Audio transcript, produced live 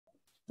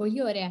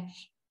Πολύ ωραία.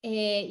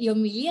 Η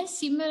ομιλία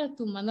σήμερα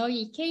του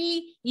Μανώλη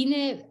Κέλλη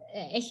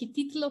έχει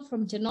τίτλο From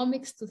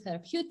Genomics to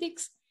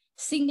Therapeutics,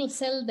 Single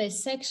Cell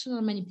Dissection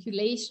and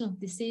Manipulation of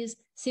Disease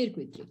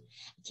Circuitry.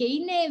 Και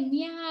είναι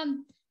μια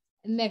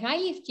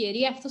μεγάλη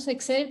ευκαιρία αυτός ο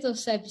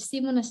εξαίρετος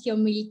επιστήμονας και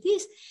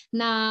ομιλητής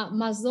να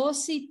μας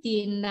δώσει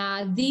την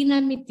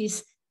δύναμη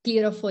της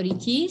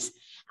πληροφορικής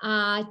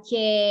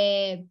και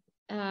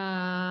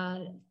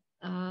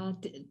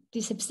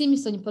της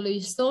επιστήμης των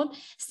υπολογιστών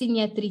στην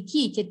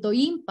ιατρική και το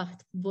impact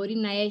που μπορεί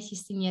να έχει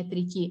στην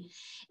ιατρική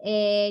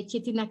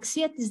και την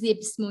αξία της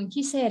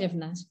διεπιστημονικής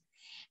έρευνας.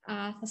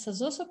 Θα σας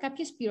δώσω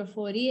κάποιες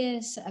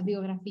πληροφορίες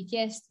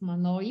βιογραφικές του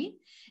Μανώλη.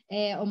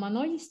 Ο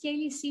Μανώλης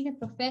Kellis είναι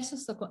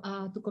professor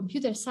του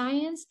Computer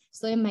Science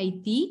στο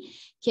MIT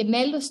και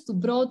μέλος του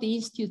Broad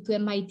Institute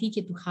του MIT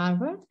και του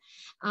Harvard.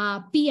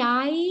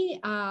 PI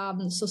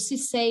στο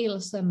στις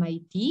στο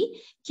MIT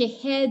και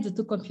Head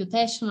του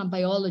Computational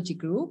Biology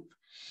Group.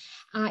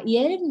 Η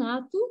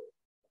έρευνά του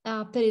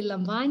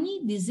περιλαμβάνει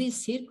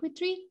disease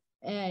circuitry,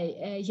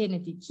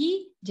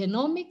 γενετική,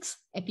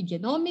 genomics,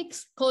 epigenomics,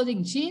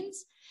 coding genes,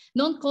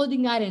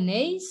 non-coding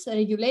RNAs,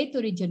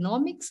 regulatory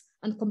genomics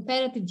and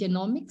comparative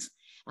genomics,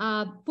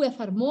 που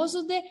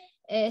εφαρμόζονται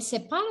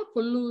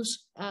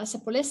σε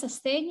πολλές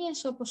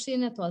ασθένειες όπως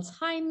είναι το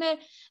Alzheimer,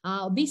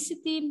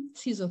 obesity,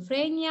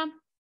 σχιζοφρένεια.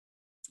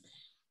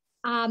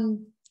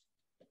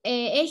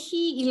 Έχει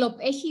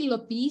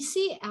υλοποιήσει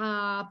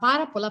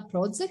πάρα πολλά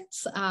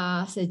projects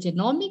σε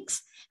genomics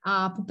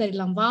που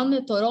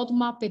περιλαμβάνουν το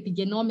roadmap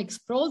epigenomics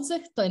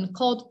project, το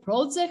encode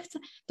project,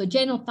 το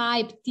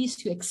genotype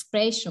tissue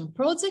expression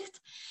project.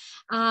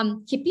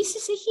 Και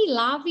επίσης έχει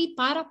λάβει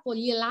πάρα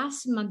πολλά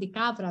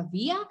σημαντικά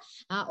βραβεία,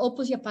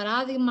 όπως για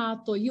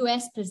παράδειγμα το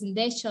US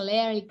Presidential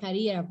Early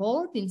Career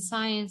Award in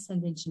Science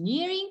and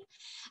Engineering,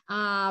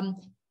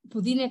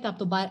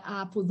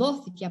 που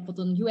δόθηκε από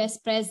τον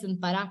US President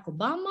Barack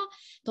Obama,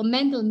 το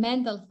Mendel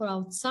Medal for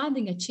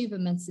Outstanding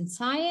Achievements in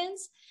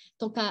Science,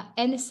 το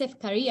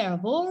NSF Career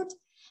Award,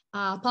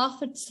 το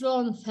Alfred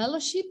Sloan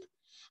Fellowship,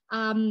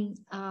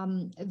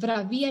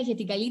 βραβεία για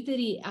την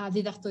καλύτερη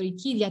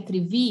διδακτορική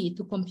διατριβή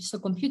στο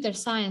Computer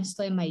Science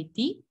στο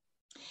MIT.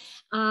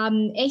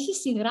 Έχει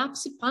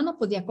συγγράψει πάνω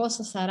από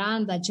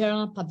 240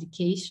 journal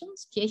publications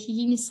και έχει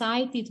γίνει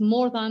cited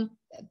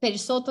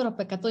περισσότερο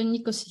από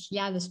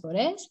 120.000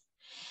 φορές.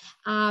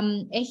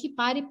 Έχει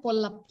πάρει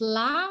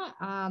πολλαπλά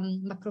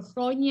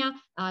μακροχρόνια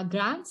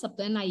grants από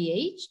το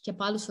NIH και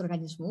από άλλους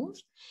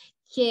οργανισμούς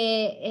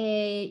και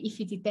οι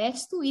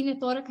φοιτητές του είναι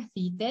τώρα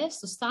καθηγητές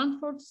στο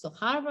Stanford, στο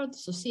Harvard,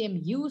 στο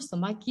CMU, στο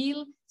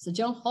McGill, στο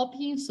John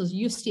Hopkins, στο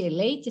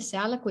UCLA και σε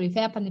άλλα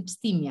κορυφαία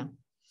πανεπιστήμια.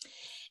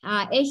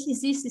 Έχει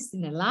ζήσει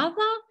στην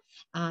Ελλάδα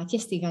και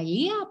στη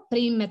Γαλλία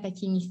πριν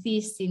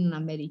μετακινηθεί στην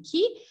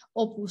Αμερική,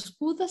 όπου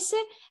σπούδασε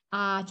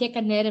και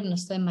έκανε έρευνα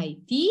στο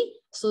MIT,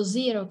 στο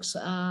Xerox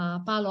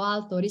Palo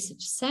Alto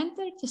Research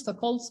Center και στο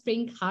Cold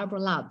Spring Harbor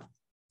Lab.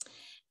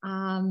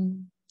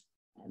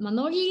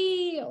 Μανώλη,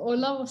 ο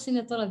λόγος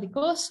είναι τώρα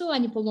δικό σου.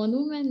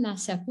 Ανυπομονούμε να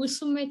σε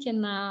ακούσουμε και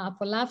να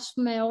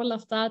απολαύσουμε όλα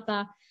αυτά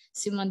τα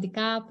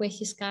σημαντικά που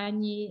έχεις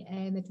κάνει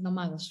με την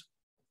ομάδα σου.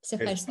 Σε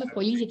ευχαριστούμε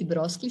πολύ για την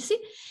πρόσκληση.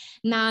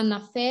 Να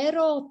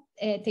αναφέρω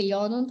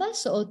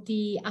τελειώνοντας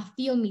ότι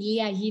αυτή η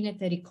ομιλία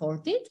γίνεται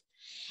recorded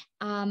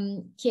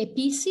και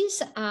επίσης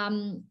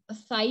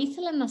θα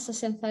ήθελα να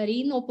σας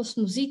ενθαρρύνω, όπως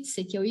μου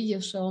ζήτησε και ο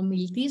ίδιος ο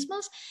ομιλητής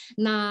μας,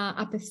 να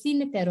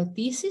απευθύνετε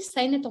ερωτήσεις.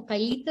 Θα είναι το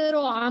καλύτερο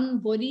αν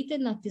μπορείτε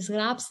να τις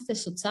γράψετε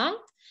στο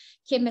chat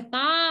και μετά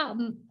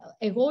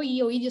εγώ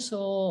ή ο ίδιος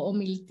ο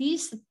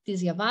ομιλητής τις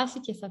διαβάσει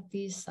και θα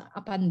τις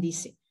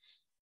απαντήσει.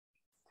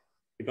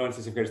 Λοιπόν,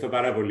 σας ευχαριστώ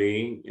πάρα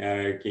πολύ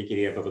και η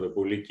κυρία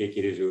Παπαδοπούλη και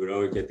κύριε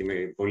Ζουρό για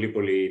την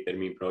πολύ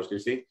θερμή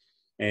πρόσκληση.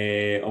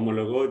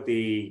 Ομολογώ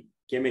ότι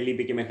και με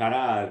λύπη και με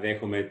χαρά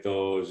δέχομαι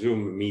το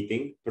Zoom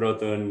meeting.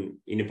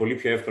 Πρώτον, είναι πολύ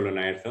πιο εύκολο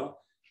να έρθω,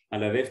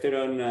 αλλά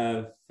δεύτερον,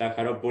 θα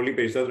χαρώ πολύ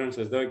περισσότερο να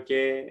σας δω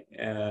και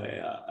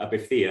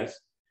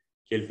απευθείας.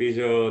 Και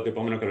ελπίζω το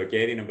επόμενο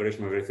καλοκαίρι να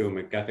μπορέσουμε να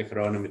βρεθούμε. Κάθε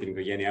χρόνο με την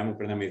οικογένειά μου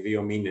περνάμε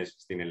 2 μήνες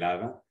στην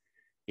Ελλάδα.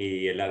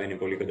 Η Ελλάδα είναι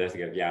πολύ κοντά στην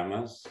καρδιά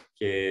μας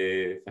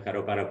και θα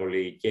χαρώ πάρα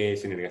πολύ και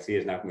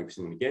συνεργασίες να έχουμε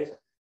επιστημονικές,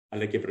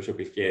 αλλά και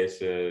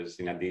προσωπικές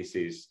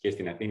συναντήσεις και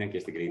στην Αθήνα και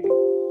στην Κρήτη.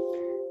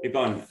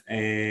 Λοιπόν,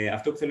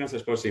 αυτό που θέλω να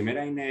σας πω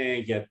σήμερα είναι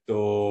για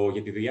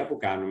τη δουλειά που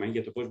κάνουμε,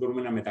 για το πώς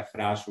μπορούμε να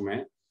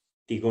μεταφράσουμε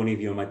τη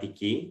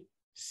γονιδιωματική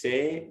σε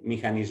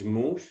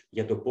μηχανισμούς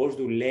για το πώς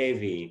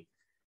δουλεύει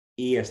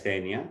η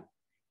ασθένεια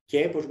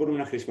και πώς μπορούμε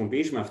να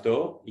χρησιμοποιήσουμε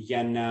αυτό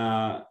για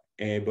να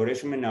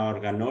μπορέσουμε να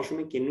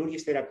οργανώσουμε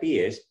καινούργιες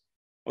θεραπείες,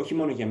 όχι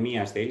μόνο για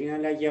μία ασθένεια,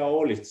 αλλά για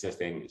όλες τις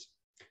ασθένειες.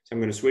 So I'm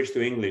going to switch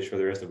to English for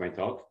the rest of my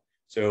talk.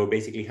 So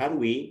basically, how do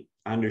we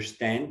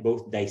understand,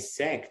 both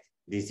dissect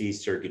disease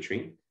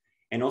circuitry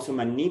and also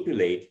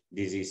manipulate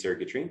disease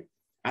circuitry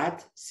at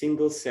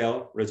single-cell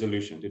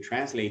resolution to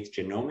translate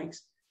genomics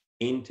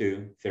into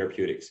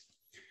therapeutics?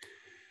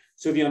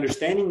 So the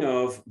understanding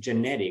of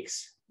genetics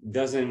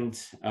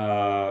doesn't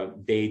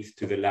date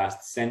to the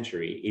last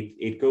century.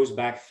 It goes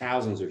back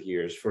thousands of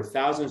years. For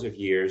thousands of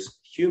years,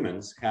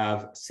 humans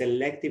have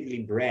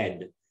selectively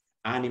bred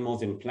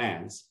animals and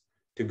plants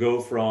to go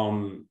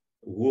from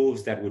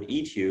wolves that would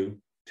eat you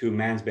to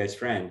man's best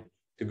friend,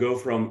 to go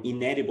from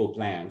inedible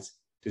plants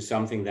to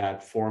something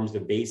that forms the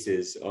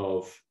basis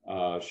of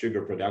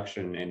sugar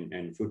production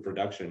and food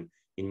production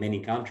in many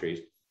countries,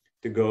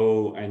 to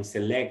go and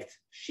select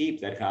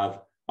sheep that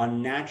have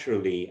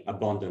unnaturally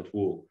abundant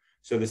wool.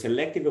 So the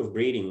selective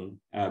breeding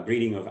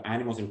of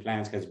animals and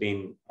plants has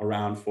been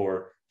around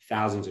for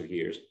thousands of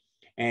years.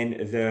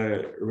 And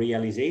the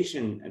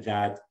realization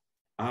that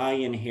eye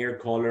and hair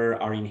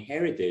color are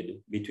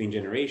inherited between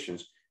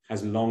generations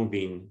has long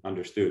been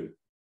understood.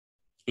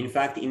 In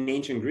fact, in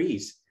ancient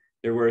Greece,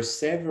 there were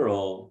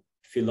several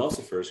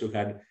philosophers who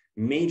had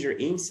major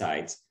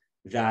insights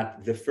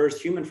that the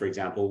first human, for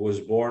example,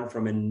 was born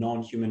from a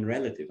non-human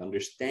relative,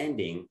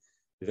 understanding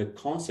the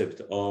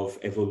concept of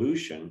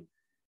evolution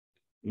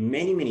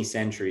many, many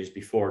centuries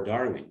before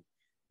Darwin,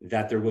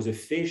 that there was a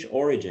fish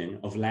origin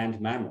of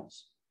land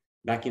mammals.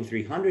 Back in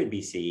 300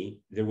 BC,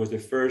 there was the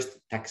first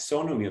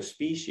taxonomy of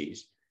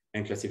species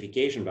and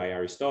classification by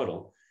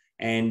Aristotle.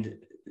 And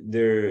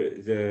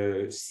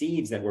the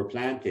seeds that were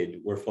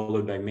planted were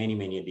followed by many,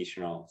 many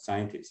additional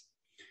scientists.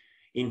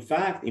 In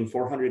fact, in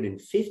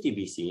 450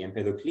 BC,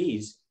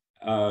 Empedocles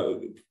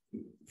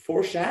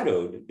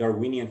foreshadowed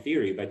Darwinian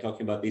theory by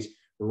talking about this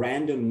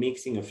random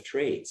mixing of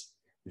traits,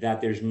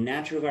 that there's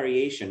natural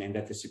variation and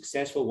that the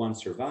successful ones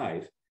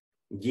survive,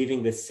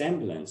 giving the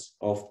semblance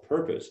of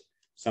purpose,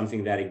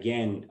 something that,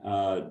 again,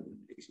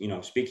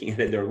 speaking at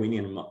a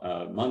Darwinian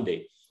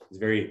Monday, is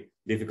very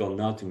difficult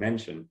not to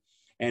mention.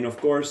 And of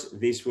course,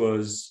 this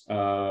was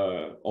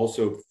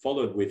also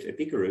followed with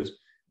Epicurus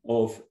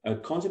of a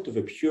concept of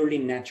a purely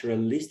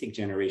naturalistic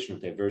generation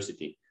of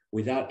diversity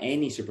without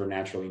any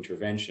supernatural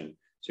intervention.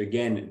 So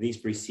again, this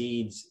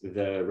precedes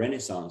the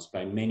Renaissance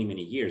by many,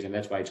 many years. And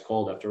that's why it's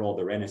called, after all,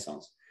 the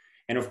Renaissance.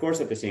 And of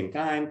course, at the same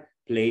time,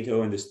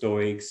 Plato and the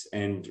Stoics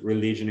and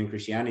religion and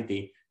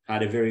Christianity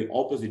had a very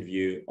opposite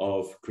view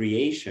of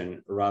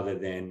creation rather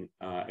than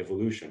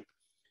evolution.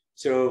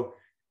 So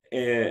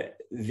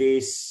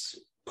these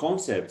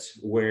concepts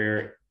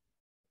were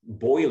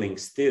boiling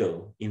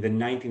still in the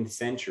 19th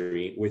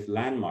century with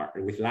Lamarck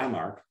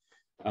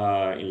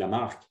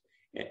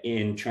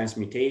in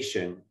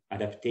transmutation,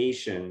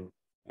 adaptation,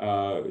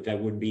 that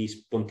would be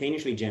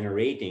spontaneously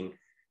generating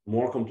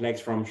more complex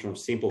forms from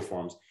simple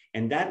forms.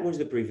 And that was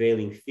the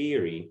prevailing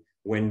theory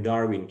when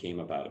Darwin came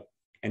about.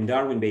 And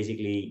Darwin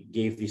basically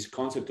gave this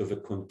concept of a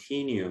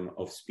continuum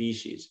of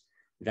species,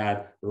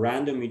 that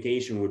random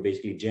mutation would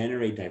basically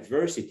generate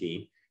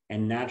diversity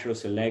and natural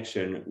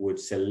selection would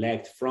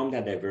select from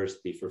that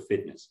diversity for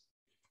fitness.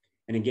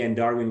 And again,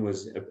 Darwin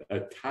was a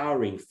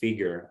towering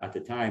figure at the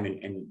time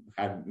and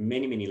had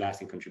many, many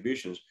lasting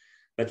contributions,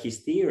 but his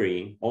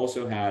theory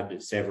also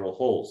had several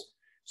holes.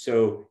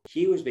 So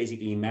he was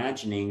basically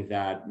imagining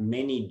that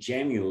many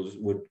gemmules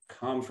would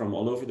come from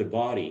all over the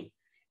body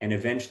and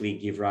eventually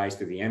give rise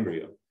to the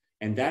embryo.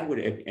 And that would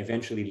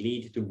eventually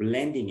lead to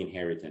blending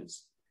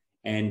inheritance.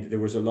 And there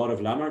was a lot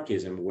of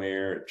Lamarckism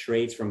where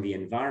traits from the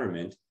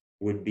environment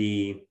would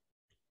be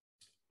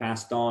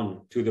passed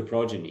on to the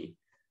progeny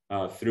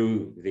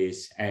through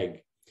this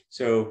egg.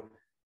 So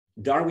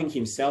Darwin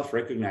himself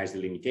recognized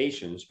the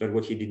limitations, but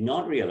what he did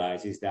not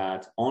realize is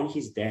that on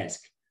his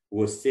desk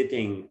was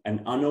sitting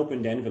an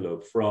unopened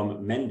envelope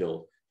from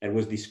Mendel that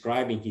was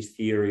describing his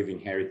theory of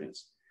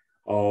inheritance,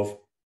 of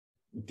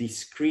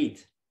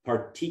discrete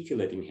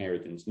particulate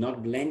inheritance,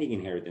 not blending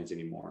inheritance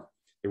anymore.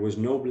 There was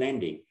no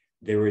blending.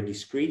 There were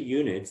discrete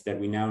units that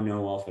we now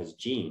know of as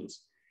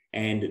genes,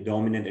 and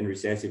dominant and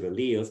recessive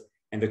alleles,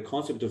 and the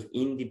concept of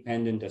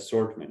independent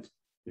assortment,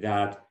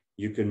 that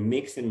you can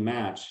mix and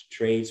match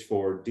traits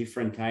for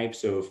different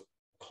types of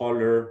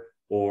color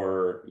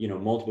or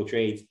multiple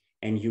traits,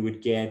 and you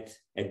would get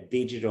a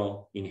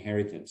digital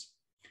inheritance.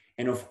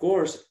 And of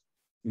course,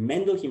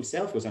 Mendel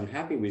himself was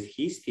unhappy with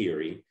his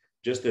theory,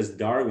 just as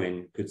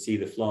Darwin could see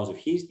the flaws of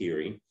his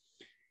theory,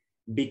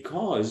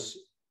 because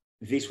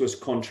this was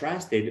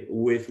contrasted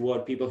with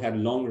what people had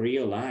long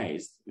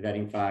realized, that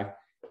in fact,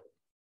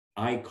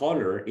 eye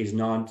color is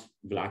not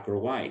black or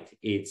white.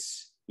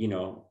 It's,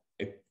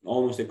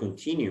 almost a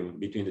continuum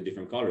between the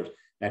different colors.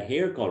 That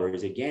hair color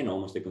is, again,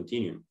 almost a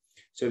continuum.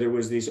 So there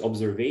was this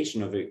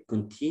observation of a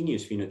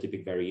continuous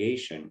phenotypic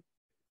variation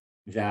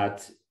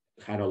that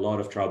had a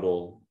lot of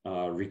trouble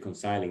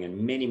reconciling, and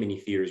many, many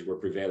theories were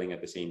prevailing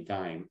at the same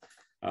time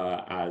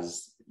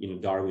as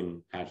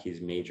Darwin had his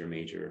major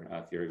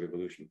theory of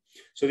evolution.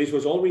 So this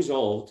was all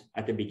resolved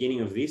at the beginning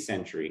of this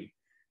century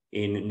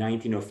in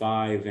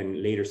 1905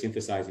 and later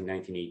synthesized in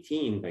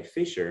 1918 by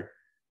Fisher,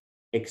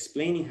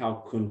 explaining how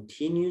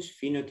continuous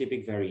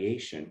phenotypic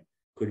variation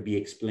could be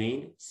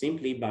explained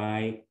simply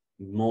by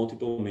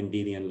multiple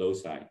Mendelian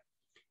loci.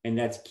 And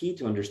that's key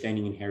to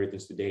understanding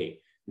inheritance today,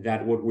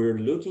 that what we're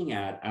looking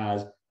at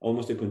as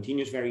almost a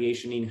continuous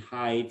variation in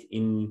height,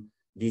 in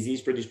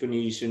disease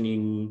predisposition,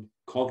 in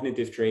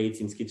cognitive traits,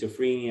 in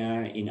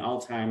schizophrenia, in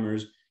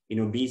Alzheimer's, in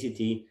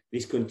obesity,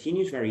 this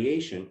continuous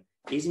variation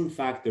is in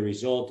fact the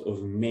result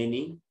of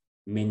many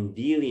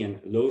Mendelian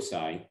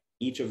loci,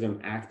 each of them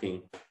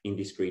acting in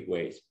discrete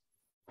ways.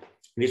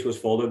 This was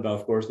followed by,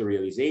 of course, the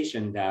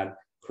realization that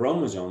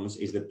chromosomes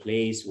is the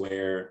place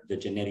where the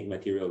genetic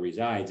material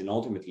resides, and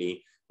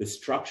ultimately the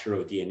structure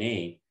of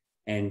DNA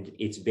and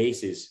its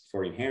basis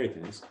for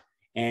inheritance,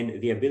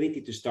 and the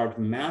ability to start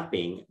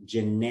mapping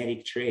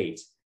genetic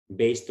traits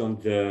based on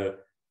the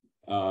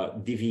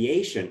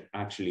deviation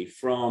actually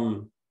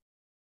from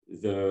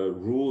the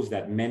rules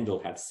that Mendel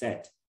had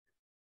set.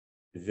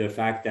 The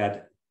fact that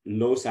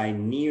loci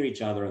near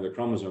each other on the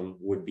chromosome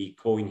would be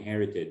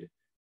co-inherited,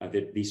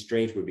 that these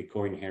traits would be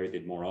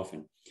co-inherited more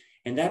often.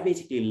 And that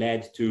basically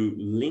led to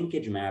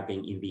linkage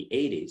mapping in the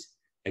 80s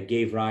that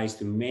gave rise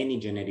to many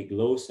genetic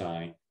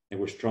loci that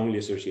were strongly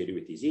associated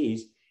with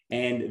disease.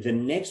 And the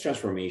next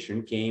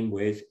transformation came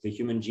with the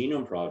Human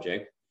Genome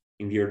Project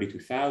in the early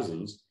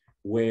 2000s,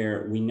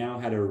 where we now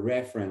had a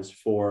reference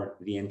for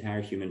the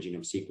entire human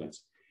genome sequence.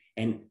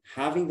 And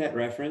having that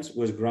reference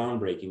was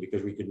groundbreaking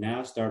because we could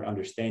now start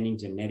understanding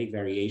genetic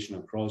variation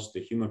across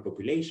the human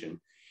population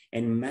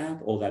and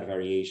map all that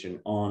variation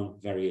on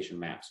variation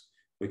maps.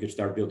 We could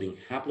start building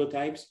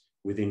haplotypes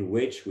within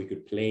which we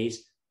could place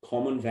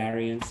common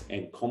variants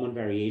and common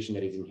variation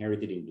that is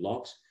inherited in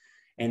blocks.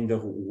 And the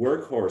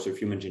workhorse of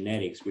human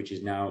genetics, which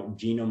is now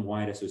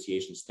genome-wide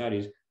association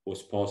studies,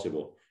 was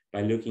possible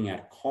by looking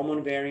at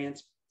common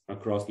variants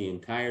across the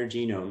entire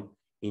genome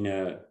in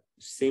a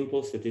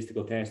simple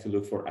statistical test to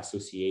look for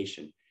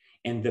association.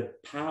 And the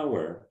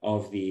power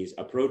of these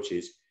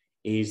approaches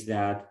is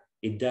that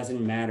it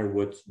doesn't matter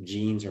what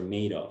genes are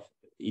made of.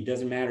 It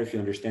doesn't matter if you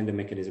understand the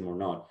mechanism or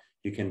not.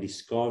 You can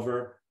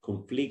discover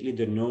completely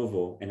de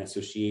novo an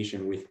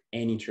association with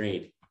any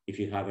trait if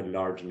you have a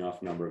large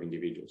enough number of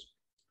individuals.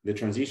 The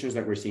transitions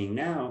that we're seeing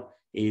now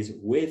is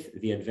with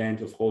the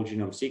advent of whole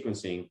genome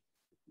sequencing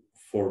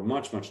for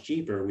much, much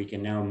cheaper, we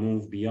can now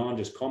move beyond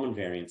just common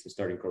variants and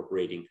start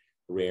incorporating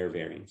rare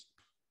variants.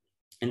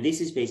 And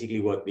this is basically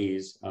what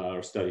these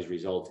studies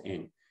result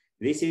in.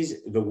 This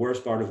is the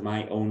worst part of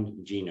my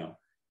own genome.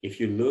 If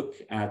you look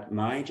at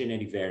my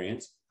genetic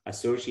variants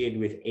associated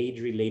with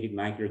age-related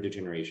macular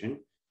degeneration,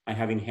 I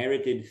have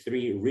inherited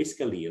 3 risk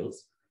alleles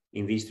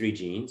in these 3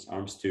 genes,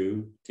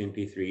 ARMS2,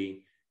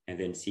 TIMP3, and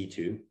then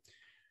C2,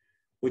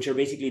 which are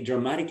basically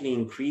dramatically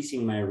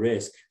increasing my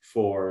risk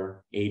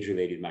for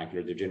age-related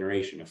macular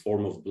degeneration, a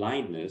form of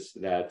blindness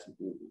that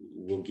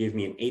will give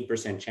me an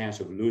 8% chance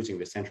of losing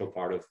the central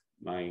part of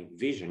my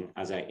vision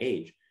as I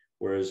age,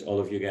 whereas all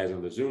of you guys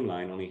on the Zoom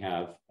line only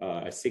have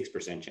a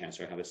 6% chance,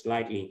 or have a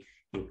slightly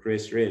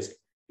increased risk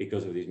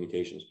because of these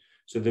mutations.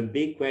 So the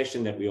big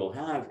question that we all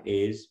have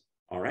is,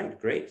 all right,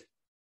 great,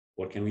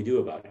 what can we do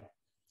about it?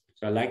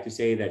 So I like to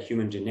say that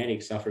human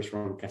genetics suffers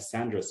from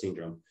Cassandra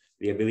syndrome,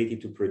 the ability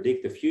to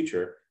predict the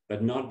future,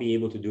 but not be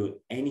able to do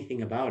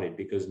anything about it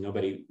because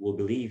nobody will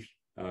believe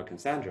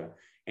Cassandra.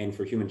 And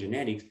for human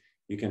genetics,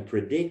 you can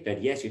predict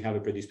that, yes, you have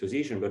a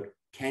predisposition, but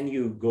can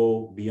you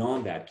go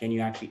beyond that? Can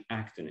you actually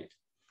act on it?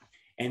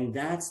 And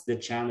that's the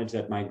challenge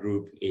that my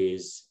group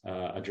is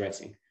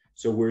addressing.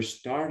 So we're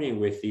starting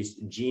with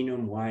these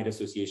genome-wide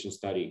association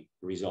study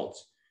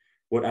results.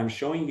 What I'm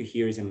showing you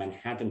here is a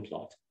Manhattan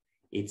plot.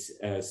 It's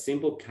a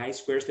simple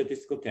chi-square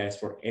statistical test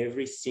for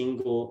every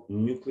single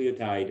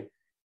nucleotide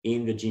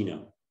in the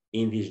genome,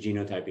 in these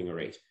genotyping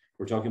arrays.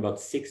 We're talking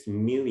about 6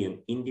 million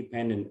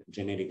independent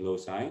genetic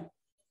loci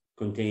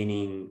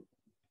containing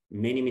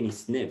many, many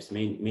SNPs,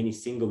 many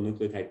single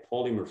nucleotide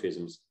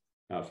polymorphisms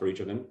for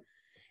each of them.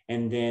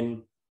 And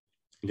then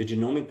the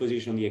genomic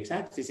position on the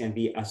x-axis and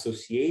the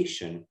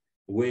association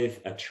with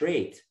a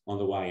trait on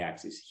the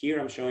y-axis. Here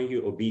I'm showing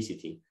you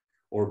obesity,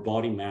 or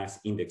body mass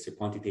index, a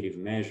quantitative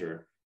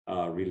measure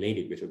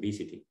related with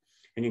obesity.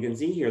 And you can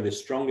see here the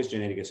strongest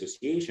genetic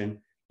association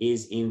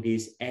is in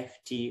this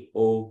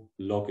FTO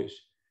locus.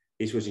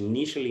 This was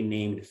initially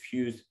named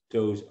fused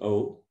toes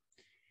O,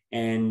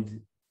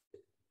 and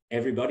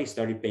everybody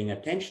started paying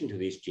attention to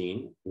this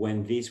gene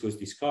when this was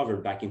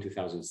discovered back in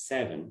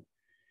 2007,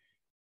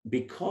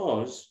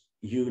 because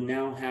you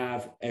now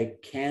have a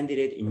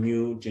candidate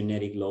new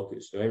genetic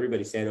locus. So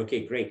everybody said,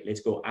 okay, great,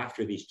 let's go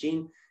after this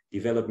gene,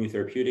 develop new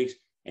therapeutics,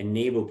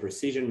 enable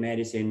precision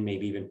medicine,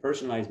 maybe even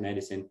personalized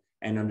medicine,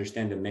 and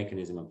understand the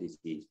mechanism of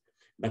disease.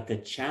 But the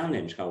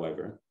challenge,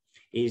 however,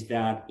 is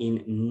that in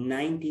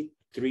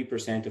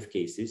 93% of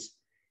cases,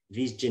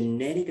 these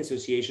genetic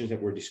associations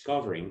that we're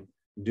discovering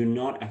do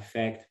not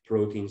affect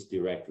proteins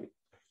directly.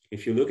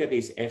 If you look at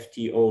this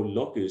FTO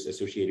locus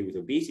associated with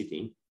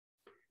obesity,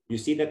 you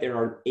see that there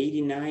are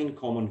 89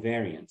 common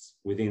variants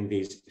within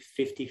this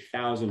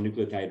 50,000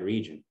 nucleotide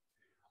region.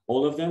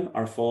 All of them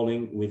are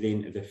falling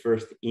within the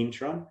first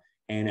intron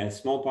and a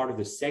small part of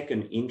the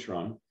second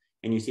intron.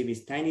 And you see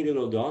these tiny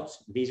little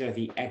dots, these are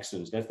the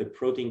exons. That's the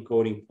protein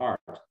coding part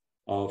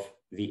of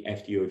the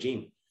FTO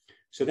gene.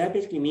 So that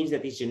basically means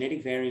that these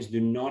genetic variants do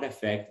not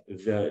affect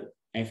the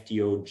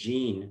FTO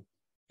gene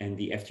and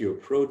the FTO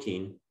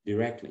protein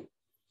directly.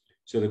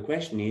 So the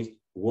question is,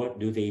 what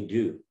do they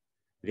do?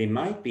 They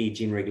might be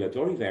gene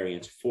regulatory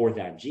variants for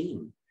that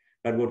gene,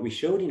 but what we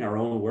showed in our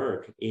own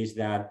work is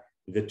that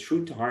the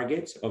true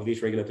targets of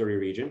this regulatory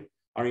region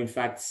are in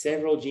fact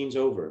several genes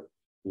over,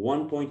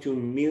 1.2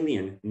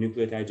 million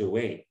nucleotides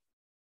away.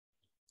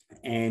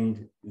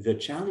 And the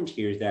challenge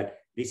here is that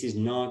this is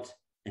not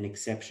an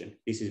exception.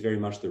 This is very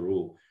much the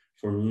rule.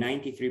 For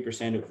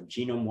 93% of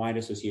genome-wide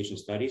association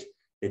studies,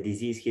 the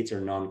disease hits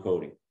are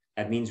non-coding.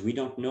 That means we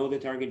don't know the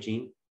target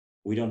gene,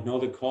 we don't know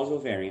the causal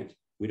variant,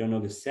 we don't know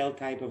the cell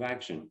type of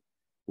action,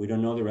 we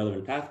don't know the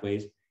relevant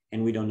pathways,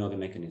 and we don't know the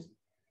mechanism.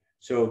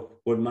 So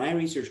what my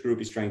research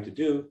group is trying to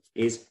do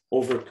is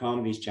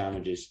overcome these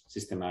challenges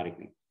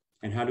systematically.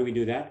 And how do we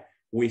do that?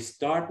 We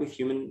start with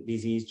human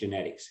disease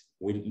genetics.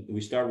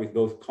 We start with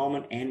both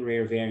common and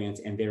rare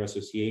variants and their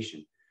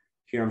association.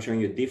 Here I'm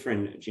showing you a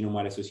different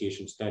genome-wide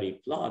association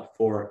study plot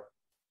for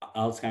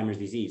Alzheimer's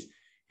disease.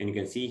 And you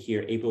can see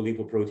here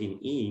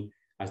apolipoprotein E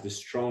as the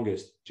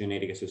strongest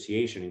genetic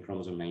association in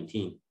chromosome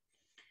 19.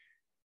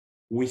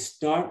 We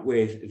start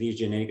with these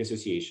genetic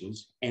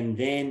associations, and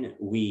then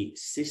we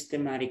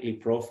systematically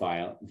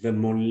profile the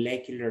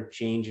molecular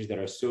changes that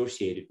are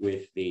associated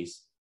with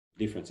these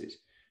differences.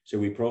 So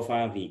we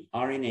profile the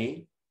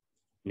RNA,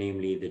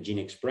 namely the gene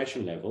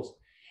expression levels,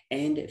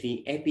 and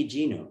the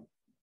epigenome,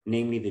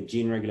 namely the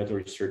gene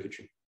regulatory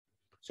circuitry.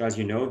 So as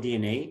you know,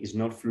 DNA is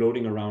not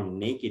floating around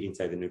naked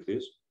inside the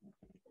nucleus.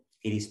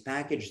 It is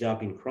packaged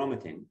up in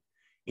chromatin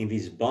in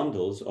these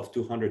bundles of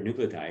 200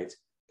 nucleotides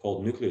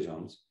called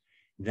nucleosomes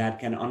that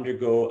can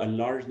undergo a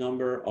large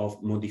number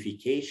of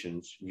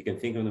modifications. You can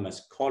think of them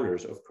as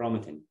colors of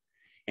chromatin.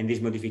 And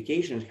these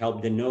modifications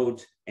help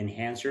denote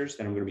enhancers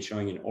that I'm going to be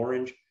showing in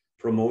orange,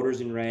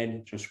 promoters in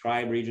red,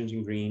 transcribed regions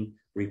in green,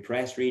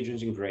 repressed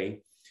regions in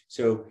gray.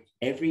 So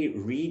every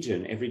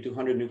region, every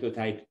 200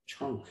 nucleotide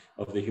chunk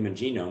of the human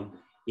genome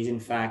is in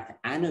fact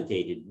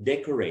annotated,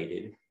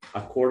 decorated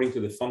according to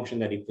the function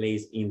that it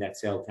plays in that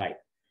cell type.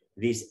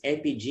 This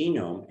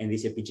epigenome and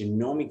this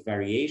epigenomic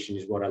variation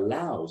is what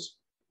allows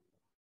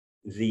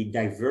the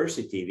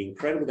diversity, the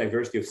incredible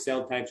diversity of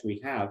cell types we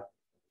have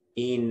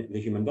in the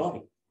human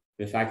body.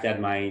 The fact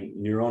that my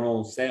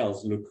neuronal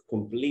cells look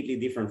completely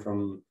different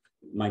from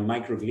my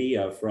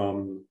microglia,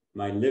 from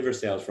my liver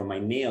cells, from my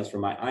nails,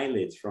 from my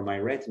eyelids, from my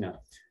retina.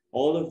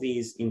 All of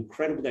these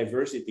incredible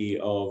diversity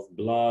of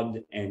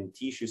blood and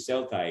tissue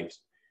cell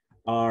types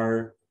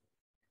are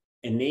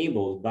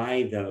enabled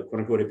by the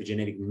quote-unquote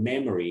epigenetic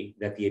memory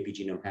that the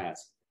epigenome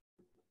has.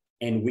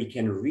 And we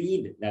can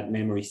read that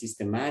memory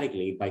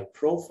systematically by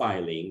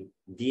profiling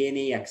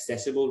DNA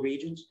accessible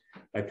regions,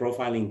 by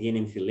profiling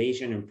DNA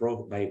methylation, and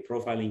by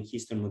profiling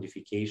histone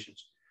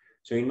modifications.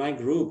 So in my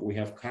group, we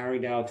have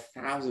carried out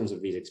thousands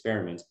of these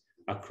experiments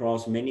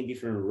across many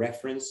different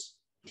reference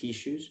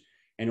tissues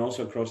and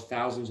also across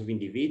thousands of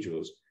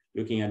individuals,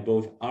 looking at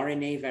both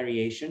RNA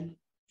variation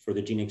for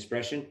the gene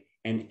expression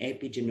and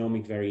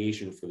epigenomic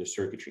variation for the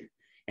circuitry.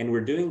 And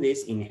we're doing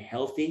this in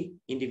healthy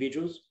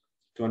individuals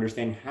to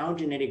understand how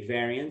genetic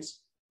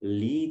variants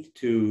lead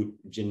to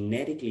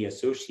genetically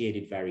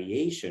associated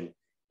variation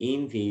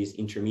in these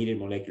intermediate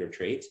molecular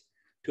traits,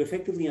 to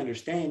effectively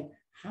understand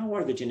how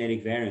are the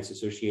genetic variants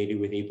associated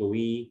with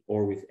ApoE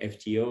or with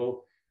FTO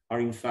are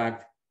in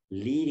fact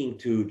leading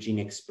to gene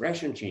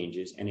expression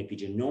changes and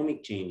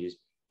epigenomic changes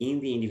in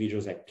the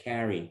individuals that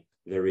carry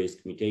the risk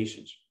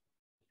mutations.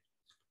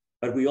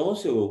 But we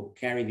also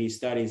carry these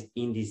studies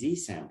in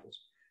disease samples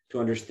to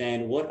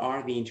understand what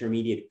are the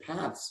intermediate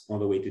paths on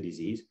the way to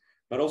disease,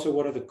 but also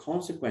what are the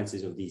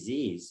consequences of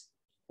disease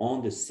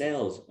on the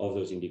cells of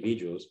those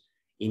individuals,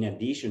 in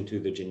addition to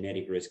the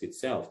genetic risk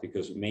itself,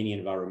 because many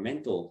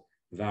environmental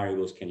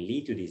variables can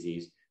lead to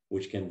disease,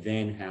 which can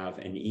then have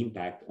an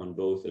impact on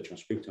both the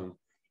transcriptome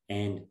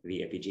and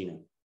the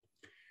epigenome.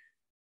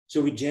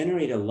 So we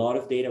generate a lot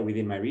of data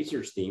within my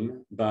research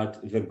team, but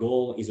the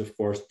goal is, of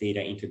course,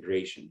 data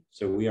integration.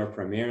 So we are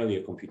primarily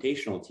a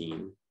computational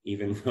team,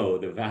 even though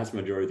the vast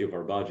majority of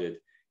our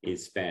budget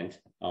is spent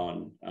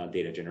on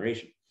data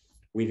generation.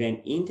 We then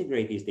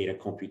integrate this data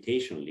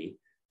computationally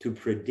to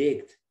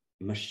predict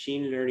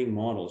machine learning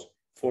models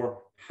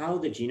for how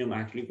the genome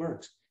actually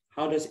works.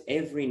 How does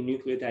every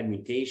nucleotide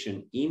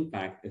mutation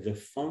impact the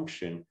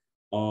function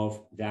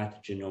of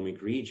that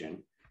genomic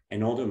region,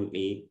 and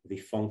ultimately the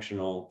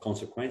functional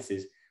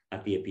consequences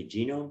at the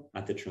epigenome,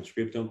 at the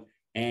transcriptome,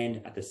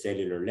 and at the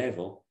cellular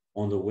level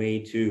on the way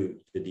to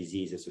the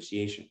disease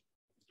association.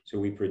 So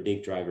we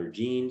predict driver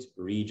genes,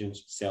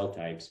 regions, cell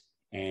types,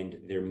 and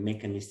their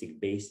mechanistic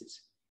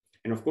basis.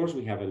 And of course,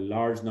 we have a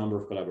large number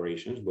of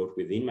collaborations, both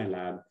within my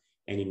lab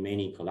and in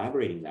many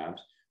collaborating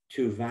labs,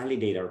 to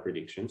validate our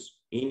predictions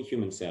in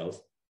human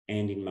cells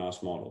and in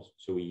mouse models.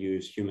 So we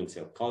use human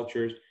cell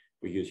cultures,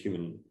 we use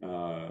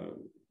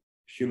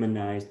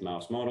humanized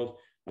mouse models,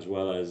 as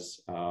well as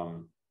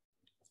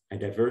a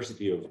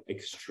diversity of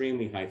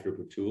extremely high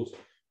throughput tools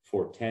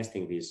for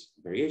testing these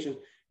variations,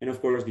 and of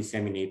course,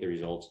 disseminate the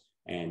results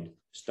and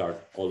start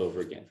all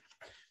over again.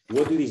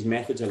 What do these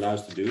methods allow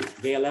us to do?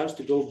 They allow us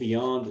to go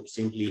beyond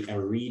simply a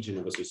region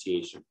of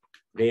association.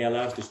 they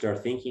allow us to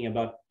start thinking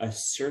about a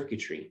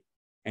circuitry.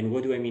 And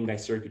what do I mean by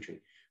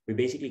circuitry? We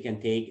basically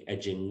can take a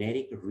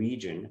genetic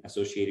region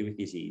associated with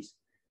disease.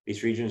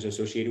 This region is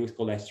associated with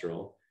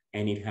cholesterol,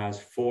 and it has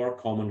 4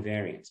 common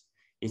variants.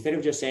 Instead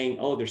of just saying,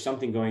 oh, there's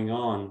something going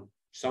on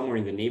somewhere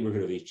in the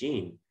neighborhood of this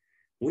gene,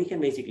 we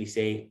can basically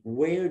say,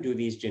 where do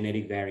these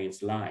genetic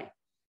variants lie?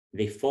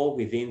 They fall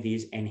within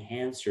these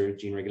enhancer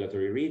gene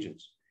regulatory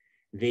regions.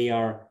 They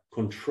are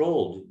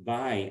controlled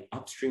by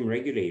upstream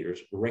regulators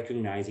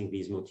recognizing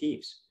these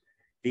motifs.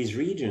 These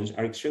regions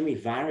are extremely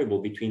variable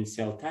between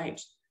cell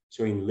types.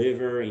 So in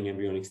liver, in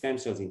embryonic stem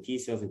cells, in T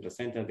cells, in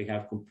placenta, they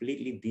have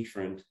completely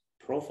different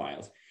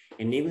profiles,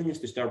 enabling us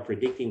to start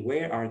predicting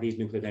where are these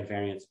nucleotide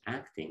variants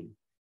acting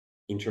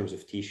in terms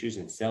of tissues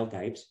and cell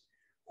types,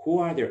 who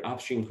are their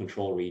upstream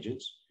control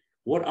regions,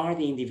 what are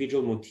the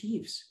individual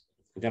motifs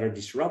that are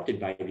disrupted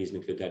by these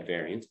nucleotide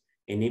variants,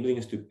 enabling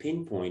us to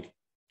pinpoint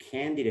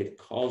candidate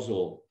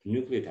causal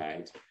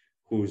nucleotides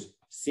whose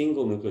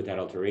single nucleotide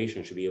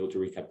alteration should be able to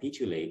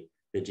recapitulate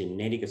the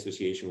genetic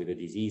association with the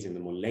disease and the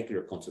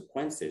molecular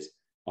consequences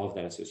of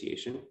that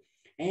association,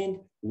 and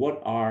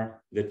what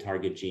are the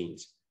target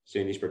genes. So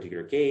in this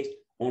particular case,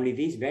 only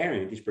this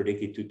variant is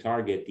predicted to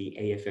target the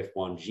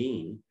AFF1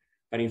 gene,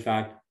 but in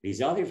fact,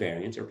 these other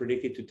variants are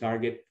predicted to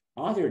target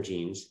other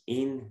genes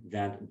in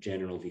that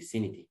general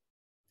vicinity.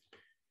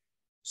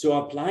 So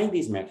applying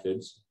these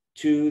methods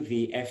to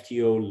the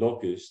FTO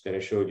locus that I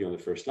showed you on the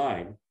first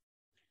slide,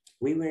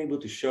 we were able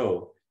to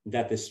show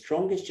that the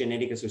strongest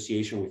genetic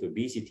association with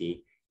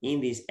obesity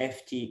in this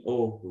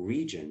FTO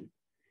region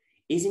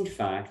is in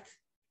fact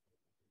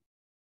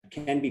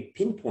can be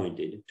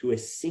pinpointed to a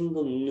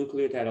single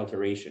nucleotide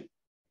alteration.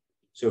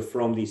 So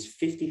from these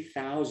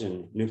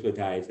 50,000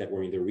 nucleotides that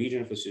were in the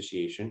region of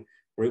association,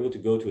 we're able to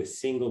go to a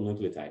single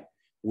nucleotide,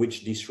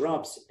 which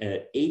disrupts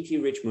an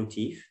AT-rich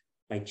motif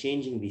by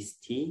changing this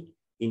T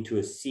into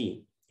a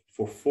C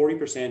for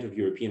 40% of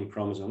European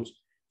chromosomes,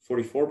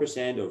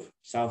 44% of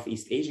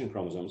Southeast Asian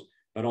chromosomes,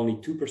 but only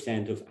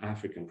 2% of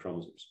African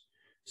chromosomes.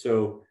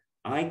 So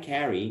I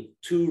carry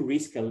 2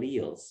 risk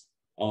alleles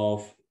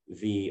of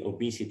the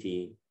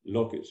obesity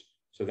locus.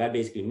 So that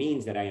basically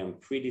means that I am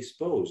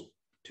predisposed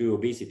to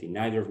obesity.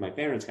 Neither of my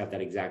parents have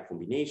that exact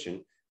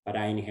combination, but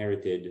I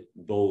inherited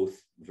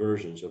both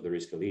versions of the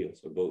risk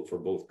alleles, so for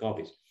both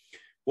copies.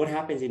 What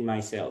happens in my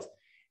cells?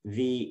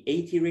 The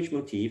AT-rich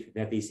motif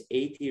that this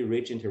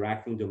AT-rich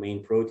interacting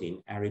domain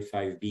protein,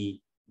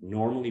 ARID5B,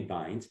 normally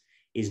binds,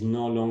 is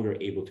no longer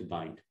able to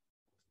bind.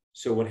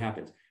 So what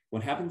happens?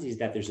 What happens is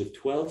that there's a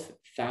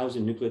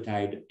 12,000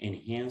 nucleotide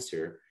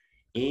enhancer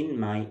in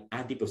my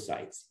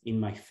adipocytes, in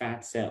my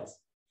fat cells,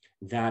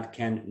 that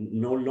can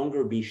no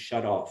longer be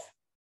shut off.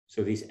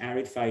 So this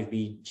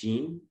ARID5B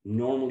gene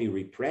normally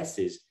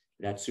represses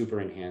that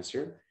super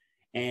enhancer,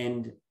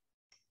 and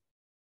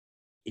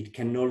it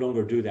can no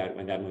longer do that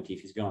when that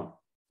motif is gone.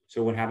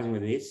 So what happens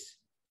when this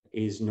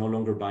is no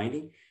longer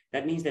binding?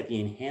 That means that the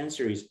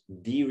enhancer is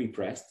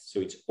de-repressed,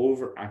 so it's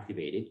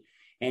overactivated,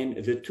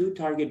 and the 2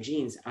 target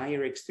genes,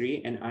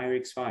 IRX3 and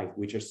IRX5,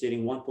 which are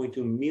sitting 1.2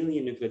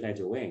 million nucleotides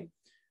away,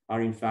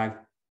 are in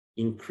fact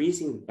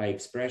increasing by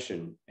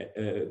expression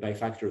by a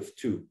factor of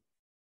 2.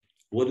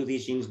 What do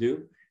these genes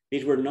do?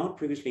 These were not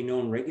previously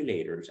known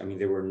regulators. I mean,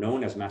 they were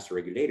known as master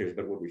regulators,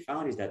 but what we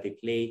found is that they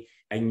play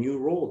a new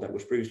role that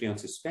was previously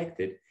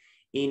unsuspected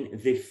in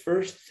the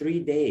first 3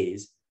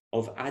 days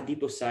of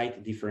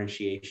adipocyte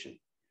differentiation.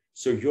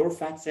 So your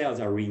fat cells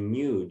are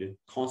renewed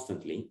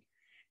constantly,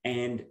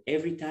 and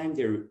every time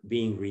they're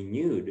being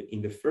renewed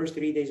in the first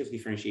 3 days of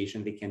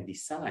differentiation, they can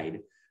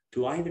decide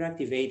to either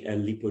activate a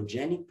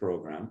lipogenic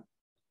program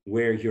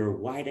where your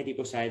white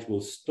adipocytes will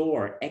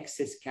store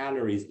excess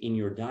calories in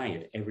your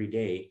diet every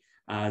day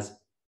as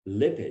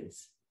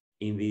lipids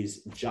in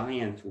these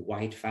giant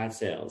white fat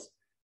cells,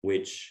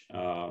 which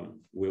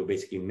will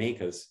basically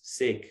make us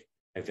sick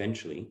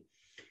eventually.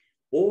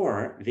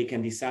 Or they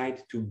can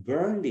decide to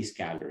burn these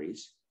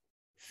calories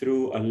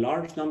through a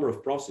large number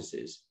of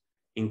processes,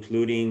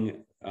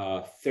 including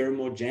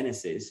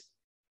thermogenesis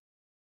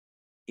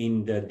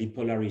in the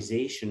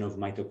depolarization of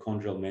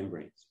mitochondrial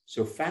membranes.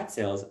 So fat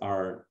cells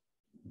are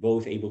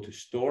both able to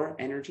store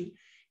energy,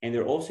 and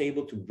they're also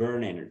able to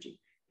burn energy.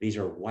 These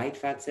are white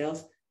fat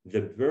cells.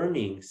 The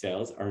burning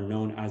cells are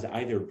known as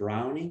either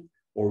browning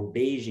or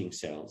beiging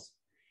cells.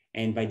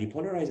 And by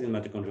depolarizing the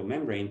mitochondrial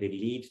membrane, they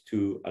lead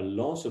to a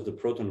loss of the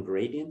proton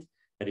gradient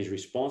that is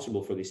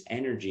responsible for this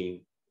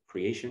energy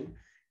creation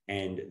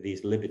and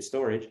this lipid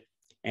storage.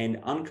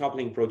 And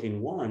uncoupling protein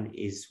 1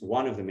 is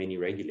one of the many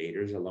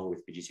regulators, along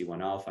with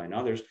PGC1 alpha and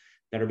others,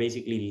 that are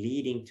basically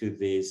leading to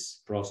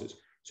this process.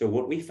 So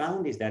what we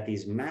found is that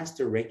these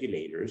master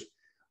regulators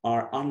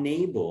are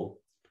unable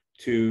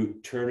to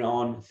turn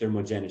on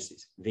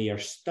thermogenesis. They are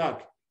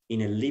stuck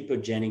in a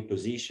lipogenic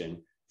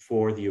position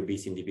for the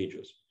obese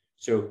individuals.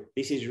 So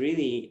this is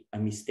really a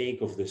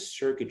mistake of the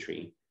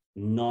circuitry,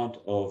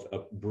 not of a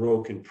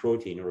broken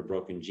protein or a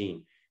broken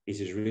gene. This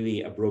is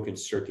really a broken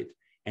circuit.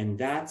 And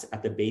that's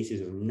at the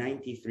basis of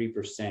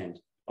 93%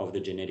 of the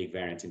genetic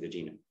variants in the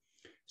genome.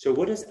 So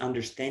what does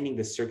understanding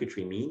the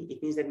circuitry mean?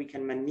 It means that we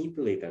can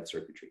manipulate that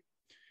circuitry.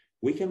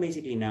 We can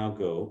basically now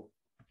go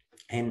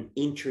and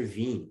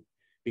intervene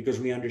because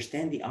we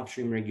understand the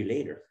upstream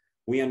regulator.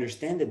 We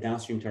understand the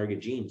downstream target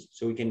genes.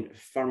 So we can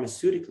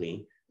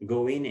pharmaceutically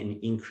go in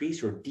and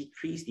increase or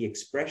decrease the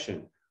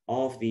expression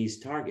of these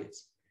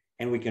targets.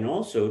 And we can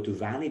also, to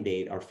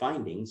validate our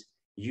findings,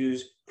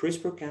 use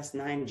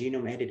CRISPR-Cas9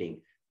 genome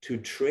editing to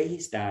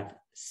trace that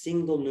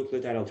single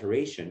nucleotide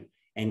alteration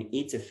and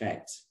its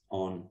effects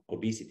on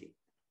obesity.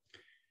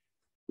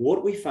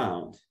 What we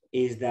found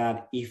is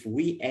that if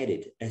we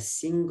edit a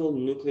single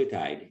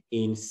nucleotide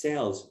in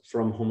cells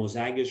from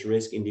homozygous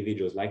risk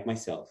individuals like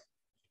myself,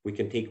 we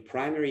can take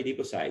primary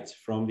adipocytes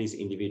from these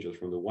individuals,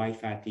 from the white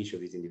fat tissue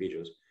of these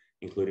individuals,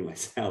 including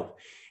myself,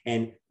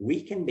 and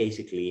we can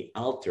basically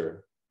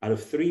alter, out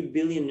of 3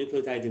 billion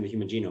nucleotides in the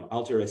human genome,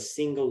 alter a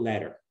single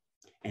letter.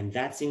 And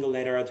that single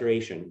letter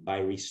alteration, by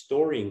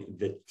restoring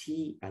the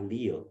T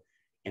allele,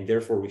 and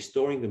therefore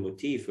restoring the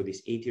motif for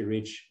this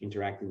AT-rich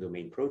interacting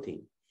domain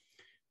protein,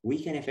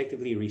 we can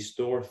effectively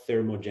restore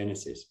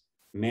thermogenesis,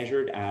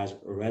 measured as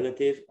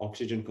relative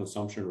oxygen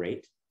consumption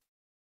rate,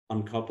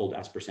 uncoupled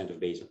as percent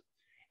of basal.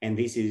 And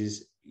this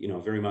is,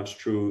 very much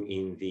true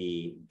in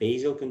the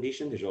basal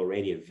condition. There's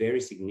already a very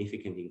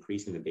significant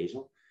increase in the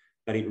basal,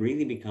 but it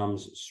really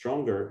becomes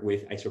stronger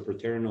with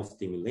isoproteinol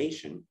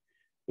stimulation,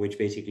 which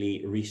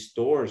basically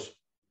restores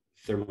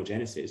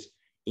thermogenesis,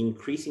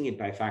 increasing it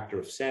by a factor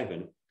of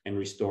 7 and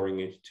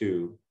restoring it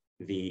to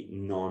the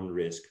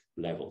non-risk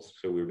levels.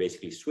 So we're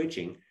basically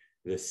switching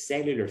the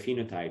cellular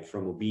phenotype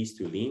from obese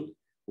to lean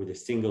with a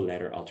single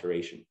letter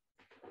alteration.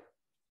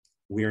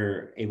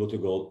 We're able to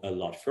go a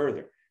lot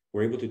further.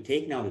 We're able to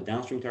take now the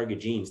downstream target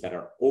genes that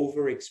are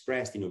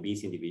overexpressed in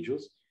obese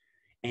individuals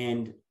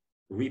and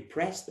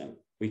repress them.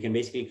 We can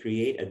basically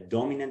create a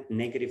dominant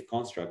negative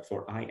construct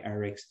for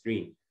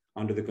IRX3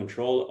 under the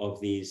control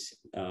of these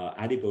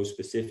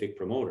adipose-specific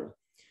promoter.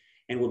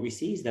 And what we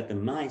see is that the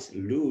mice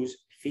lose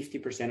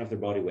 50% of their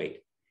body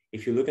weight.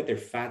 If you look at their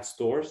fat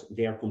stores,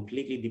 they are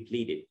completely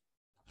depleted.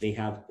 They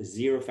have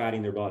 0 fat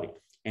in their body.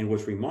 And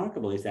what's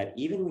remarkable is that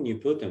even when you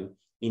put them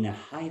in a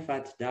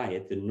high-fat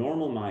diet, the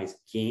normal mice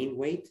gain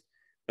weight,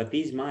 but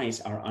these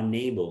mice are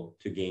unable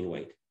to gain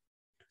weight.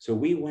 So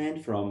we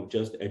went from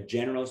just a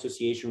general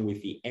association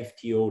with the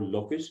FTO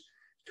locus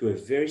to a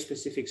very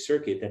specific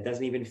circuit that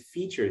doesn't even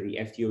feature the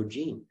FTO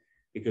gene,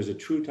 because the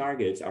true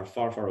targets are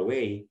far, far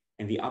away,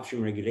 and the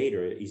upstream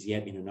regulator is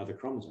yet in another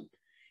chromosome.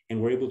 And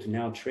we're able to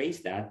now trace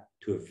that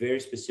to a very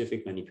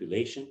specific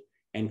manipulation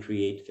and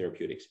create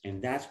therapeutics.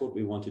 And that's what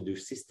we want to do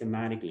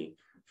systematically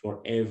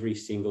for every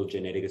single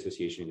genetic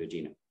association in the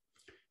genome.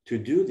 To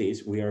do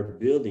this, we are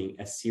building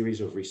a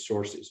series of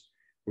resources.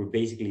 We're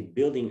basically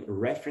building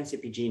reference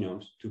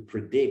epigenomes to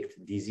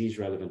predict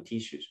disease-relevant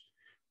tissues.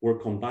 We're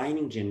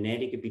combining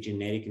genetic,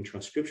 epigenetic, and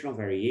transcriptional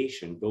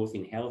variation, both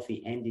in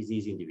healthy and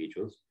diseased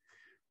individuals.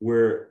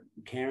 We're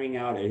carrying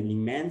out an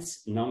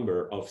immense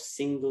number of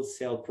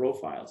single-cell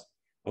profiles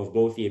of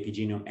both the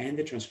epigenome and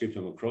the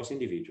transcriptome across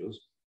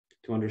individuals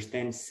to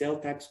understand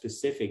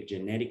cell-type-specific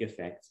genetic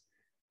effects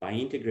by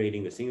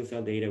integrating the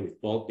single-cell data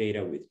with bulk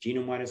data, with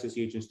genome-wide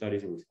association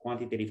studies, and with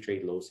quantitative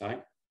trait loci.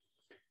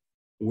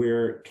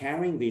 We're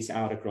carrying this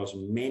out across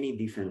many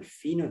different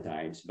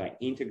phenotypes by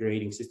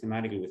integrating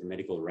systematically with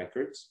medical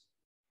records.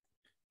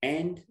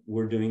 And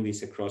we're doing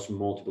this across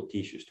multiple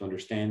tissues to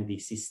understand the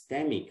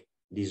systemic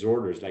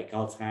disorders like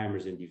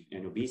Alzheimer's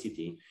and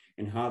obesity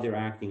and how they're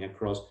acting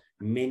across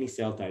many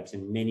cell types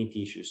and many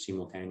tissues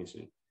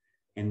simultaneously.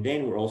 And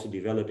then we're also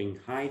developing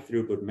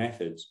high-throughput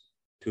methods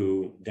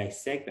to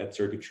dissect that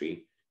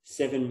circuitry,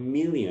 7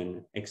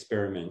 million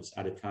experiments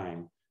at a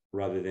time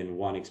rather than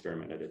 1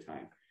 experiment at a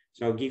time.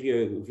 So I'll give you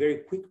a very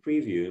quick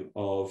preview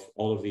of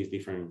all of these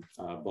different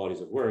bodies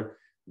of work,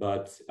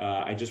 but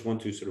I just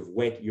want to sort of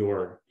whet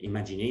your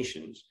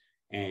imaginations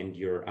and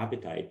your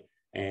appetite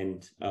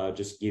and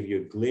just give you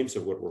a glimpse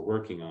of what we're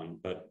working on.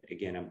 But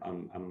again,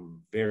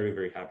 I'm very,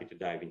 very happy to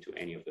dive into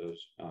any of those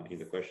in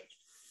the questions.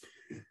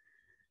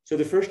 So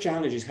the first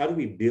challenge is, how do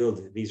we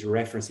build these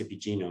reference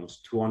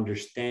epigenomes to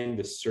understand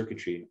the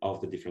circuitry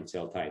of the different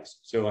cell types?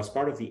 So as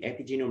part of the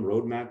Epigenome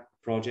Roadmap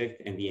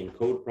project and the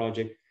ENCODE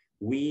project,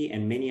 we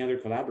and many other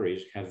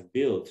collaborators have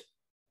built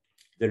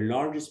the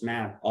largest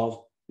map of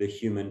the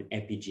human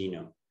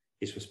epigenome.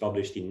 This was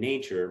published in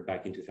Nature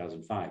back in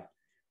 2005.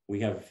 We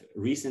have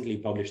recently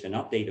published an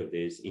update of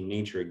this in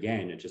Nature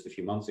again just a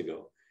few months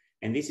ago.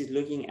 And this is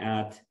looking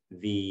at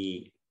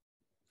the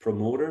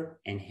promoter,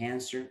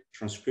 enhancer,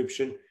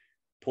 transcription,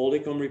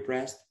 polycomb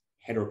repressed,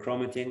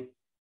 heterochromatin,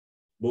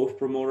 both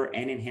promoter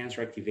and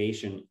enhancer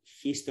activation,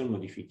 histone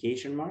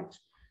modification marks,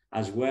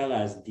 as well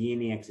as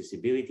DNA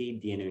accessibility,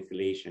 DNA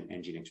methylation,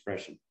 and gene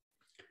expression.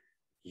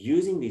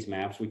 Using these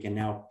maps, we can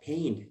now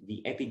paint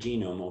the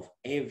epigenome of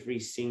every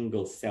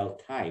single cell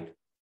type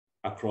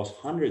across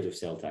hundreds of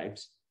cell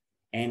types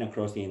and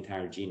across the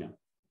entire genome.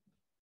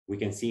 We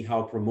can see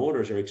how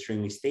promoters are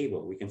extremely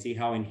stable. We can see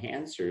how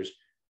enhancers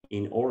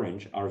in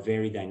orange are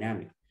very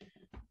dynamic.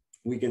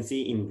 We can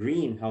see in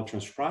green how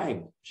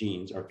transcribed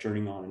genes are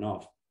turning on and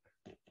off.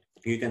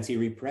 you can see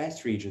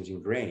repressed regions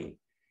in gray,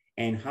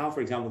 and how,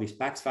 for example, this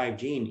PAX5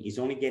 gene is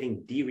only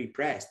getting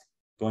de-repressed,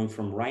 going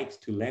from right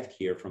to left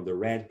here, from the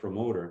red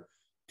promoter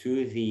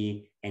to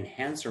the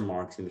enhancer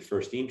marks in the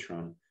first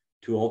intron,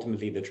 to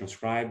ultimately the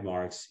transcribed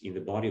marks in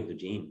the body of the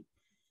gene,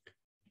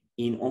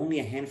 in only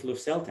a handful of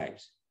cell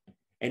types.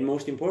 And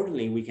most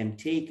importantly, we can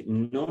take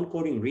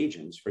non-coding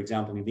regions, for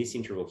example, in this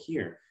interval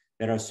here,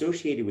 that are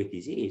associated with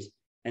disease,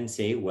 and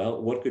say,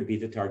 well, what could be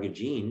the target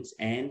genes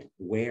and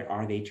where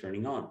are they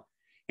turning on?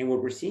 And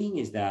what we're seeing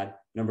is that,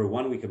 number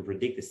one, we can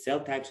predict the cell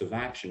types of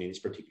action, in this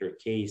particular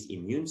case,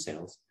 immune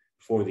cells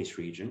for this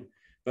region.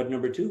 But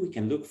number two, we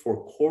can look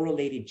for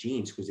correlated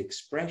genes whose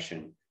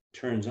expression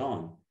turns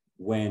on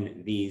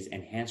when these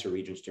enhancer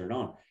regions turn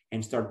on,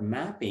 and start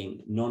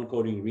mapping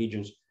non-coding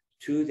regions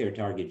to their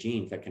target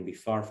genes that can be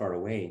far, far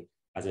away,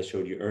 as I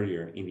showed you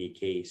earlier in the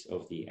case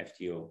of the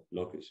FTO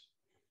locus.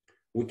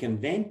 We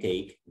can then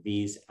take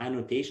these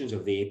annotations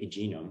of the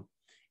epigenome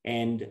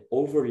and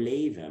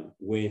overlay them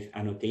with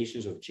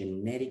annotations of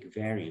genetic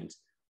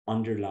variants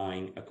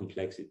underlying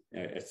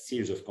a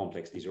series of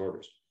complex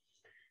disorders.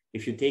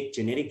 If you take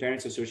genetic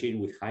variants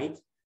associated with height,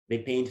 they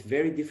paint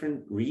very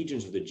different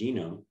regions of the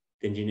genome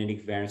than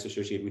genetic variants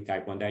associated with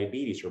type 1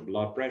 diabetes or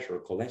blood pressure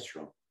or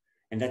cholesterol.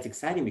 And that's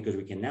exciting because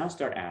we can now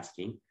start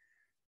asking,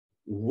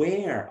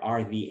 where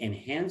are the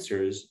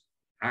enhancers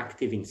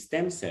active in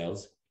stem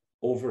cells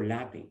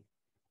overlapping,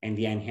 and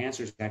the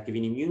enhancers active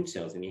in immune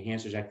cells, and the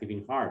enhancers active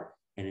in heart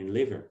and in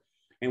liver?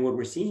 And what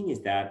we're seeing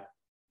is that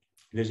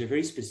there's a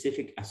very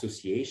specific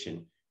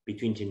association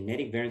between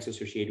genetic variants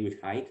associated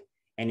with height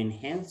and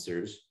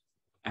enhancers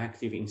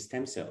active in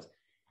stem cells,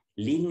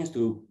 leading us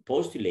to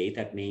postulate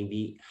that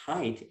maybe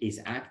height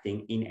is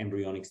acting in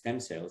embryonic stem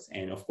cells,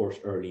 and of course,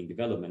 early in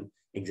development,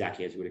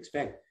 exactly as you would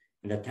expect.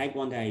 And that type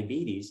 1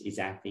 diabetes is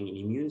acting in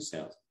immune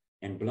cells,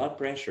 and blood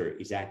pressure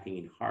is acting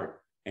in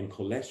heart, and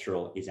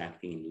cholesterol is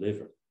acting in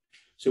liver.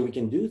 So we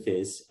can do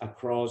this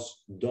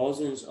across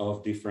dozens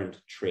of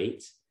different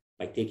traits,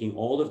 by taking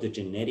all of the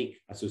genetic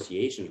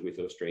associations with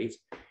those traits,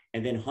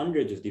 and then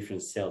hundreds of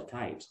different cell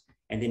types,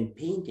 and then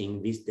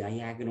painting this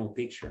diagonal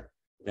picture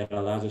that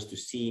allows us to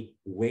see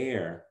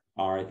where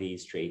are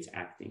these traits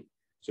acting.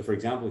 So for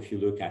example, if you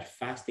look at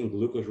fasting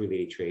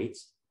glucose-related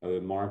traits, a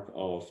mark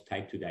of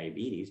type 2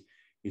 diabetes,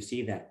 you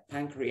see that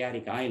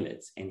pancreatic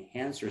islets,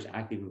 enhancers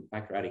active in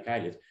pancreatic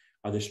islets,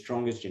 are the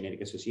strongest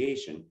genetic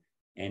association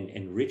and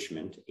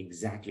enrichment,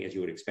 exactly as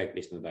you would expect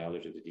based on the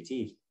biology of the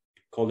disease.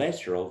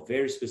 Cholesterol,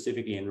 very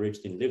specifically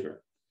enriched in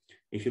liver.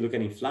 If you look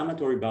at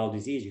inflammatory bowel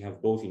disease, you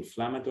have both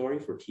inflammatory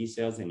for T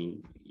cells and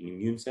in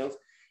immune cells,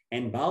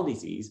 and bowel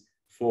disease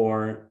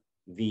for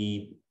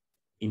the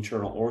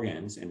internal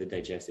organs and the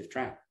digestive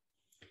tract.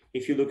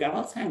 If you look at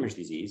Alzheimer's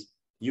disease,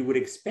 you would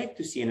expect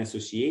to see an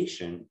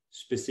association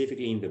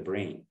specifically in the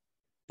brain,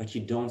 but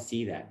you don't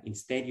see that.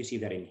 Instead, you see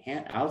that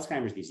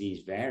Alzheimer's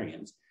disease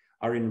variants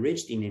are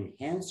enriched in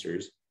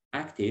enhancers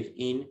active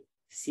in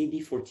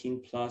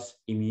CD14 plus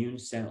immune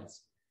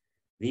cells.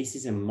 This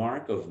is a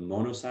mark of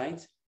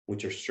monocytes,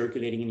 which are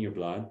circulating in your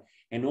blood,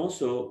 and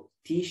also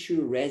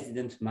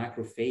tissue-resident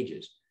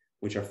macrophages,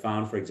 which are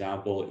found, for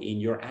example, in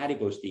your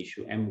adipose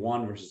tissue.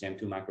 M1 versus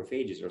M2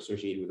 macrophages are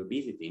associated with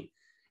obesity.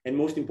 And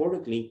most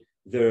importantly,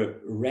 the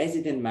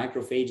resident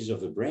macrophages of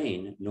the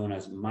brain, known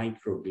as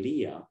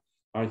microglia,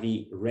 are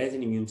the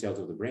resident immune cells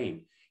of the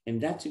brain.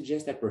 And that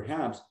suggests that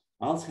perhaps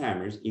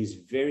Alzheimer's is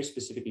very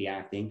specifically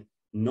acting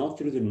not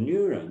through the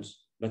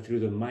neurons, but through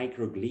the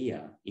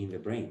microglia in the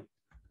brain.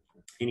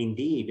 And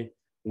indeed,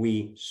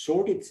 we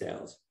sorted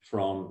cells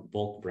from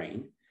bulk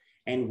brain,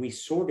 and we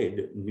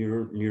sorted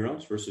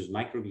neurons versus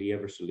microglia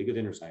versus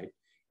oligodendrocyte,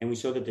 and we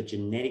saw that the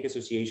genetic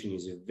association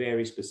is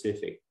very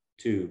specific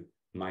to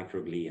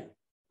microglia,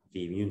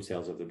 the immune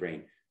cells of the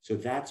brain. So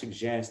that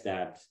suggests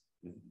that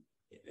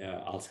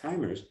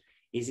Alzheimer's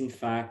is in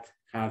fact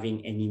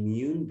having an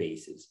immune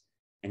basis.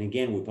 And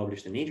again, we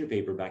published a Nature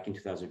paper back in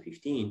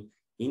 2015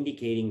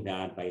 indicating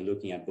that by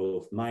looking at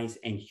both mice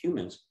and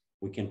humans,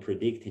 we can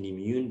predict an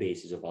immune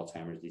basis of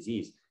Alzheimer's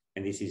disease.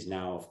 And this is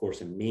now, of course,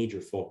 a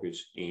major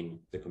focus in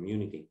the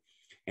community.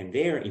 And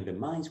there in the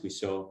mice, we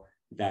saw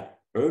that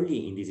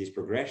early in disease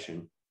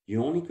progression,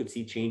 you only could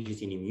see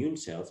changes in immune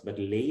cells, but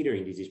later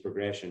in disease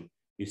progression,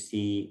 you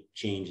see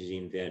changes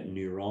in the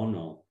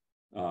neuronal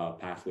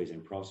pathways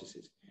and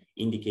processes,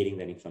 indicating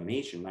that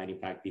inflammation might in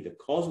fact be the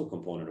causal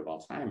component of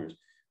Alzheimer's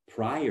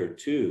prior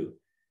to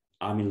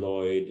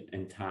amyloid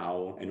and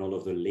tau and all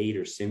of the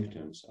later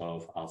symptoms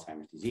of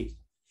Alzheimer's disease.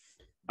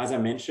 As I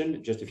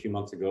mentioned just a few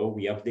months ago,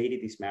 we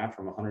updated this map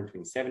from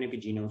 127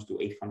 epigenomes to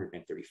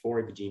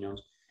 834 epigenomes,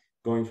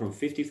 going from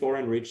 54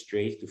 enriched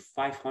traits to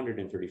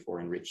 534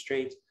 enriched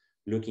traits,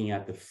 looking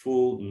at the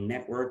full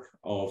network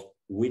of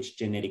which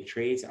genetic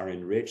traits are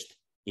enriched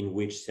in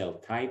which cell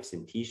types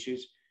and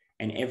tissues.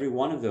 And every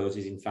one of those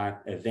is in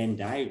fact a Venn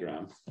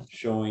diagram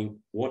showing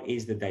what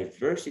is the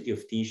diversity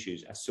of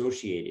tissues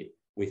associated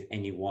with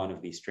any one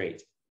of these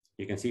traits.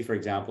 You can see, for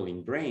example,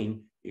 in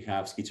brain, you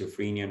have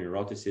schizophrenia,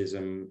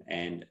 neuroticism,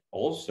 and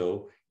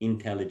also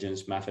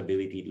intelligence, math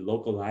ability,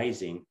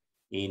 localizing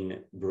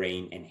in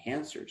brain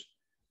enhancers.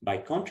 By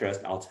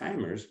contrast,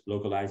 Alzheimer's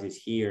localizes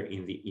here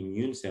in the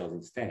immune cells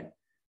instead.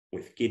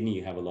 With kidney,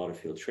 you have a lot of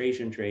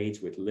filtration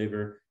traits. With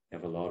liver, you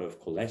have a lot of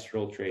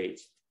cholesterol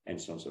traits, and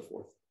so on and so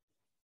forth.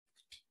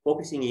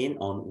 Focusing in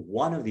on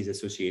one of these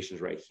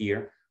associations right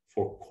here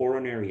for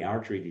coronary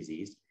artery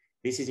disease,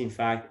 this is in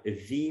fact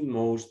the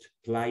most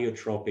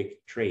pleiotropic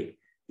trait.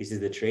 This is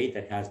the trait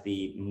that has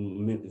the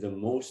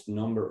most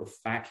number of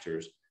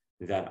factors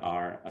that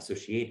are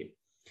associated.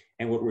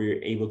 And what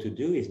we're able to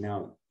do is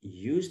now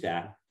use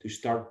that to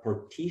start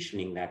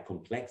partitioning that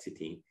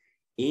complexity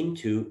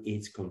into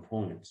its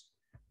components.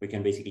 We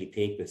can basically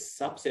take the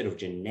subset of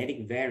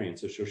genetic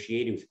variants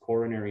associated with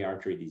coronary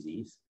artery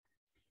disease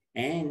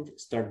and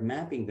start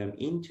mapping them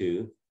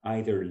into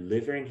either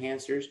liver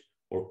enhancers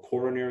or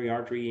coronary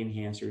artery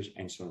enhancers,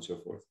 and so on and so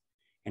forth.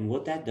 And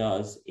what that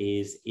does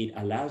is it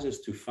allows us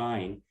to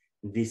find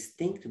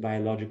distinct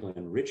biological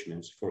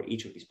enrichments for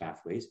each of these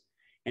pathways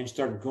and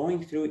start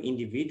going through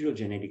individual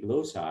genetic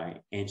loci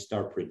and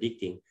start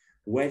predicting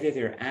whether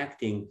they're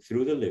acting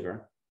through the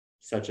liver,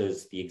 such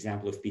as the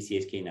example of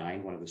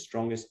PCSK9, one of the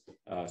strongest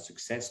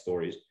success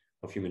stories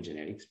of human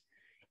genetics,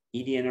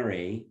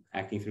 eDNRA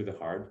acting through the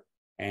heart,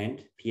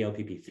 and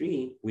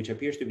PLPP3, which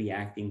appears to be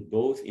acting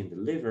both in the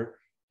liver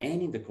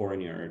and in the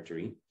coronary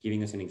artery,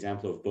 giving us an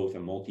example of both a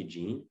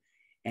multi-gene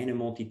and a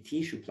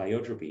multi-tissue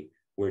pleiotropy,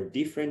 where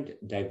different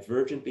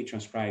divergently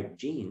transcribed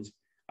genes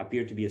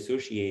appear to be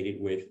associated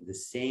with the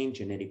same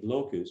genetic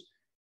locus,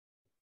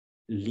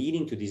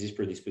 leading to disease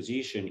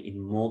predisposition in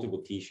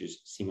multiple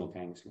tissues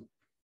simultaneously.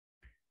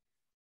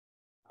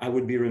 I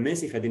would be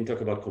remiss if I didn't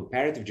talk about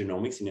comparative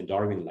genomics in a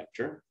Darwin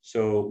lecture.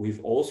 So we've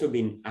also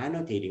been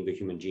annotating the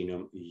human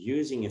genome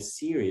using a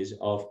series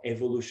of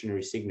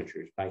evolutionary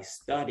signatures by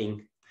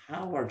studying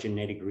how are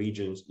genetic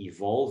regions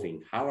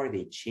evolving, how are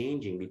they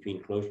changing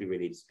between closely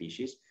related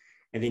species,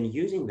 and then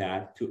using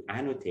that to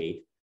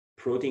annotate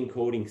protein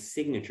coding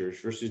signatures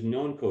versus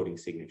non-coding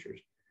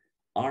signatures,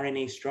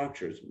 RNA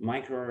structures,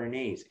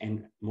 microRNAs,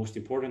 and most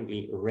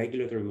importantly,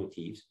 regulatory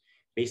motifs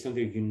based on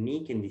their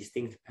unique and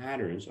distinct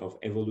patterns of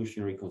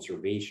evolutionary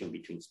conservation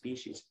between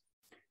species.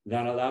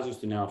 That allows us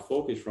to now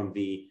focus from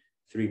the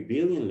 3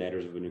 billion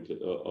letters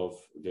of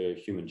the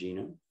human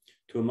genome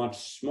to a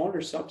much smaller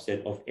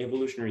subset of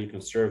evolutionarily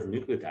conserved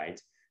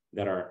nucleotides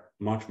that are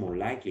much more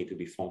likely to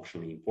be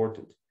functionally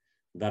important.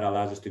 That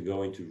allows us to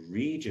go into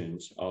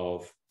regions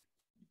of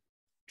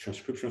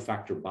transcriptional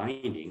factor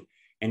binding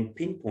and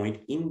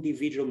pinpoint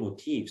individual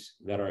motifs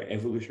that are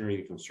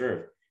evolutionarily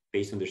conserved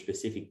based on their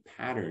specific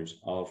patterns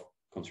of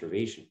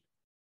conservation.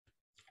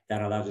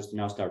 That allows us to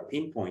now start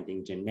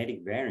pinpointing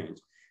genetic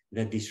variants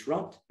that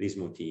disrupt these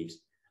motifs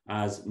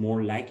as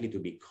more likely to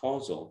be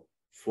causal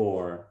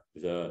for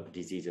the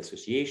disease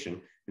association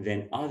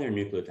than other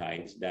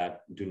nucleotides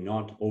that do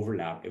not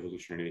overlap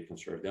evolutionarily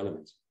conserved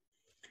elements.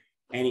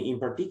 And in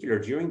particular,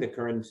 during the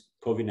current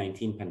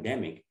COVID-19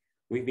 pandemic,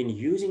 we've been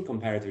using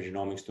comparative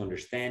genomics to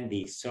understand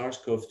the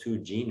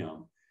SARS-CoV-2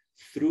 genome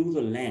through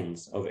the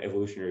lens of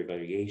evolutionary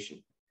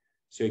variation.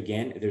 So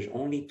again, there's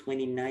only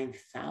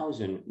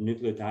 29,000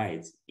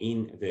 nucleotides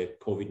in the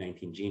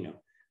COVID-19 genome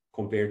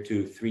compared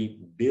to 3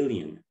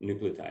 billion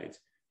nucleotides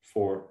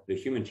for the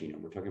human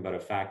genome. We're talking about a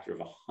factor of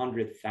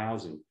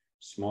 100,000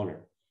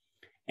 smaller.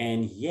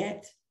 And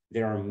yet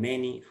there are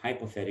many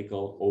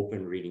hypothetical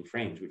open reading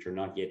frames, which are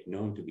not yet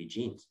known to be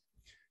genes.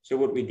 So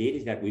what we did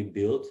is that we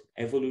built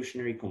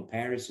evolutionary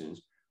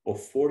comparisons of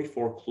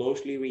 44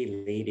 closely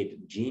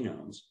related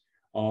genomes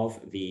of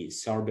the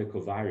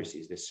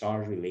sarbecoviruses, the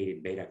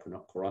SARS-related beta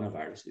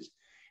coronaviruses,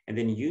 and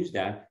then use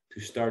that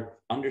to start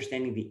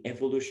understanding the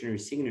evolutionary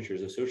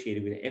signatures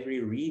associated with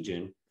every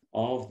region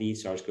of the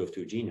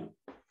SARS-CoV-2 genome.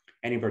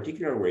 And in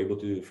particular, we're able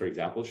to, for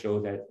example, show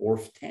that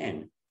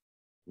ORF10,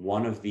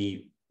 one of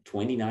the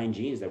 29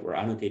 genes that were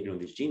annotated on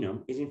this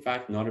genome, is in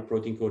fact not a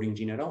protein coding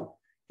gene at all.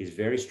 It's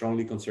very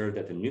strongly conserved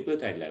at the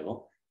nucleotide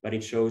level, but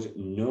it shows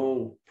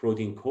no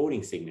protein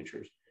coding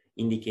signatures,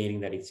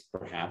 indicating that it's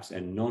perhaps a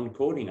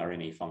non-coding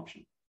RNA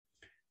function.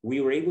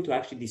 We were able to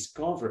actually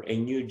discover a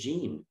new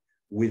gene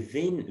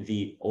within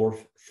the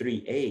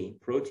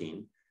ORF3A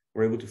protein.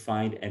 We're able to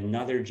find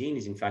another gene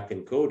is in fact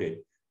encoded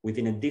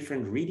within a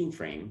different reading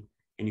frame.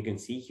 And you can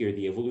see here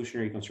the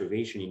evolutionary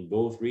conservation in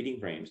both reading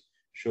frames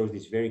shows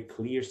these very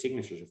clear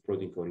signatures of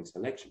protein coding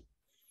selection.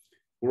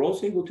 We're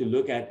also able to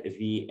look at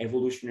the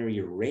evolutionary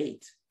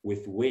rate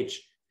with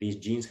which these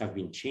genes have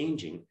been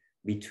changing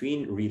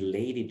between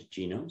related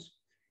genomes,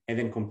 and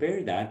then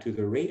compare that to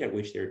the rate at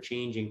which they're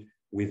changing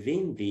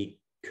within the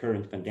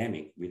current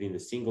pandemic, within the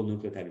single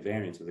nucleotide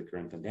variants of the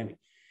current pandemic.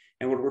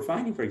 And what we're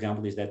finding, for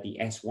example, is that the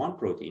S1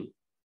 protein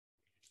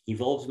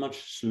evolves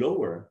much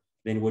slower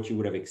than what you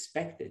would have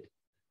expected,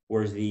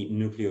 whereas the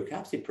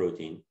nucleocapsid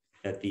protein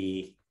that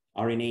the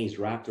RNA is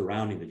wrapped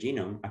around in the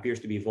genome appears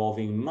to be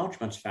evolving much,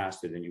 much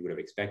faster than you would have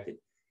expected.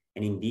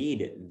 And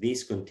indeed,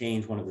 this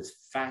contains one of the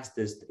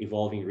fastest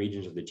evolving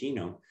regions of the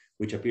genome,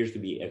 which appears to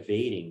be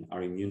evading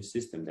our immune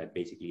system that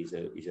basically is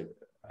a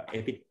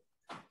epitope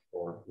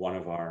or one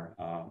of our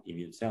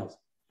immune cells.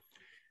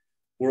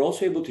 We're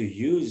also able to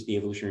use the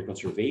evolutionary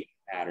conservation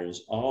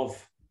patterns of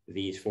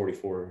these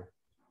 44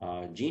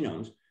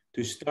 genomes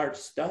to start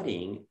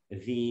studying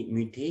the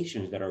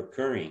mutations that are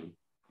occurring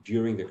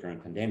during the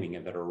current pandemic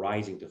and that are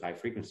rising to high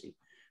frequency.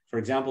 For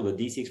example, the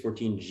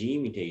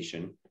D614G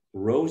mutation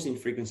rose in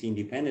frequency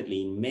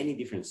independently in many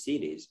different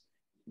cities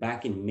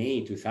back in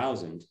May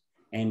 2000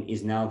 and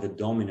is now the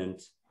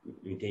dominant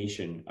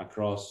mutation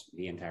across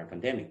the entire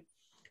pandemic.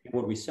 And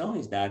what we saw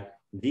is that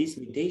this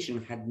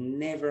mutation had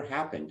never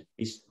happened.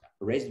 This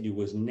residue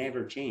was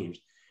never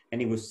changed.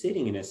 And it was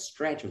sitting in a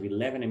stretch of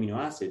 11 amino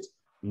acids,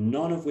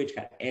 none of which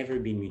had ever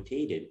been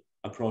mutated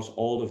across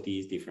all of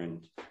these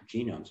different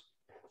genomes.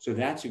 So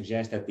that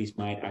suggests that this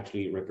might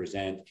actually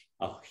represent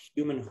a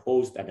human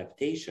host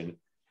adaptation,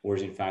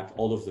 whereas in fact,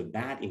 all of the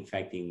bad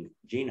infecting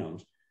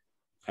genomes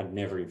had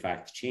never in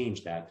fact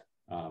changed that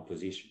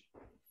position.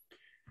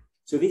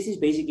 So this is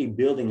basically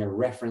building a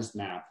reference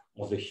map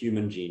of the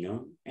human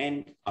genome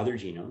and other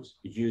genomes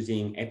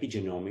using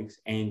epigenomics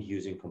and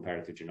using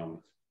comparative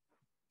genomics.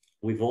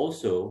 We've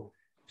also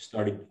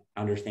started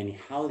understanding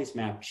how this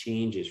map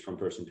changes from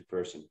person to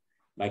person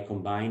by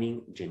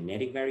combining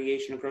genetic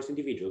variation across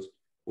individuals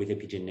with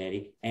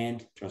epigenetic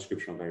and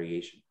transcriptional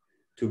variation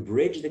to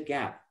bridge the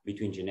gap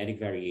between genetic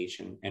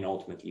variation and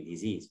ultimately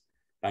disease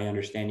by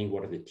understanding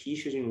what are the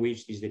tissues in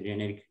which these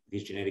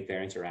genetic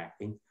variants are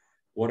acting,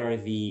 what are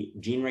the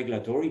gene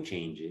regulatory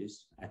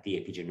changes at the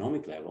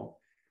epigenomic level,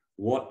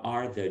 what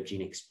are the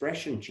gene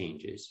expression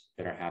changes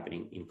that are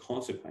happening in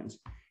consequence,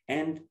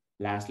 and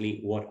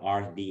lastly, what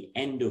are the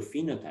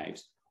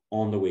endophenotypes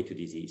on the way to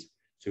disease.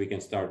 So we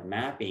can start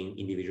mapping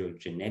individual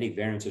genetic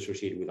variants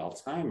associated with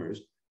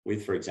Alzheimer's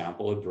with, for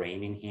example, a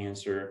brain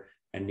enhancer,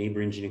 a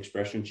neighboring gene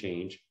expression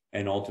change,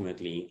 and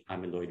ultimately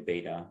amyloid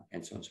beta,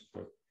 and so on and so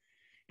forth.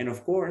 And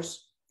of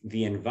course,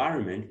 the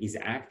environment is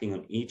acting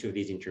on each of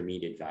these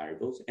intermediate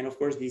variables. And of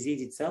course,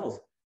 disease itself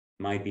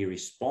might be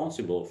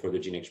responsible for the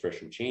gene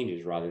expression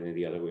changes rather than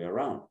the other way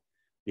around.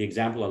 The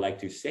example I like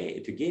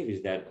to give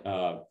is that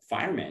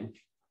firemen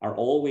are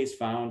always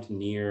found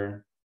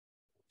near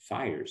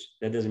fires.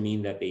 That doesn't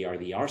mean that they are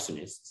the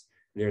arsonists.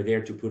 They're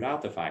there to put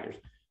out the fires.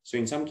 So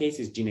in some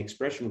cases, gene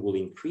expression will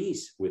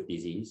increase with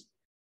disease,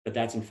 but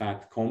that's in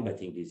fact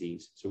combating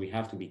disease. So we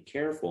have to be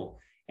careful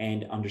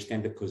and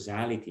understand the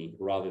causality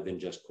rather than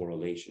just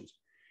correlations.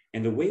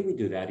 And the way we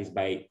do that is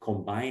by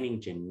combining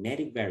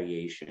genetic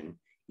variation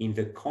in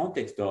the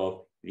context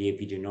of the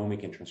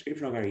epigenomic and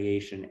transcriptional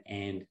variation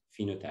and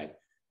phenotype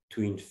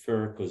to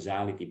infer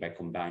causality by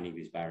combining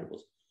these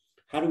variables.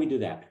 How do we do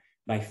that?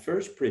 By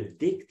first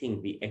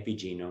predicting the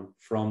epigenome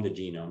from the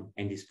genome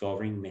and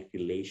discovering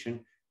methylation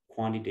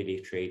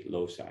quantitative trait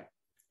loci.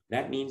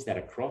 That means that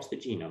across the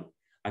genome,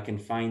 I can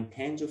find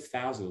tens of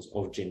thousands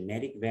of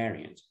genetic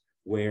variants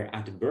where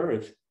at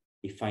birth,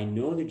 if I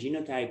know the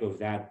genotype of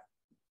that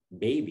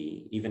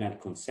baby, even at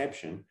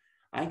conception,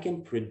 I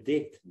can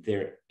predict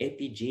their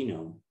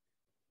epigenome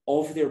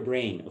of their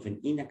brain, of an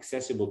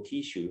inaccessible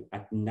tissue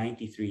at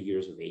 93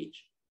 years of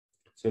age.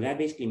 So that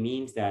basically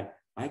means that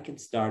I can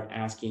start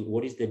asking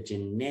what is the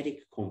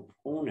genetic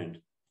component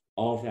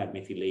of that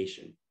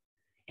methylation.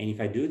 And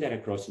if I do that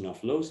across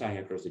enough loci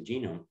across the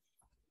genome,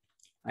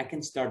 I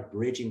can start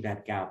bridging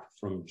that gap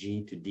from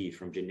G to D,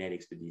 from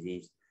genetics to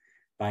disease,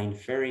 by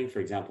inferring, for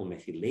example,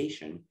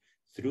 methylation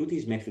through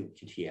these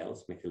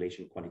QTLs,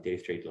 methylation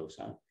quantitative trait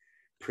loci,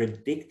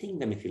 predicting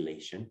the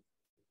methylation,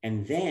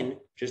 and then,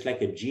 just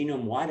like a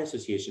genome-wide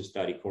association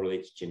study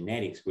correlates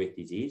genetics with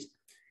disease,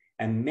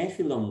 a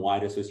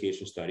methylome-wide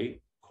association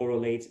study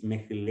correlates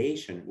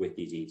methylation with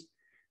disease.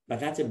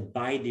 But that's a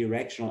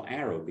bidirectional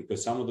arrow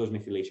because some of those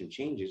methylation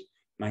changes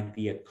might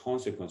be a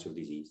consequence of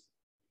disease.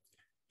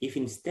 If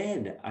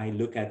instead I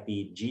look at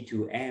the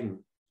G2M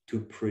to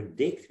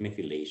predict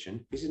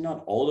methylation, this is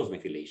not all of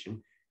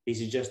methylation,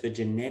 this is just the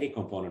genetic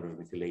component of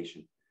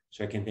methylation.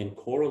 So I can then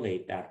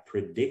correlate that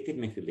predicted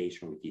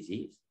methylation with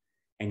disease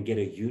and get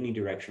a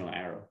unidirectional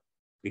arrow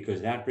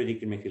because that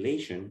predicted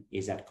methylation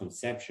is at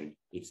conception.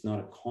 It's not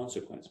a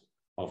consequence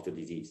of the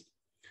disease.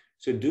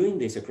 So doing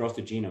this across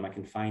the genome, I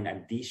can find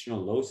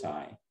additional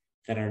loci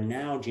that are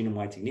now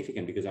genome-wide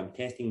significant because I'm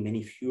testing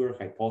many fewer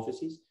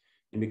hypotheses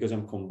and because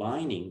I'm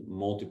combining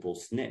multiple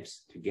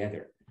SNPs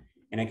together.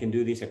 And I can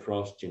do this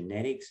across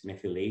genetics,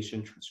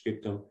 methylation,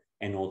 transcriptome,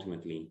 and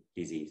ultimately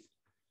disease.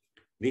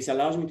 This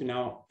allows me to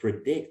now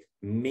predict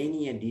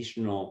many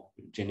additional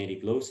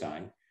genetic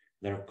loci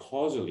that are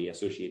causally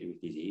associated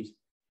with disease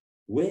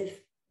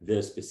with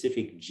the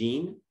specific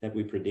gene that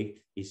we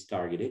predict is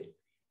targeted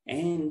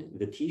and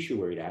the tissue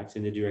where it acts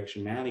and the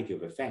directionality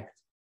of effect.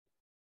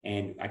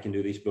 And I can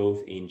do this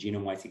both in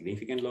genome-wide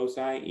significant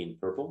loci in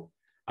purple,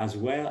 as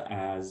well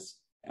as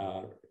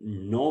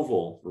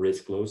novel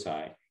risk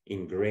loci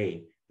in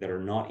gray that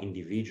are not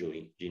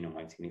individually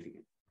genome-wide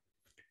significant.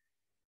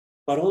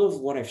 But all of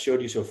what I've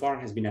showed you so far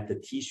has been at the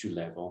tissue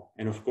level.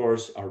 And of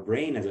course, our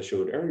brain, as I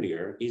showed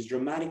earlier, is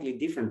dramatically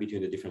different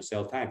between the different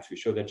cell types. We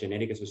showed that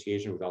genetic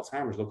association with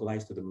Alzheimer's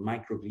localized to the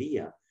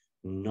microglia,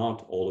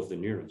 not all of the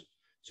neurons.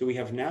 So we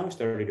have now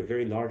started a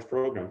very large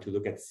program to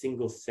look at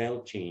single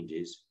cell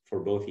changes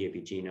for both the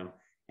epigenome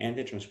and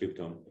the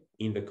transcriptome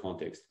in the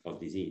context of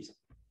disease.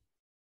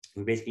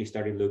 We basically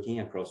started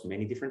looking across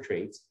many different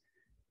traits,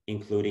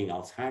 including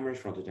Alzheimer's,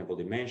 frontotemporal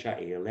dementia,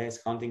 ALS,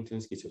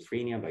 Huntington's,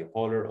 schizophrenia,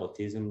 bipolar,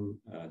 autism,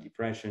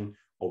 depression,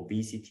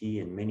 obesity,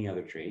 and many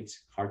other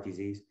traits, heart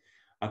disease.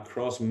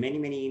 Across many,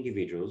 many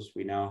individuals,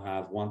 we now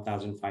have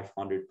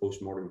 1,500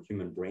 postmortem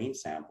human brain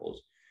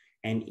samples,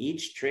 and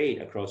each trait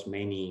across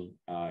many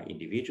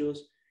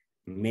individuals,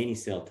 many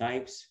cell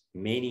types,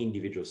 many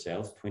individual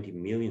cells, 20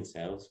 million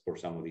cells for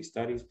some of these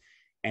studies,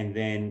 and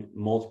then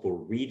multiple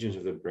regions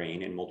of the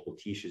brain and multiple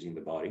tissues in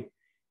the body,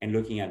 and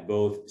looking at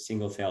both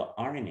single-cell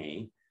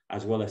RNA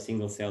as well as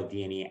single-cell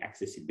DNA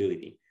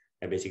accessibility.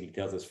 That basically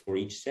tells us for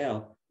each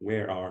cell,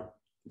 where are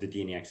the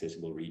DNA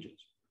accessible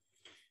regions.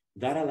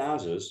 That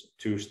allows us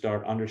to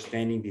start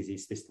understanding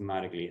disease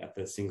systematically at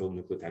the single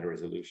nucleotide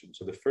resolution.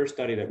 So the first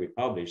study that we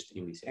published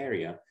in this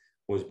area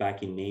was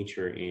back in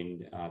Nature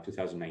in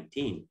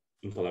 2019,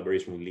 in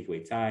collaboration with Li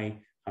Huitai,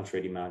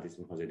 Hans-Freddy Matis,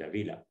 and Jose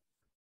Davila.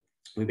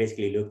 We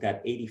basically looked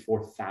at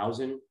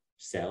 84,000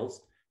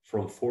 cells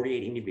from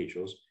 48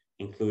 individuals,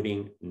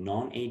 including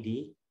non-AD,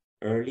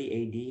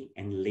 early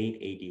AD, and late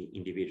AD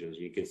individuals.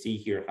 You can see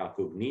here how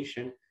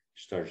cognition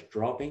starts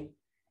dropping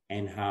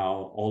and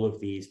how all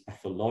of these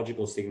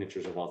pathological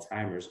signatures of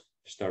Alzheimer's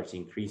starts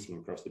increasing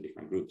across the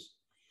different groups.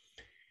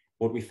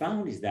 What we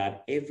found is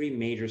that every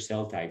major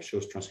cell type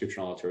shows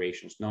transcriptional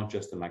alterations, not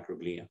just the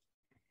microglia.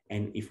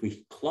 And if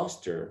we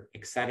cluster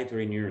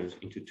excitatory neurons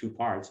into two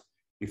parts,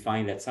 we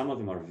find that some of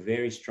them are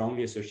very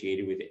strongly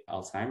associated with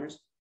Alzheimer's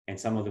and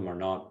some of them are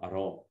not at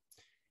all.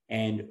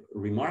 And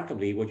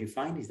remarkably, what you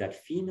find is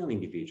that female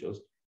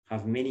individuals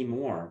have many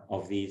more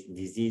of these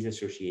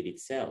disease-associated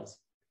cells,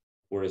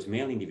 whereas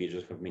male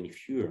individuals have many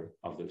fewer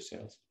of those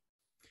cells.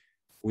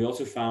 We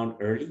also found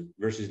early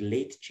versus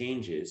late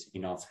changes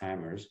in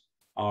Alzheimer's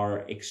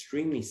are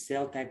extremely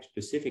cell type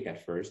specific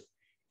at first,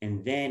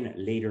 and then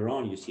later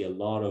on you see a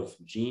lot of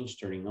genes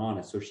turning on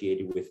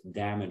associated with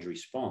damage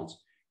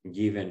response,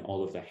 given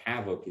all of the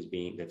havoc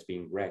that's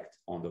being wreaked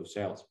on those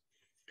cells.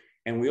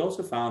 And we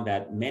also found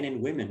that men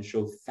and women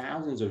show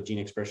thousands of gene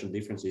expression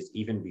differences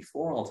even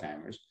before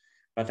Alzheimer's,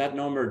 but that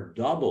number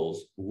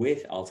doubles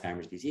with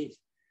Alzheimer's disease,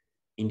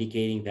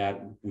 indicating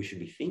that we should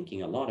be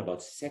thinking a lot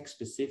about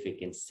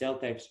sex-specific and cell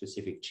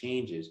type-specific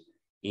changes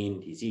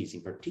in disease.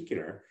 In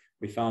particular,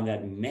 we found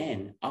that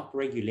men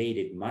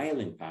upregulated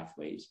myelin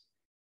pathways,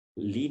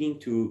 leading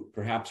to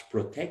perhaps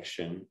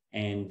protection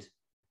and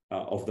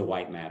of the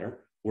white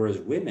matter, whereas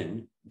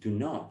women do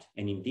not.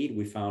 And indeed,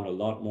 we found a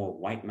lot more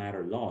white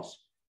matter loss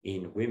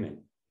in women,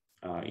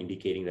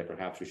 indicating that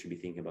perhaps we should be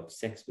thinking about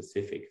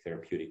sex-specific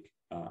therapeutic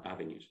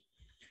avenues.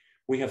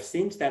 We have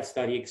since that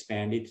study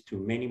expanded to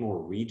many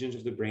more regions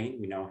of the brain.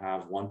 We now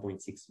have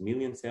 1.6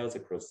 million cells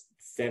across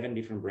 7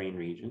 different brain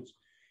regions,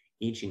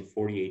 each in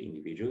 48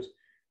 individuals,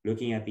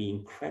 looking at the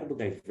incredible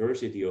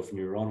diversity of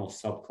neuronal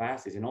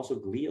subclasses and also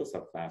glial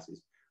subclasses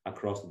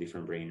across the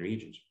different brain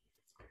regions.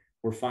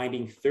 We're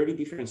finding 30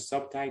 different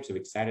subtypes of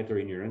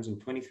excitatory neurons and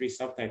 23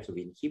 subtypes of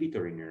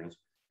inhibitory neurons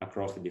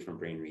across the different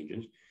brain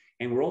regions.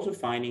 And we're also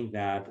finding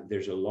that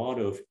there's a lot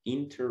of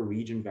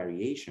inter-region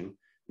variation,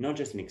 not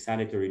just in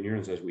excitatory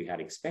neurons as we had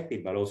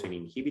expected, but also in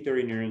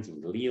inhibitory neurons,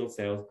 in glial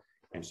cells,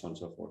 and so on and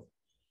so forth.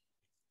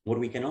 What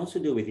we can also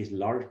do with this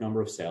large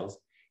number of cells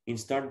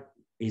is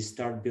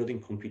start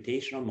building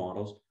computational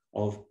models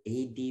of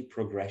AD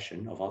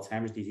progression, of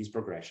Alzheimer's disease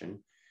progression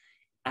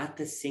at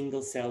the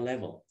single cell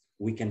level.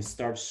 We can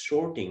start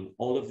sorting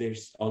all of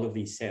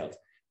these cells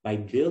by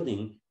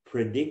building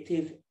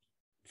predictive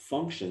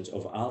functions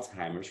of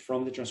Alzheimer's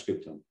from the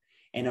transcriptome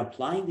and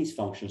applying these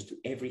functions to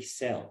every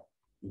cell,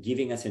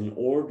 giving us an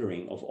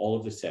ordering of all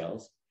of the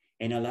cells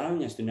and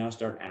allowing us to now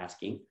start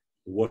asking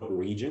what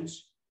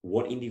regions,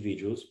 what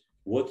individuals,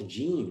 what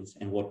genes,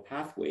 and what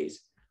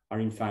pathways are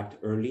in fact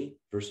early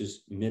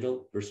versus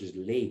middle versus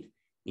late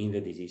in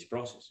the disease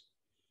process.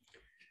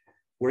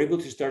 We're able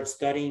to start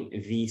studying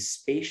the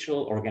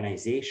spatial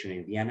organization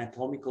and the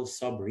anatomical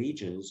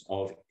subregions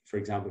of, for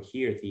example,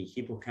 here, the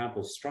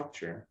hippocampal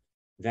structure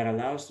that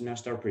allows us to now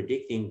start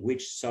predicting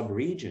which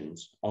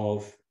subregions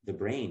of the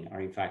brain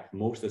are in fact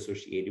most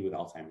associated with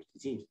Alzheimer's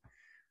disease.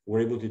 We're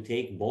able to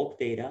take bulk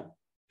data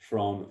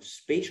from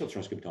spatial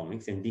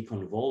transcriptomics and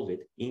deconvolve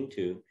it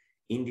into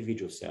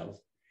individual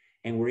cells.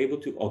 And we're able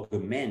to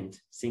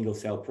augment single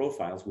cell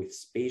profiles with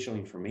spatial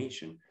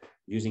information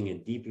using a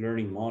deep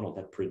learning model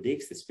that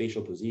predicts the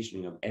spatial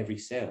positioning of every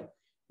cell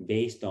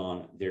based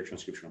on their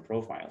transcriptional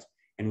profiles.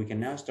 And we can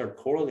now start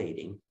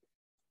correlating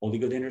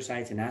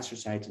oligodendrocytes and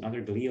astrocytes and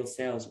other glial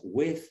cells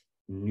with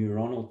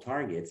neuronal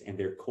targets and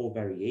their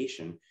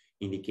covariation,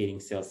 indicating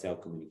cell-cell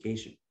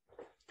communication.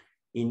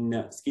 In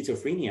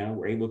schizophrenia,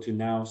 we're able to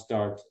now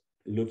start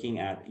looking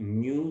at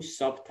new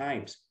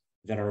subtypes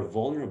that are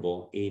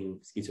vulnerable in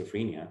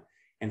schizophrenia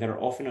and that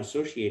are often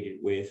associated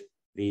with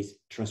these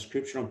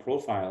transcriptional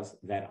profiles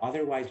that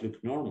otherwise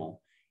look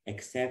normal,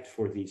 except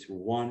for this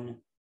one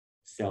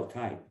cell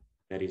type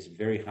that is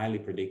very highly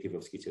predictive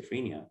of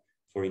schizophrenia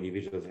for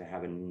individuals that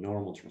have a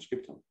normal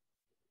transcriptome.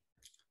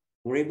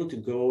 We're able to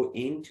go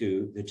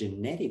into the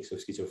genetics of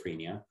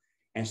schizophrenia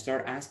and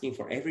start asking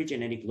for every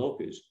genetic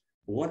locus,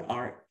 what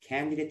are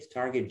candidate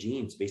target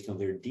genes based on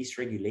their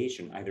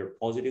dysregulation, either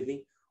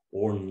positively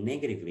or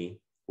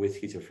negatively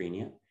with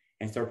schizophrenia,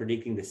 and start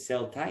predicting the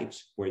cell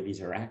types where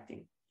these are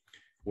acting.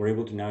 We're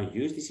able to now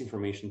use this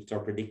information to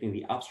start predicting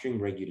the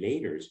upstream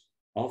regulators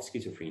of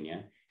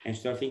schizophrenia and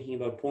start thinking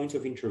about points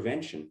of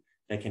intervention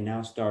that can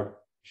now start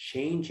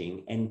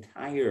changing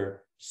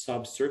entire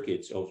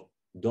sub-circuits of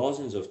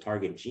dozens of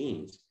target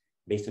genes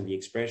based on the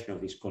expression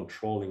of these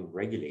controlling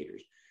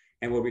regulators.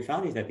 And what we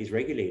found is that these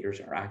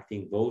regulators are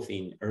acting both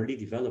in early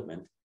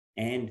development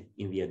and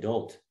in the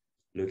adult,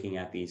 looking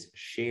at these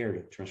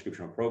shared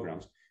transcriptional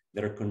programs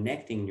that are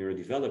connecting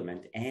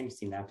neurodevelopment and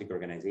synaptic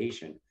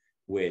organization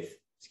with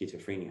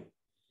schizophrenia.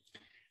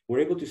 We're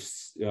able to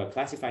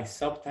classify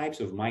subtypes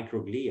of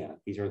microglia.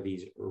 These are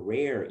these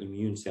rare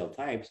immune cell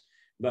types,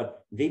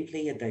 but they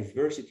play a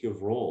diversity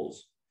of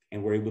roles.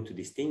 And we're able to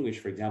distinguish,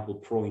 for example,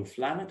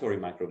 pro-inflammatory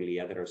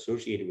microglia that are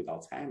associated with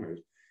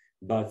Alzheimer's,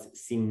 but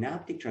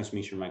synaptic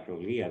transmission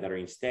microglia that are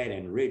instead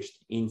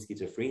enriched in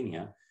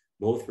schizophrenia,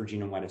 both for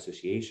genome-wide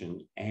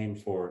association and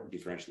for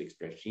differentially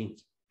expressed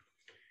genes.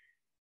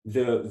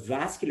 The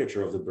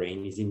vasculature of the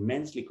brain is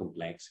immensely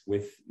complex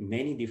with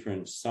many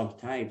different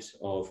subtypes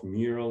of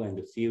neural,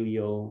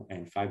 endothelial,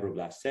 and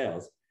fibroblast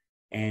cells.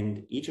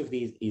 And each of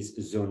these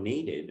is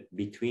zonated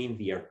between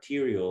the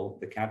arteriole,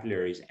 the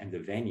capillaries, and the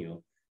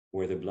venule,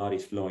 where the blood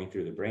is flowing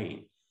through the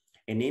brain,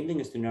 enabling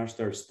us to now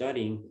start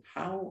studying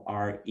how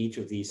are each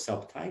of these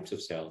subtypes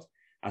of cells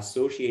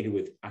associated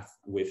with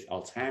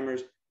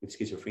Alzheimer's, with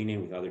schizophrenia,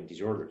 and with other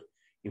disorders.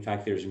 In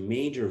fact, there's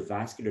major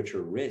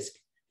vasculature risk.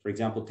 For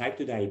example, type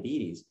 2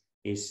 diabetes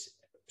is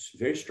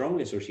very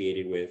strongly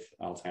associated with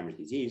Alzheimer's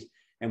disease.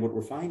 And what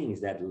we're finding is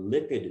that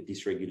lipid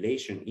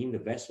dysregulation in the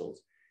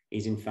vessels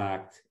is in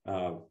fact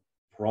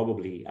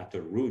probably at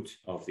the root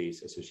of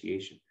this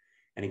association.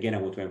 And again, I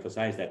want to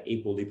emphasize that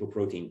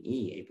apolipoprotein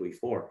E,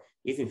 ApoE4,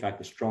 is in fact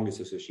the strongest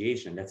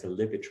association. That's a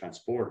lipid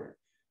transporter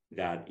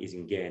that is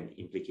again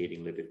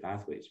implicating lipid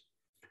pathways.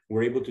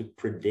 We're able to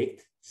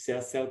predict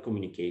cell-cell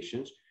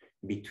communications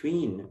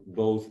between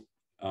both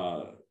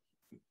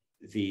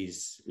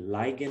these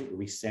ligand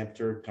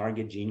receptor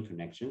target gene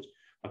connections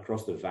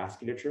across the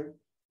vasculature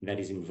that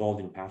is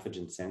involved in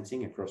pathogen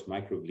sensing across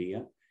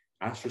microglia,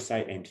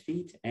 astrocyte and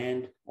feet,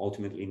 and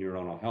ultimately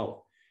neuronal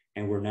health.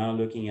 And we're now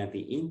looking at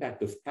the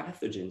impact of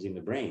pathogens in the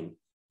brain.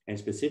 And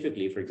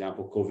specifically, for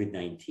example,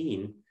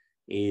 COVID-19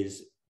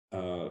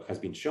 has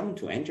been shown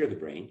to enter the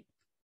brain.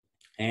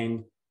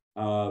 And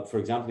for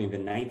example, in the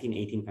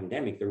 1918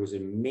 pandemic, there was a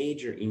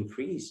major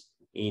increase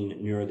in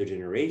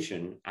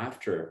neurodegeneration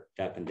after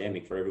that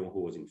pandemic for everyone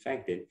who was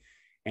infected.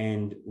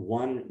 And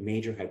one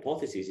major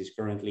hypothesis is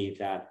currently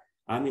that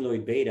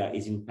amyloid beta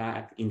is in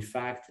fact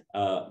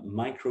a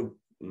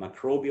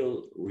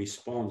microbial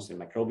response and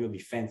microbial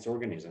defense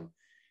organism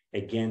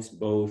against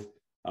both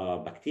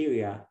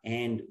bacteria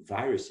and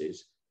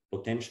viruses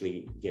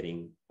potentially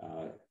getting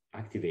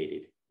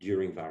activated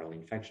during viral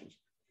infections.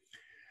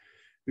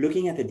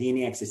 Looking at the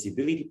DNA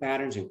accessibility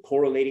patterns and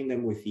correlating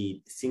them with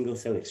the single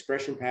cell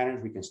expression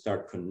patterns, we can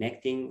start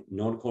connecting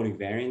non-coding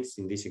variants,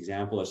 in this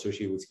example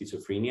associated with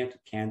schizophrenia, to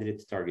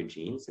candidate target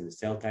genes and the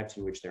cell types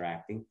in which they're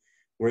acting.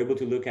 We're able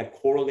to look at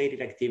correlated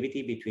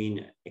activity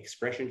between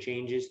expression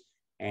changes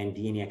and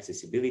DNA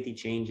accessibility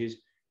changes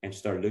and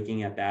start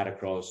looking at that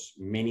across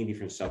many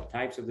different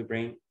subtypes of the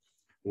brain.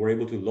 We're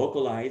able to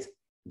localize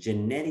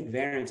genetic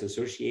variants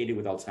associated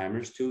with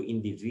Alzheimer's to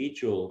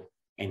individual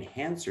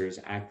enhancers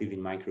active in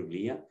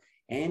microglia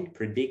and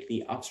predict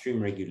the upstream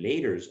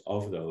regulators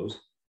of those.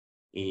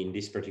 In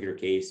this particular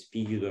case,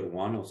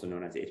 PU.1, also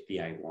known as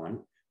SPI1,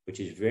 which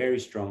is very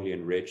strongly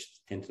enriched,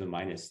 10 to the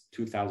minus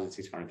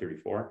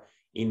 2,634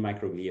 in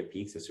microglia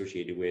peaks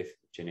associated with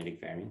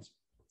genetic variants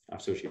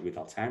associated with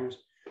Alzheimer's.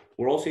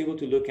 We're also able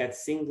to look at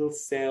single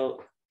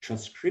cell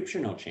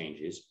transcriptional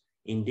changes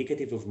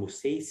indicative of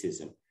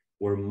mosaicism,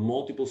 where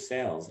multiple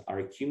cells are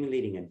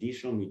accumulating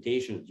additional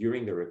mutations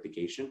during their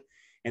replication.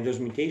 And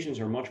those mutations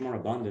are much more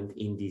abundant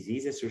in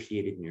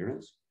disease-associated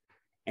neurons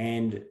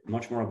and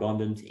much more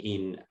abundant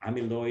in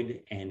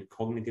amyloid and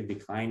cognitive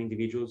decline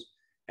individuals,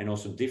 and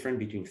also different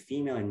between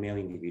female and male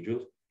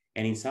individuals.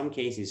 And in some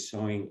cases,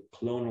 showing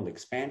clonal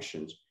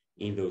expansions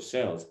in those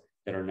cells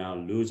that are now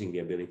losing the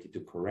ability to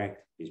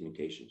correct these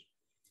mutations.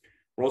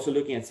 We're also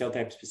looking at cell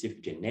type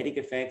specific genetic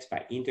effects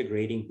by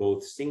integrating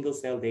both single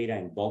cell data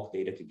and bulk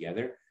data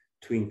together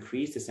to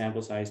increase the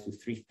sample size to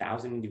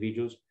 3,000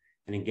 individuals.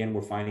 And again,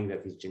 we're finding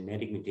that these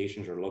genetic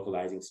mutations are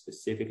localizing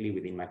specifically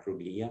within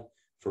microglia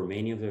for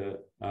many of the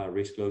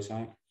risk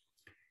loci.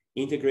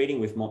 Integrating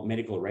with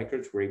medical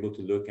records, we're able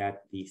to look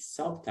at the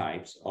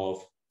subtypes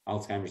of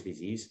Alzheimer's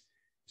disease,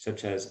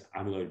 such as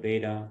amyloid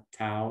beta,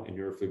 tau, and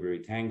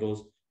neurofibrillary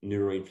tangles,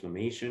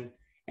 neuroinflammation,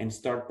 and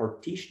start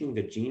partitioning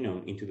the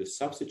genome into the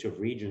subsets of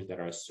regions that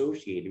are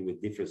associated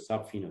with different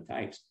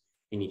subphenotypes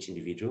in each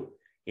individual,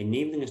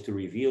 enabling us to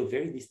reveal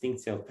very distinct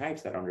cell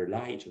types that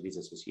underlie each of these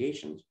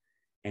associations,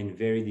 and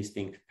very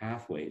distinct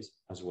pathways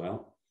as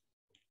well.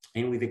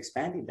 And we've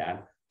expanded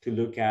that to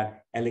look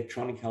at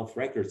electronic health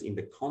records in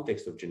the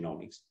context of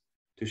genomics,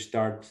 to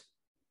start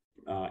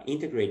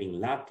integrating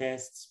lab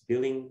tests,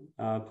 billing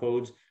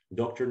codes,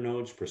 doctor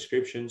notes,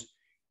 prescriptions,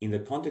 in the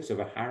context of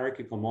a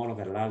hierarchical model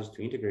that allows us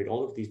to integrate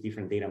all of these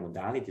different data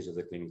modalities of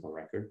the clinical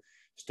record,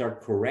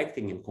 start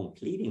correcting and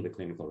completing the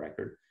clinical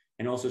record,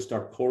 and also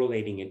start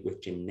correlating it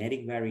with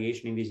genetic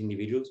variation in these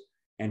individuals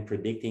and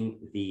predicting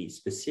the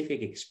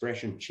specific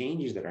expression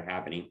changes that are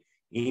happening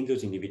in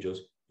those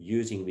individuals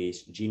using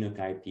this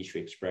genotype tissue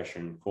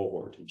expression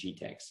cohort,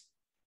 GTEx.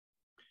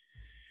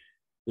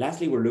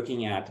 Lastly, we're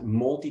looking at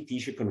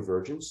multi-tissue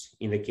convergence.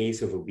 In the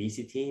case of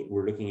obesity,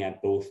 we're looking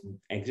at both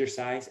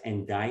exercise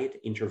and diet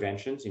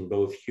interventions in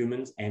both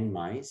humans and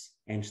mice,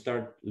 and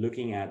start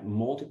looking at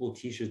multiple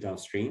tissues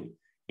downstream,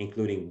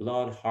 including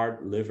blood,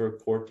 heart, liver,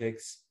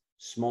 cortex,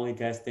 small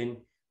intestine,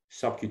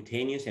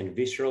 subcutaneous and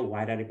visceral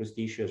white adipose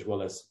tissue, as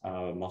well as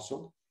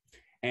muscle,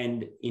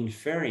 and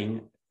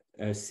inferring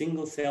a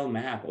single cell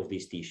map of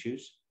these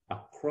tissues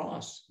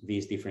across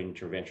these different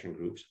intervention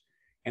groups.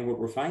 And what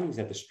we're finding is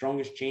that the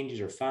strongest changes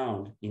are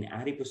found in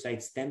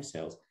adipocyte stem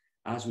cells,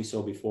 as we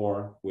saw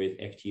before with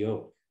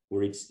FTO,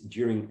 where it's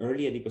during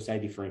early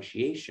adipocyte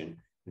differentiation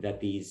that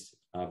these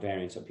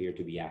variants appear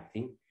to be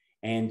acting,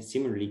 and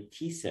similarly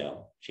T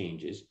cell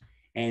changes.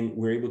 And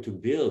we're able to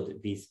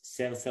build this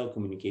cell-cell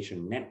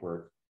communication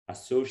network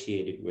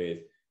associated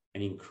with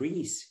an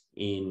increase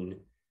in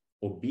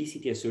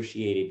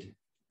obesity-associated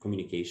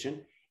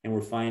communication. And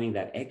we're finding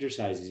that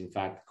exercise is in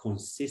fact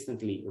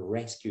consistently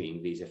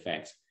rescuing these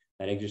effects,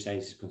 that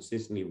exercise is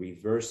consistently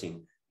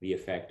reversing the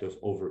effect of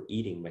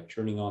overeating by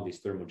turning on these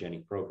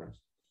thermogenic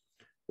programs.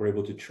 We're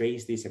able to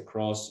trace this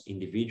across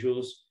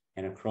individuals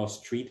and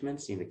across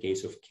treatments. In the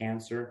case of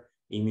cancer,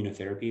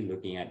 immunotherapy,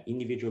 looking at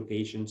individual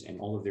patients and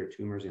all of their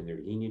tumors and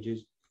their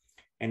lineages.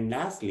 And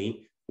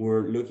lastly,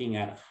 we're looking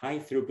at high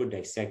throughput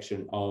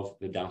dissection of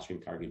the downstream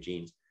target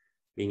genes,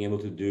 being able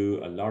to do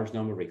a large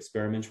number of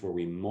experiments where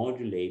we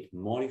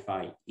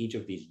modify each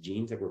of these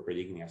genes that we're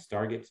predicting as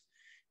targets,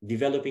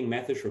 developing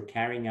methods for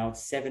carrying out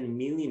 7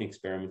 million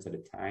experiments at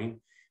a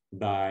time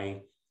by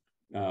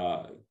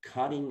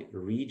cutting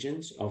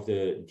regions of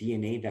the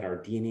DNA that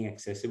are DNA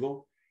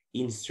accessible,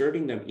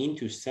 inserting them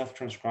into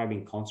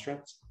self-transcribing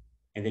constructs,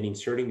 and then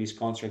inserting these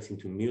constructs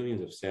into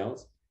millions of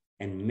cells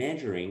and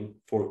measuring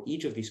for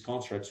each of these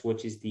constructs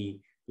what is the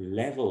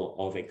level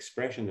of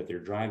expression that they're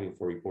driving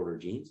for reporter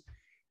genes,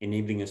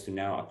 enabling us to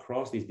now,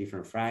 across these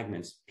different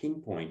fragments,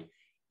 pinpoint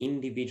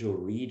individual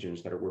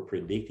regions that we're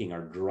predicting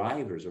are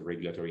drivers of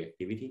regulatory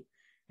activity.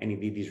 And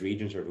indeed, these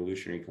regions are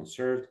evolutionarily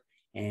conserved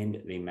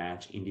and they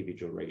match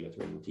individual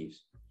regulatory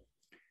motifs.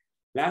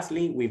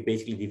 Lastly, we've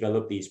basically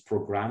developed these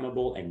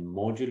programmable and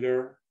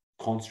modular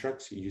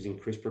constructs using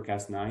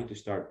CRISPR-Cas9 to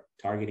start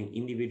targeting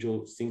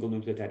individual single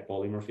nucleotide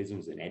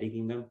polymorphisms and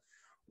editing them,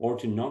 or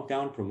to knock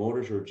down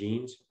promoters or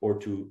genes, or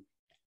to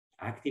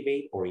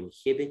activate or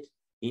inhibit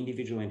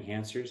individual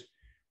enhancers.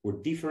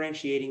 We're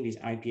differentiating these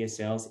iPS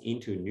cells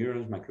into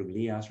neurons,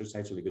 microglia,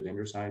 astrocytes,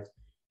 oligodendrocytes,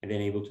 and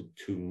then able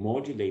to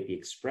modulate the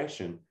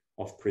expression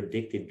of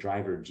predicted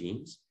driver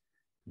genes,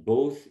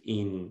 both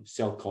in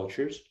cell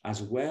cultures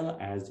as well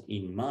as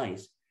in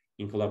mice,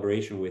 in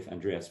collaboration with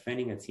Andreas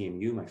Fenning at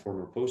CMU, my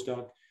former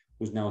postdoc,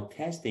 who's now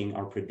testing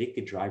our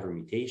predicted driver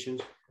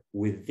mutations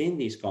within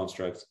these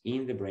constructs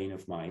in the brain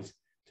of mice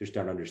to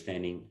start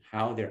understanding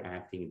how they're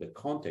acting in the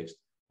context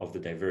of the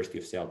diversity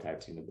of cell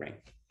types in the brain.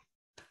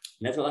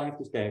 And that's all I have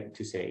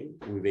to say.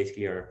 We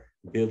basically are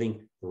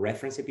building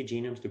reference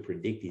epigenomes to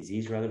predict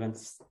disease-relevant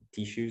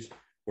tissues.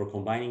 We're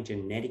combining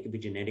genetic,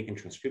 epigenetic, and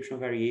transcriptional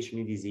variation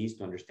in disease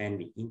to understand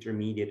the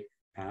intermediate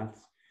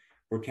paths.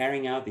 We're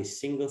carrying out this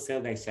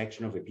single-cell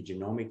dissection of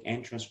epigenomic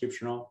and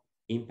transcriptional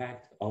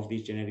impact of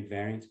these genetic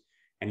variants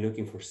and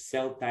looking for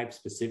cell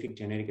type-specific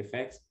genetic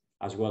effects,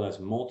 as well as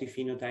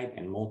multi-phenotype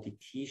and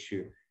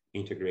multi-tissue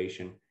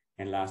integration.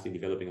 And lastly,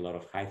 developing a lot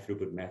of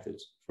high-throughput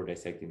methods for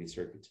dissecting these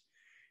circuits.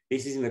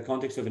 This is in the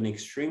context of an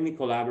extremely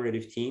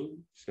collaborative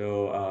team.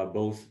 So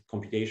both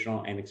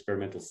computational and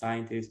experimental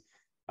scientists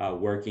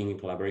working in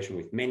collaboration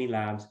with many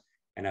labs.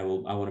 And I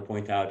want to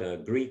point out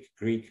Greek.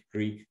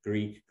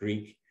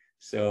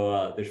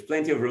 So there's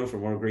plenty of room for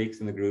more Greeks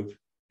in the group.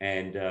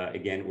 And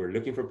again, we're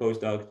looking for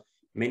postdocs.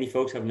 Many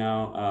folks have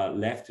now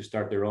left to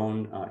start their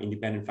own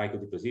independent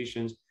faculty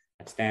positions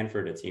at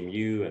Stanford, at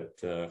CMU,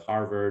 at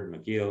Harvard,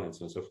 McGill, and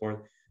so on and so forth.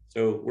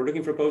 So we're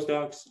looking for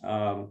postdocs.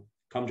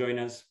 Come join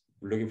us.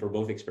 We're looking for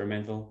both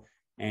experimental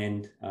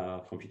and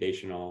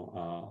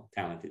computational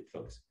talented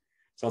folks.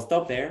 So I'll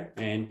stop there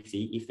and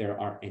see if there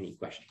are any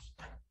questions.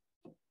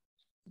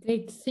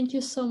 Great, thank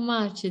you so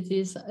much. It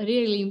is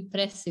really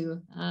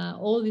impressive,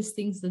 all these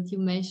things that you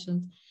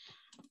mentioned.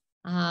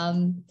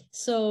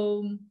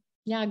 So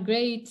yeah,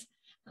 great.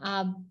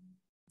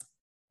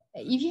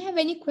 If you have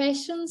any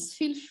questions,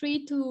 feel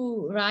free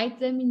to write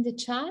them in the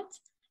chat,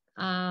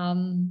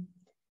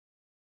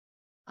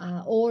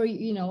 or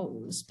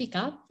speak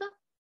up.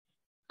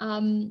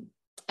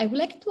 I would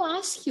like to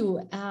ask you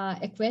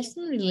a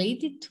question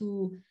related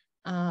to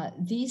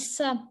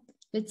this,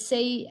 let's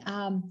say,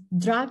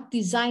 drug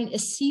design, a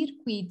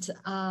circuit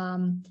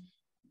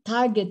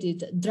targeted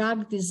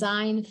drug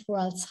design for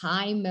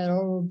Alzheimer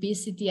or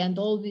obesity and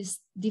all these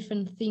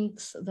different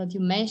things that you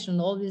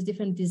mentioned, all these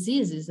different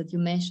diseases that you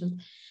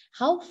mentioned,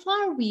 how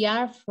far we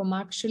are from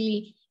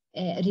actually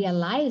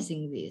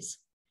realizing this,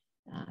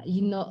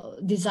 you know,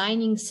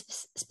 designing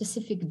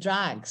specific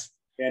drugs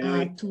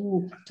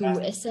to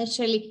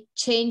essentially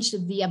change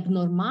the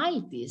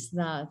abnormalities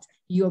that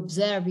you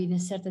observe in a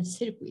certain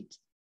circuit?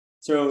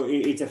 So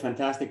it's a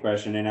fantastic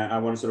question, and I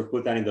want to sort of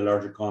put that in the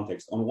larger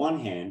context. On one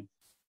hand,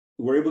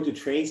 we're able to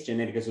trace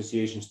genetic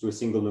associations to a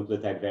single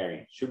nucleotide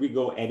variant. Should we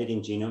go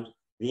editing genomes?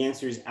 The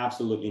answer is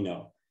absolutely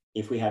no.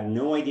 If we had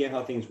no idea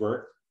how things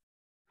work,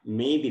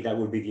 maybe that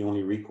would be the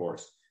only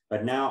recourse.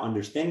 But now,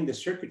 understanding the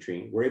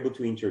circuitry, we're able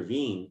to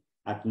intervene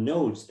at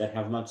nodes that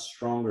have much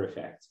stronger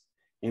effects.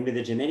 And with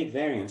the genetic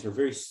variants are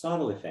very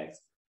subtle effects.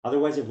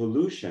 Otherwise,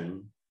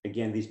 evolution,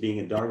 again, this being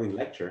a Darwin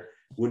lecture,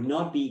 would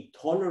not be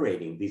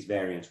tolerating these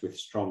variants with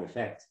strong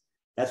effects.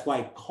 That's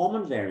why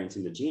common variants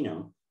in the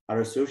genome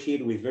are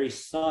associated with very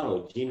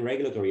subtle gene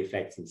regulatory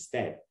effects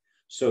instead.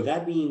 So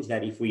that means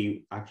that if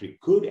we actually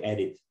could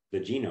edit the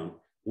genome,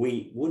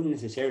 we wouldn't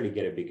necessarily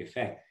get a big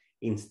effect.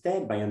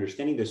 Instead, by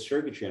understanding the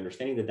circuitry,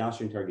 understanding the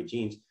downstream target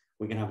genes,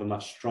 we can have a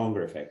much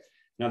stronger effect.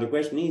 Now, the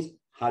question is,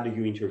 how do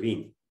you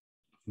intervene?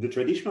 The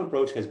traditional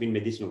approach has been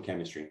medicinal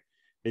chemistry,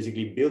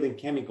 basically building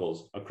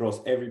chemicals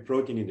across every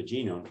protein in the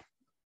genome,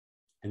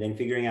 and then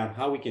figuring out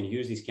how we can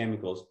use these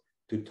chemicals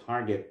to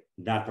target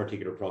that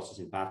particular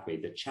processing pathway.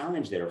 The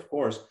challenge there, of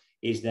course,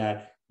 is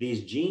that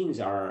these genes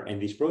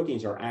and these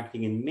proteins are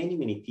acting in many,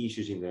 many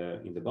tissues in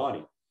the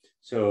body.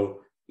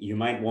 So you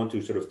might want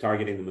to sort of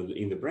target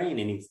in the brain,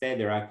 and instead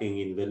they're acting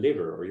in the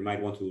liver, or you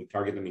might want to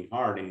target them in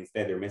heart, and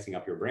instead they're messing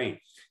up your brain.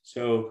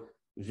 So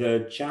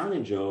the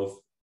challenge of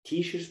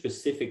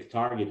tissue-specific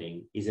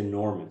targeting is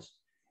enormous.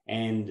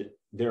 And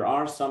there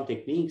are some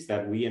techniques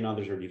that we and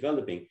others are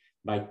developing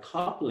by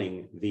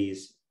coupling these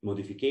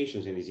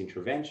modifications and these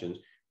interventions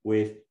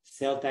with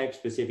cell type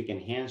specific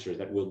enhancers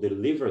that will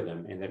deliver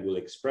them and that will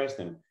express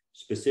them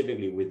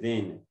specifically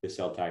within the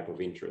cell type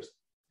of interest.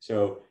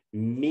 So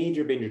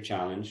major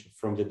challenge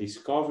from the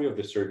discovery of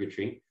the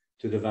circuitry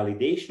to the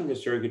validation of the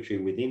circuitry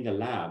within the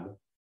lab.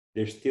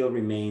 There still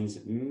remains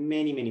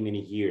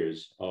many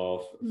years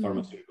of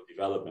pharmaceutical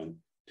development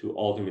to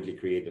ultimately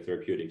create the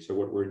therapeutics. So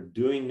what we're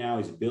doing now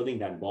is building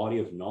that body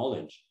of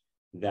knowledge,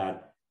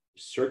 that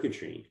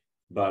circuitry,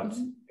 but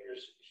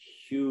there's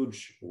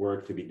huge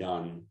work to be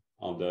done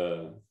on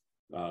the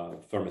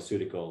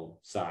pharmaceutical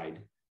side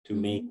to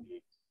make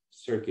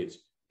circuits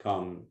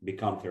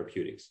become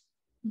therapeutics.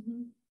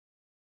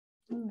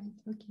 All right,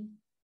 okay,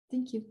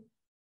 thank you.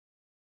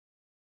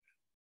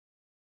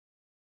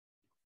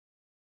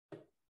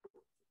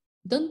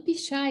 Don't be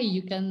shy,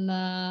 you can...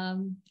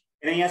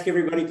 Can I ask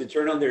everybody to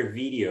turn on their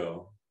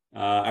video?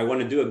 I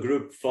want to do a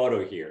group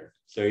photo here.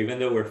 So even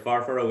though we're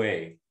far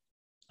away,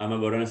 άμα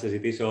μπορώ να σας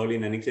ζητήσω όλοι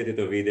να ανοίξετε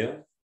το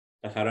βίντεο,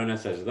 θα χαρώ να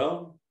σας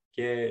δω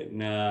και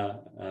να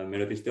με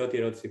ρωτήσετε ό,τι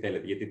ερώτηση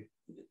θέλετε. Γιατί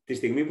τη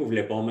στιγμή που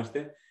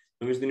βλεπόμαστε,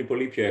 νομίζω ότι είναι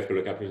πολύ πιο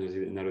εύκολο κάποιος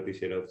να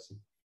ρωτήσει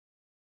ερώτηση.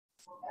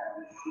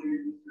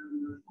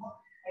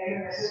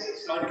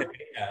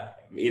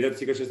 Είδα ότι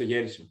σήκωσες το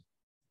χέρι σου.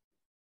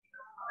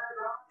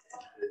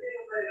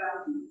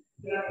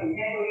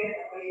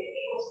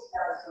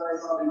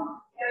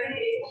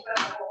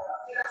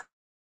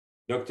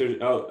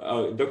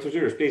 Dr.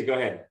 Zouros, please go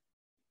ahead.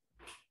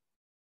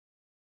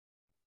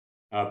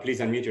 Please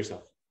unmute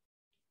yourself.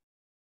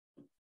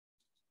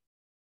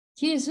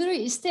 Κύριε Ζούρο,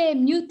 είστε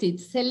muted.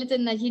 Θέλετε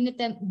να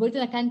μπορείτε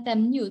να κάνετε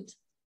unmute.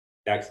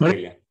 Εντάξει,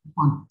 τέλεια.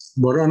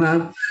 Μπορώ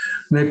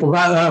να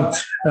υποβάλω.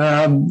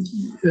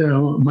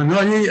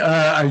 Manoli,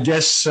 I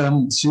guess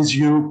since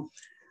you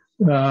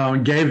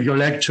gave your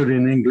lecture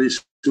in English,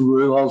 we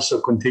will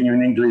also continue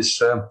in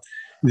English.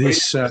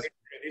 This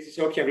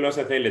όποια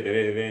γλώσσα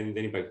θέλετε,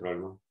 δεν υπάρχει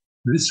πρόβλημα.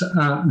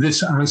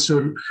 This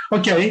answer,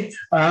 okay,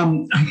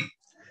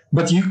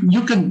 but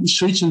you can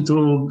switch into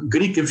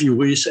Greek if you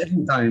wish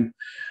anytime.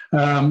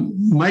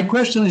 My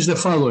question is the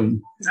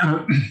following.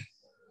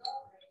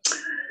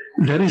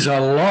 There is a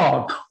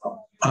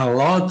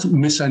lot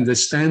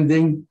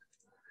misunderstanding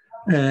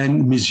and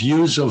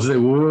misuse of the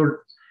word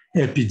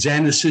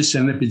epigenesis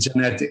and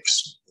epigenetics,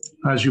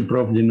 as you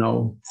probably know.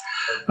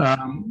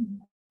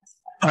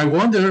 I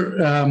wonder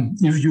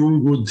if you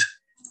would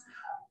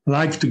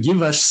like to give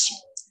us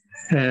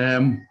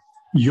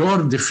your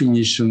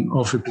definition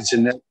of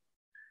epigenetics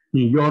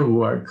in your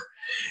work.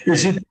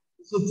 Is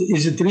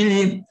it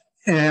really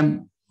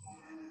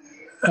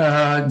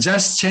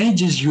just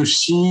changes you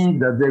see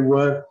that they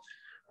were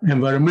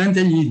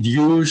environmentally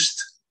induced,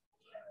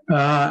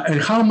 and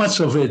how much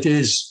of it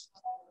is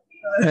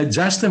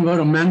just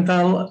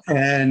environmental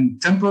and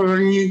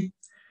temporary,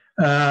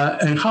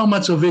 and how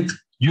much of it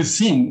you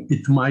think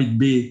it might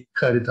be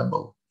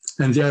heritable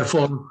and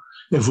therefore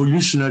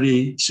evolutionary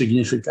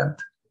significant?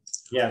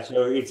 Yeah, so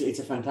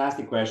it's a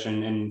fantastic question,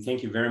 and thank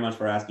you very much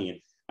for asking it.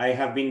 I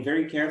have been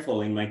very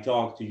careful in my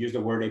talk to use the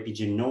word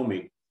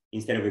epigenomic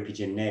instead of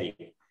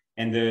epigenetic.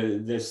 And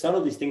the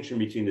subtle distinction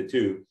between the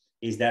two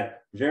is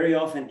that very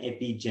often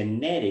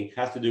epigenetic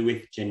has to do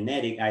with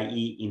genetic,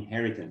 i.e.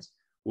 inheritance,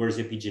 whereas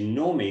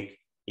epigenomic,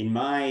 in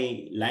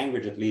my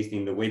language, at least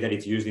in the way that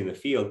it's used in the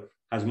field,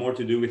 has more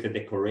to do with the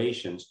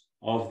decorations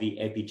of the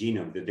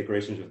epigenome, the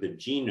decorations of the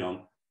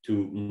genome to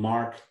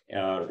mark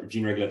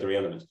gene regulatory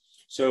elements.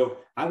 So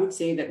I would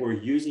say that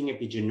we're using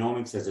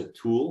epigenomics as a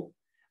tool,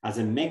 as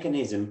a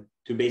mechanism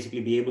to basically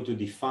be able to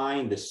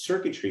define the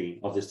circuitry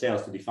of the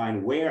cells, to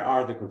define where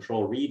are the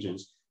control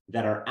regions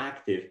that are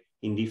active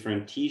in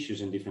different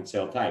tissues and different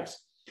cell types.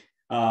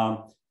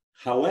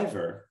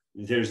 However,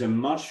 there's a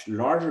much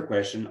larger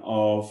question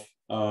of,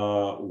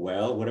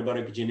 well, what about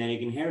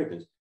epigenetic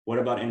inheritance? What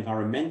about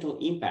environmental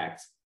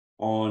impacts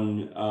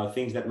on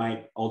things that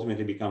might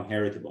ultimately become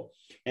heritable?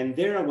 And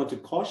there I want to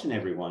caution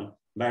everyone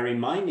by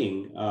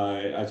reminding,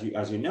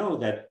 as you know,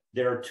 that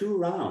there are 2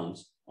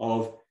 rounds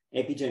of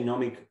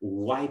epigenomic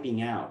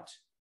wiping out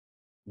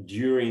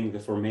during the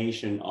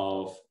formation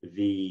of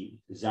the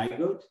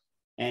zygote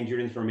and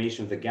during the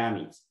formation of the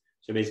gametes.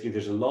 So basically,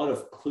 there's a lot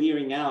of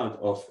clearing out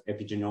of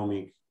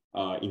epigenomic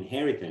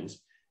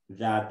inheritance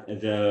that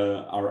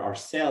our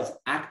cells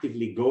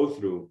actively go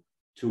through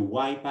to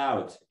wipe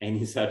out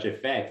any such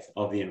effects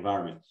of the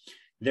environment.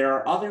 There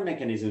are other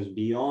mechanisms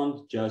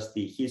beyond just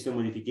the histone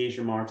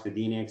modification marks, the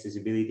DNA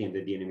accessibility, and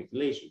the DNA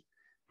methylation.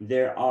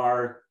 There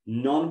are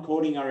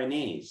non-coding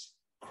RNAs,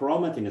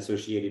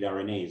 chromatin-associated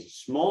RNAs,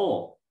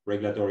 small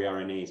regulatory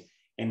RNAs,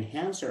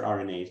 enhancer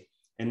RNAs,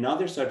 and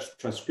other such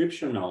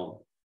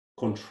transcriptional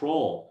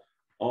control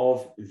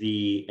of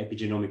the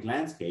epigenomic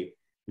landscape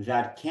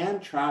that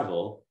can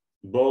travel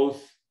both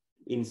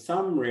in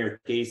some rare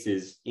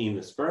cases in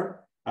the sperm,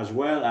 as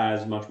well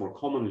as much more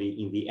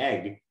commonly in the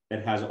egg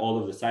that has all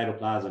of the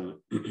cytoplasm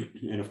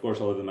and of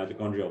course all of the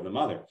mitochondria of the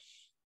mother.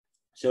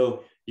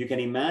 So you can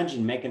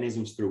imagine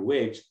mechanisms through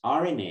which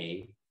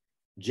RNA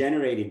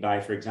generated by,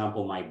 for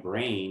example, my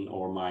brain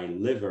or my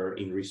liver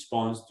in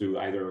response to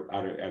either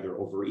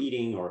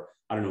overeating or,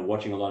 I don't know,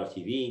 watching a lot of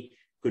TV,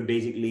 could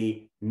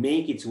basically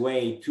make its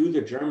way to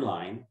the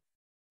germline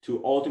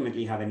to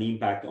ultimately have an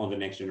impact on the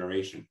next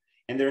generation.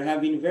 And there have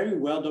been very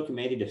well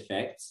documented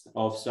effects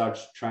of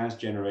such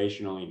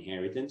transgenerational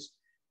inheritance,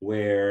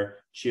 where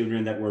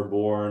children that were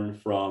born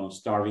from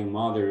starving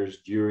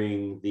mothers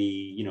during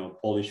the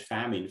Polish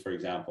famine, for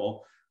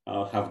example,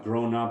 have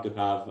grown up to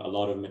have a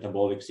lot of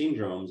metabolic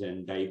syndromes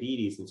and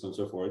diabetes and so on and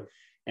so forth.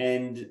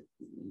 And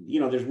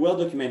there's well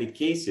documented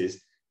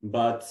cases,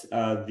 but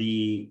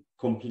the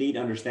complete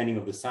understanding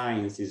of the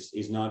science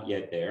is not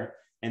yet there.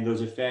 And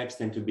those effects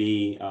tend to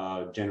be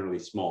generally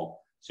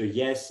small. So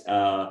yes,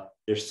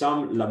 there's some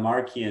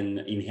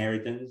Lamarckian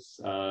inheritance,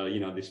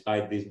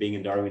 despite this being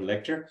a Darwin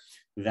lecture,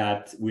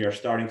 that we are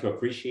starting to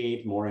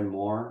appreciate more and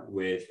more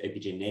with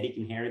epigenetic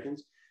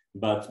inheritance.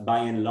 But by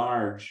and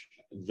large,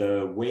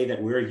 the way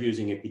that we're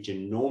using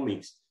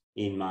epigenomics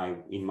in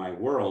my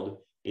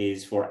world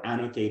is for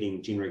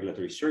annotating gene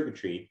regulatory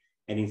circuitry,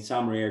 and in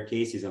some rare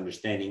cases,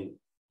 understanding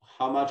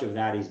how much of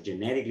that is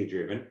genetically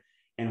driven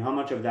and how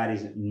much of that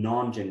is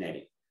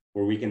non-genetic,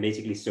 where we can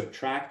basically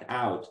subtract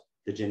out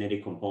the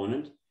genetic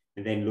component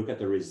and then look at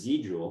the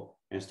residual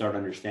and start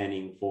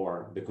understanding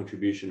for the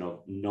contribution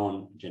of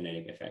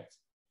non-genetic effects.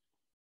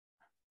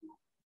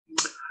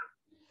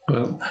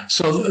 Well,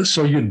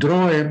 so you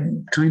draw a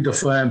kind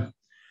of a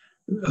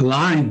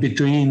line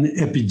between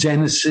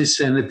epigenesis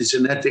and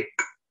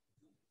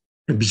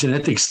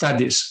epigenetic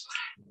studies.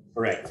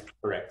 Correct.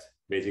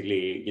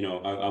 Basically,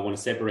 I want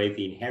to separate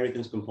the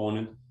inheritance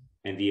component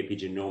and the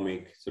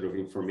epigenomic sort of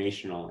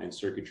informational and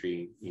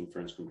circuitry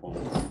inference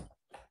component.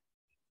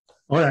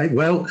 All right.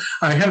 Well,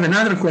 I have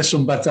another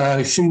question, but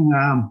I think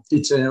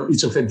it's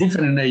of a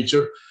different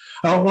nature.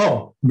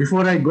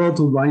 Before I go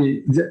to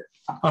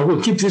I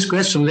will keep this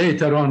question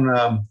later on,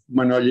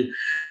 Manoli.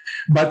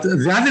 But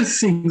the other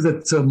thing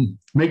that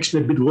makes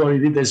me a bit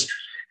worried is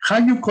how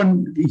you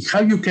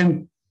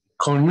can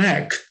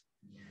connect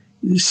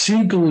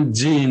single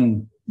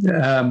gene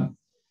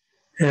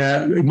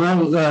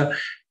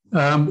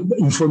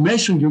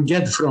information you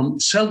get from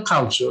cell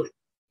culture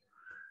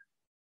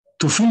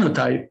to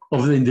phenotype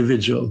of the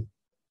individual.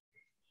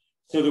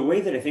 So the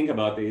way that I think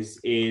about this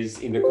is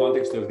in the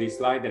context of this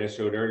slide that I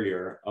showed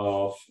earlier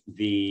of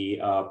the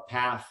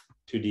path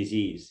to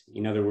disease.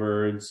 In other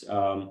words,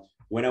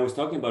 when I was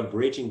talking about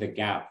bridging the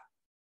gap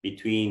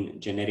between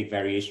genetic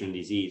variation and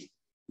disease,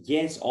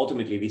 yes,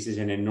 ultimately this is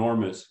an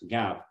enormous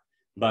gap,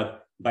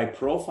 but by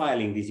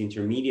profiling these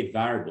intermediate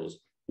variables,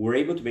 we're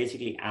able to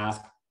basically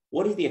ask,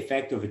 what is the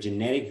effect of a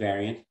genetic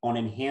variant on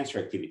enhancer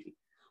activity?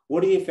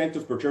 What is the effect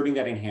of perturbing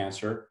that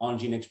enhancer on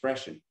gene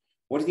expression?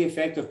 What is the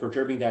effect of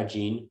perturbing that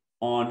gene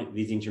on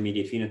these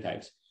intermediate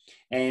phenotypes?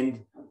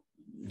 And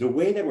the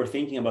way that we're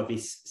thinking about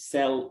these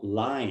cell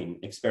line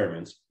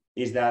experiments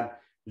is that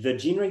the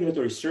gene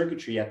regulatory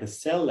circuitry at the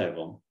cell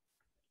level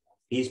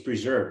is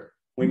preserved.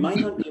 We might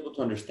not be able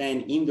to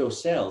understand in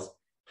those cells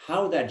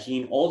how that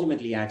gene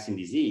ultimately acts in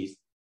disease,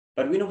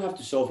 but we don't have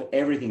to solve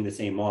everything in the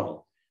same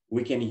model.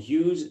 we can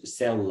use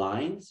cell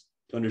lines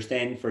to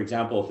understand, for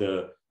example,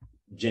 the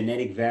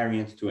genetic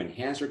variant to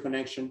enhancer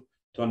connection,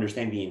 to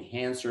understand the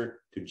enhancer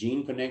to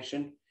gene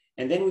connection.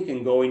 And then we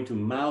can go into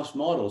mouse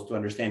models to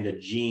understand the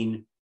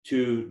gene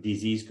to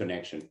disease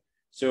connection.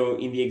 So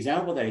in the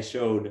example that I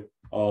showed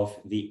of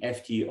the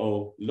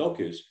FTO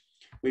locus,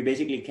 we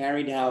basically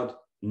carried out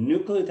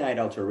nucleotide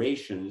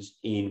alterations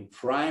in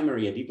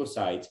primary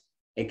adipocytes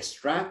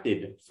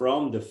extracted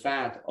from the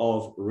fat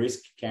of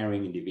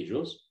risk-carrying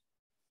individuals.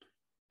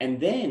 And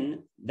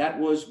then that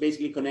was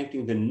basically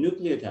connecting the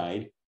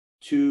nucleotide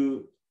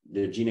to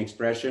the gene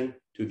expression,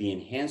 to the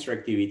enhancer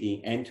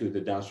activity, and to the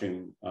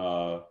downstream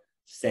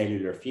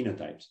cellular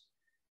phenotypes.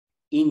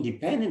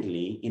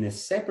 Independently, in a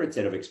separate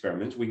set of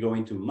experiments, we go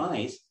into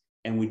mice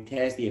and we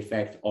test the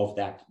effect of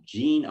that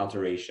gene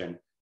alteration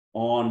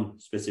on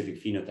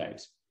specific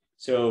phenotypes.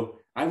 So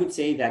I would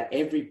say that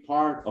every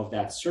part of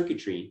that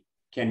circuitry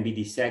can be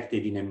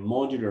dissected in a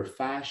modular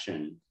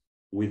fashion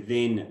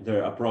within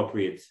the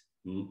appropriate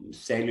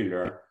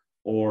cellular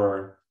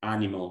or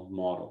animal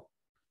model.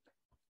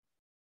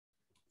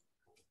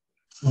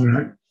 All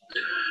right.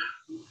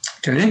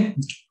 Okay.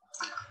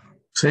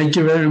 Thank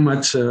you very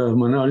much,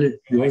 Manoli.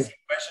 I see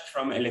a question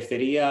from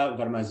Eleftheria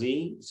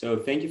Varmazi. So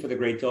thank you for the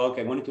great talk.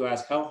 I wanted to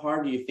ask, how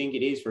hard do you think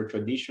it is for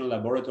traditional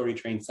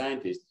laboratory-trained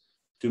scientists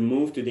to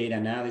move to data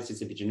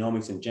analysis,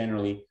 epigenomics, and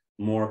generally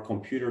more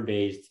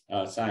computer-based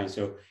science?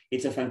 So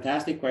it's a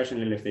fantastic question,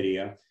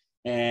 Eleftheria.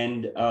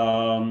 And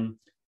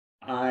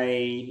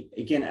I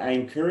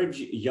encourage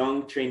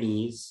young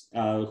trainees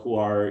who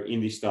are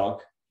in this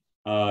talk,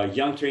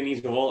 young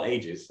trainees of all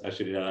ages, I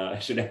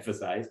should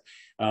emphasize.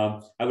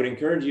 I would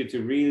encourage you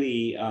to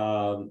really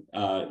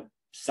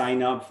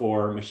sign up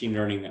for machine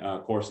learning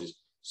courses.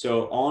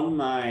 So on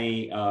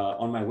my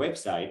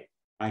website,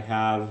 I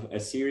have a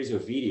series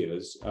of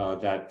videos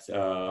that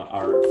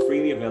are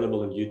freely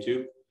available on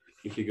YouTube.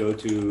 If you go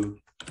to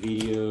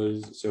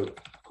videos, so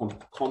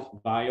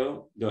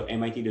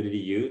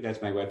compbio.mit.edu,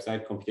 that's my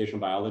website,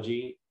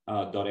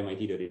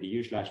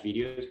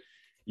 computationalbiology.mit.edu/videos.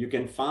 You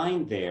can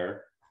find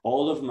there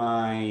all of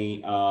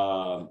my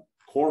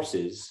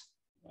courses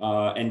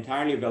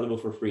entirely available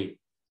for free.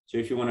 So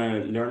if you want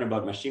to learn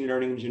about machine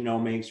learning and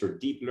genomics or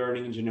deep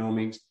learning and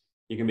genomics,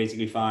 you can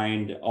basically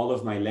find all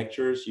of my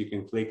lectures. You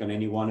can click on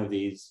any one of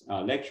these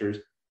lectures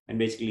and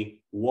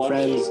basically watch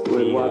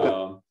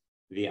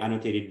the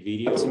annotated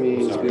video. To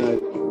me, it's be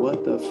like,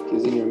 what the f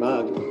is in your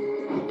mug?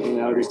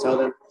 And I would just tell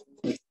them.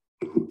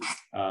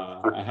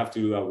 I have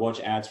to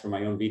watch ads for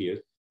my own videos.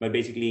 But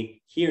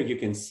basically here you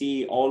can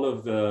see all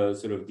of the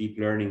sort of deep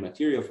learning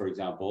material, for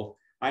example.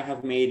 I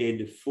have made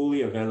it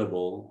fully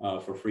available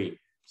for free.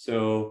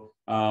 So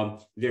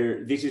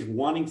this is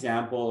one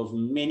example of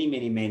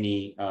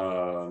many,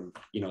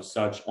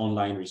 such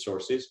online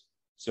resources.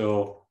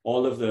 So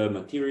all of the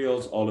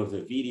materials, all of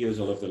the videos,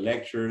 all of the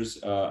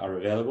lectures are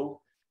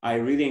available. I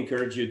really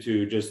encourage you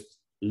to just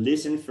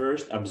listen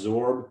first,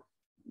 absorb,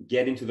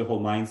 get into the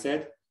whole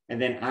mindset, and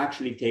then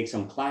actually take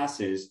some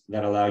classes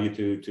that allow you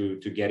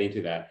to get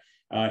into that.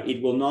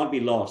 It will not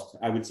be lost.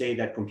 I would say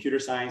that computer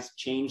science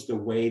changed the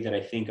way that I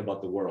think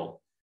about the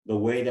world, the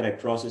way that I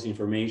process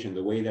information,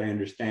 the way that I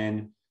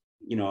understand,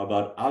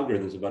 about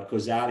algorithms, about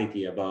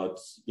causality, about,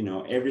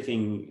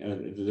 everything.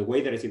 The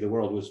way that I see the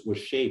world was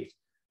shaped,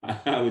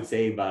 I would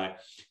say, by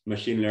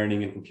machine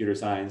learning and computer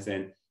science.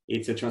 And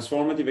it's a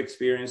transformative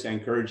experience. I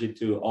encourage it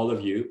to all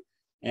of you.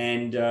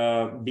 And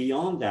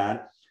beyond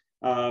that,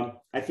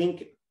 I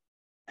think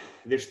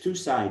there's two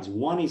sides.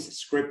 One is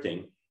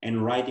scripting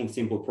and writing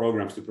simple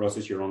programs to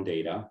process your own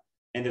data.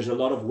 And there's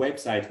a lot of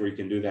websites where you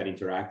can do that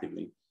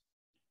interactively.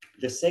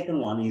 The second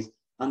one is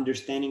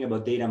understanding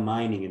about data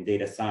mining and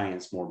data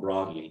science more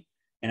broadly.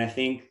 And I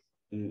think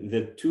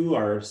the two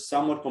are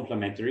somewhat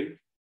complementary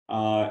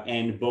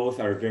and both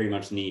are very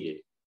much needed.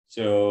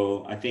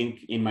 So I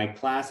think in my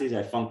classes,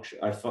 I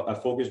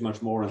focus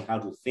much more on how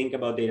to think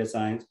about data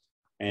science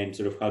and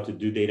sort of how to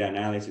do data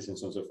analysis and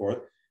so on and so forth.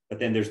 But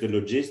then there's the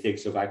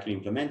logistics of actually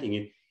implementing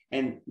it.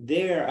 And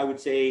there, I would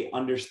say,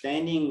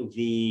 understanding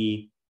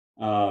the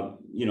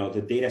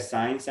data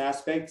science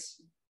aspects,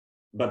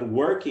 but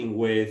working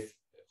with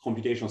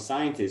computational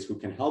scientists who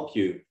can help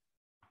you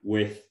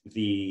with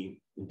the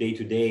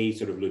day-to-day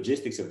sort of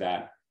logistics of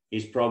that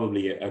is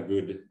probably a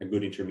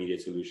good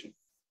intermediate solution.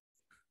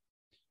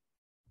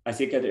 I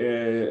see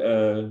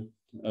a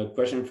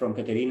question from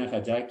Katerina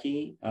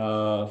Hadzaki.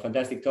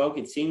 Fantastic talk.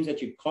 It seems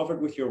that you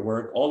covered with your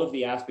work all of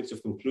the aspects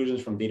of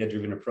conclusions from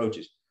data-driven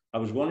approaches. I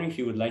was wondering if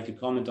you would like to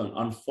comment on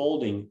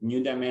unfolding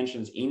new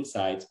dimensions,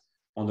 insights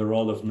on the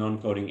role of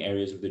non-coding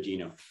areas of the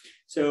genome.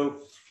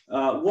 So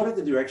what are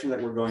the directions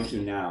that we're going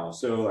to now?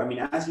 So, I mean,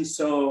 as you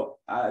saw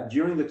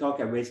during the talk,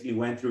 I basically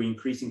went through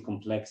increasing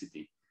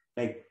complexity.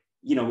 Like,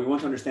 we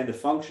want to understand the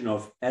function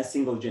of a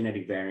single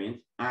genetic variant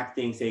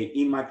acting, say,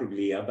 in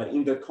microglia, but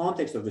in the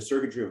context of the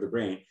circuitry of the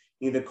brain,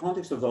 in the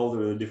context of all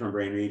the different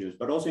brain regions,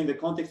 but also in the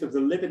context of the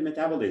lipid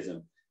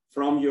metabolism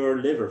from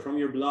your liver, from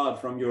your blood,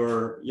 from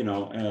your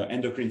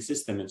endocrine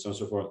system, and so on and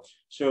so forth.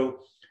 So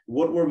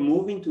what we're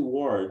moving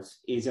towards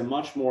is a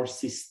much more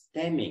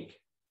systemic,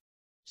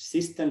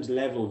 systems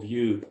level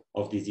view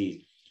of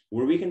disease,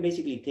 where we can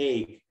basically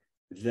take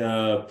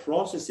the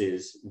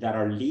processes that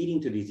are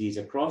leading to disease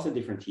across the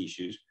different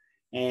tissues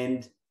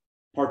and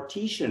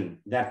partition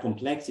that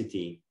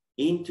complexity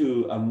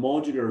into a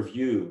modular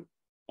view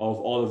of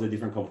all of the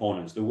different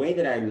components. The way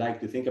that I like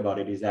to think about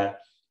it is that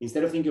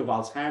instead of thinking of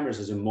Alzheimer's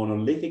as a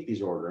monolithic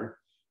disorder,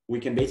 we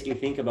can basically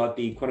think about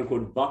the quote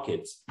unquote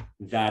buckets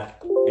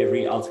that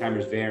every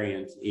Alzheimer's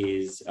variant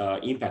is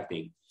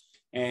impacting.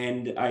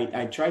 And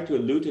I tried to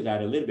allude to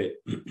that a little bit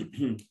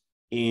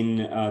in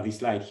the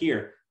slide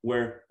here,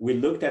 where we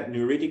looked at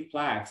neuritic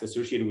plaques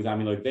associated with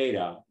amyloid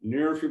beta,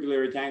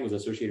 neurofibrillary tangles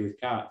associated with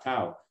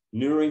tau,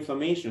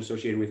 neuroinflammation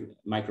associated with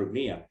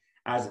microglia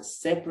as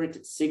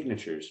separate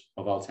signatures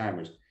of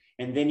Alzheimer's.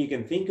 And then you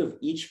can think of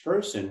each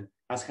person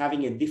as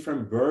having a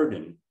different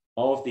burden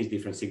of these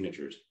different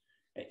signatures,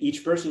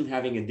 each person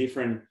having a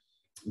different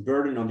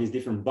burden on these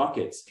different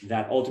buckets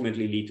that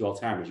ultimately lead to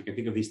Alzheimer's. You can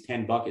think of these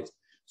 10 buckets.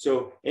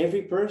 So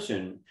every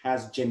person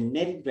has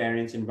genetic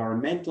variants,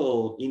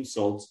 environmental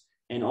insults,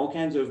 and all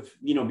kinds of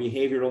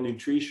behavioral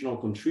nutritional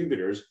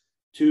contributors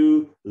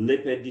to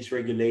lipid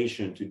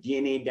dysregulation, to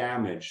DNA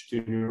damage,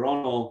 to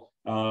neuronal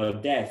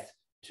death,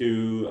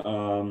 to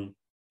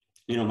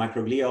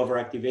microglia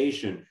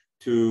overactivation,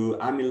 to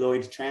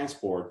amyloid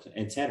transport,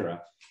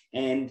 etc.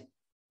 And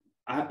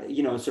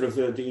sort of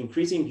the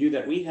increasing view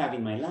that we have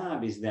in my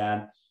lab is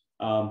that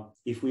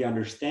if we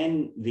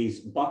understand these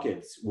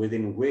buckets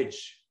within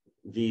which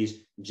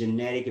these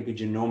genetic,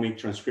 epigenomic,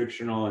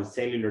 transcriptional, and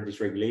cellular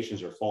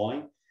dysregulations are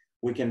falling,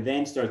 we can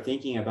then start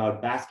thinking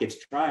about basket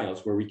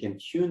trials where we can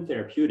tune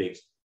therapeutics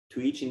to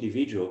each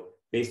individual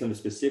based on the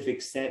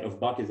specific set of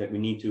buckets that we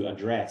need to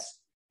address.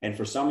 And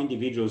for some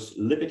individuals,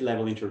 lipid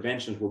level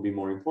interventions will be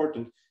more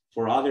important.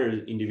 For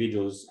other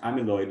individuals,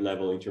 amyloid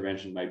level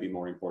intervention might be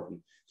more important.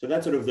 So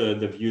that's sort of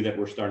the view that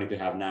we're starting to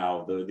have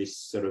now, this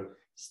sort of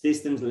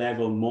systems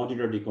level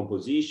modular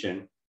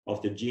decomposition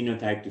of the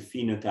genotype to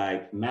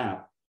phenotype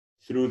map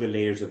through the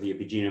layers of the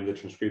epigenome, the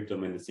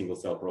transcriptome, and the single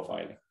cell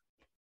profiling.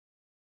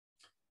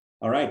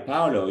 All right,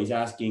 Paolo is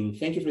asking,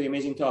 thank you for the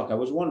amazing talk. I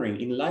was wondering,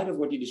 in light of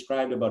what you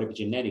described about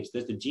epigenetics,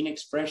 does the gene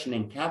expression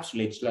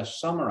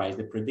encapsulate/summarize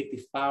the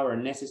predictive power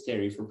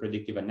necessary for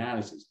predictive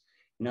analysis?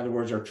 In other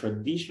words, are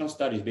traditional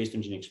studies based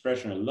on gene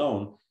expression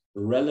alone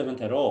relevant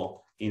at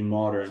all in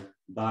modern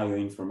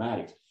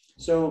bioinformatics?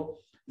 So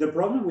the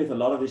problem with a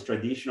lot of these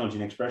traditional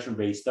gene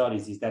expression-based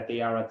studies is that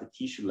they are at the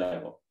tissue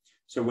level.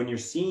 So when you're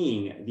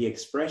seeing the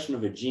expression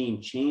of a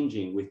gene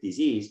changing with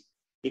disease,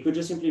 it could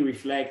just simply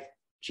reflect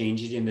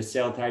changes in the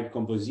cell type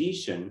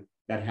composition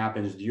that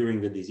happens during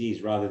the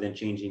disease rather than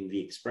changing the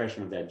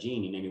expression of that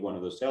gene in any one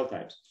of those cell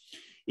types.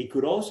 It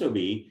could also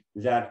be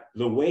that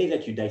the way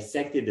that you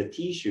dissected the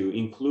tissue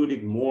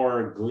included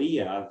more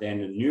glia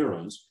than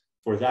neurons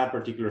for that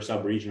particular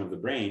subregion of the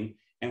brain.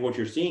 And what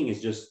you're seeing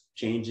is just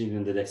changes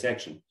in the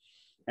dissection.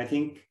 I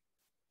think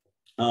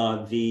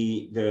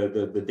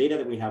the data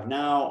that we have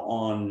now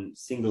on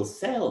single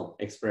cell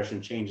expression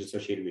change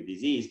associated with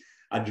disease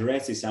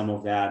addresses some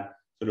of that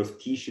sort of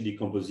tissue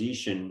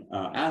decomposition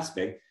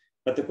aspect.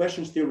 But the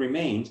question still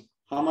remains,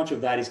 how much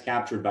of that is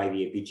captured by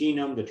the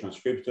epigenome, the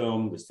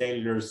transcriptome, the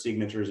cellular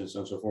signatures, and so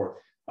on and so forth?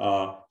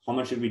 How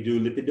much should we do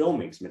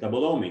lipidomics,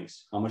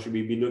 metabolomics? How much should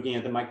we be looking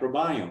at the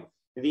microbiome?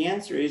 And the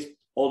answer is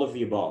all of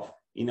the above.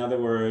 In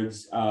other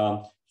words,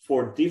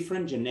 for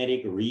different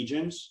genetic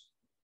regions,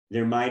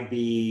 there might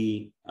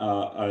be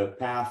a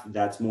path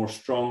that's more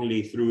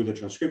strongly through the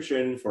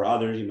transcription. For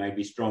others, it might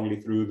be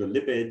strongly through the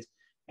lipids.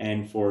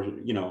 And for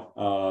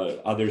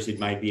others, it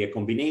might be a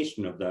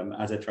combination of them,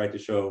 as I tried to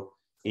show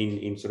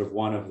in sort of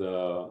one of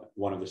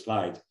the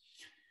slides.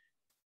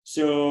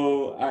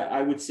 So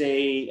I would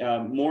say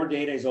more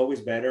data is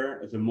always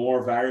better. The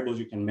more variables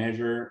you can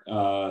measure,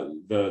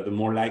 the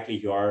more likely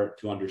you are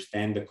to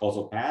understand the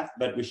causal path.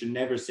 But we should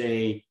never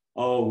say,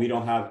 oh, we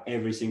don't have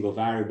every single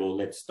variable,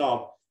 let's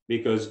stop.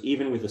 Because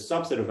even with a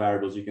subset of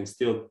variables, you can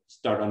still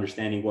start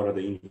understanding what are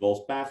the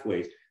involved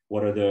pathways,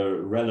 what are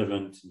the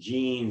relevant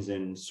genes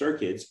and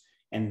circuits.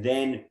 And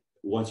then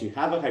once you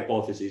have a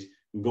hypothesis,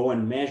 go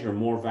and measure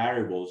more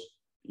variables,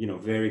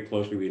 very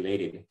closely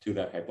related to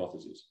that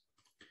hypothesis.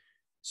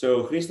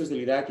 So Christos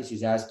Delidakis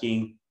is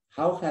asking,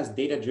 how has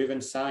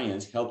data-driven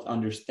science helped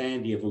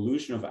understand the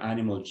evolution of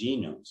animal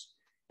genomes,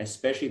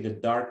 especially the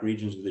dark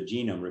regions of the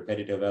genome,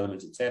 repetitive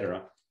elements,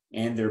 etc.,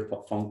 and their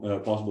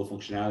possible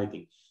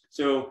functionality?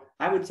 So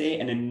I would say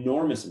an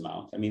enormous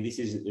amount. I mean, this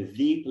is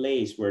the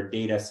place where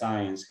data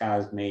science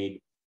has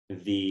made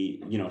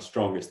the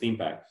strongest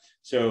impact.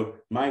 So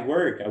my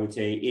work, I would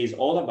say, is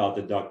all about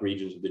the dark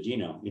regions of the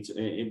genome.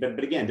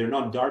 But again, they're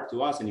not dark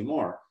to us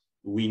anymore.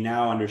 We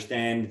now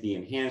understand the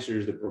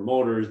enhancers, the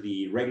promoters,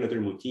 the regulatory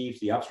motifs,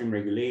 the upstream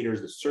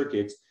regulators, the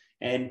circuits.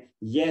 And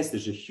yes,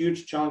 there's a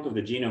huge chunk of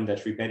the genome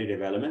that's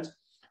repetitive elements,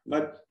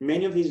 but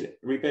many of these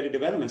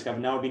repetitive elements have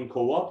now been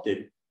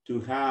co-opted to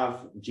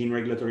have gene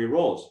regulatory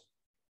roles.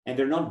 And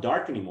they're not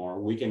dark anymore.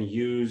 We can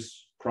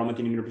use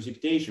chromatin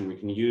immunoprecipitation. We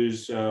can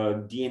use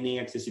DNA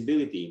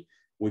accessibility.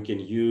 We can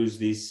use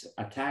this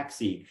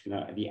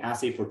ATAC-seq, the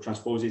assay for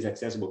transposase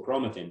accessible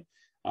chromatin,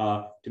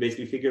 to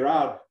basically figure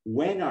out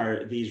when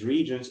are these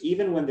regions,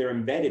 even when they're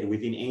embedded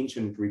within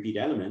ancient repeat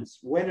elements,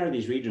 when are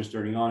these regions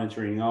turning on and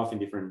turning off in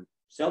different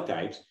cell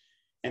types,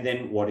 and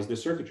then what is the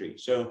circuitry?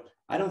 So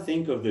I don't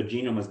think of the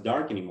genome as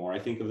dark anymore. I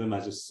think of them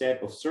as a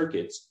set of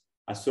circuits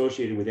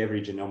associated with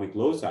every genomic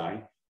loci.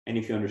 And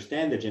if you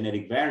understand the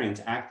genetic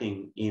variants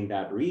acting in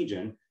that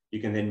region, you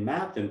can then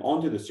map them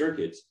onto the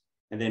circuits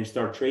and then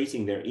start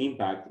tracing their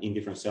impact in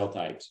different cell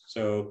types.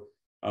 So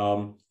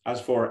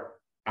as for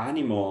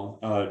animal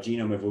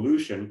genome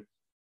evolution,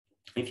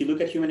 if you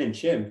look at human and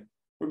chimp,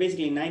 we're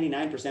basically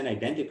 99%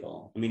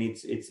 identical. I mean,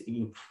 it's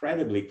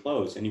incredibly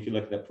close. And if you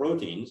look at the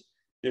proteins,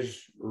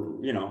 there's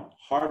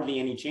hardly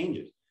any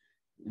changes.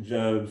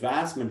 The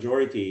vast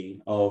majority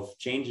of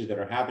changes that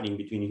are happening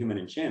between human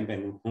and chimp,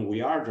 and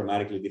we are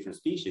dramatically different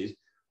species,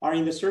 are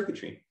in the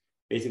circuitry.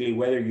 Basically,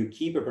 whether you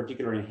keep a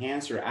particular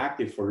enhancer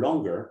active for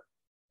longer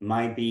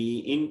might be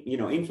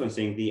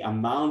influencing the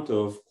amount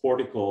of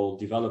cortical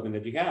development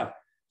that you have.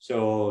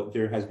 So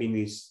there has been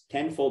this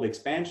tenfold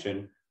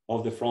expansion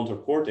of the frontal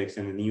cortex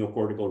and the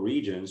neocortical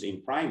regions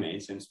in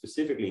primates, and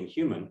specifically in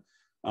human.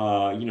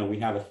 We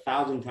have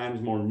 1,000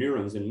 times more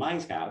neurons than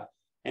mice have.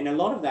 And a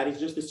lot of that is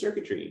just the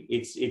circuitry.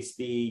 It's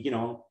the,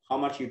 how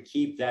much you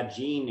keep that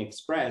gene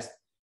expressed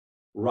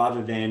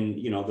rather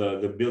than,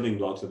 the building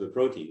blocks of the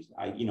proteins.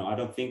 I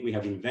don't think we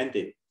have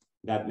invented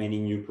that many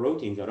new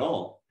proteins at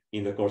all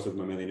in the course of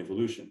mammalian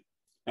evolution.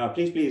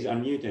 Please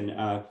unmute and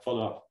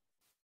follow up.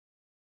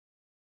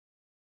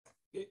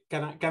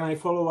 Can I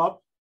follow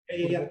up?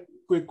 Yeah.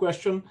 Quick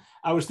question.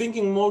 I was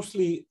thinking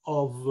mostly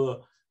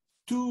of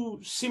two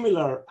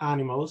similar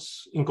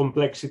animals in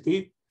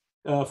complexity.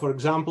 For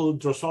example,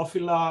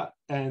 Drosophila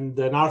and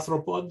an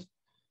arthropod,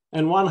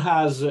 and one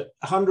has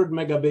 100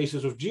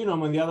 megabases of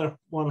genome and the other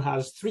one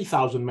has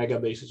 3,000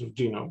 megabases of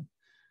genome.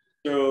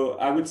 So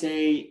I would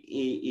say,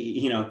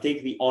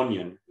 take the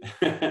onion.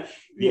 The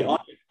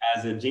onion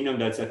has a genome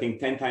that's, I think,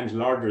 10 times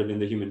larger than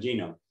the human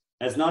genome.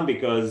 That's not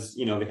because,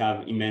 they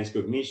have immense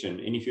cognition.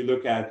 And if you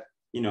look at,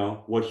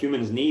 what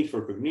humans need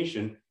for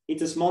cognition,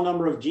 it's a small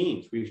number of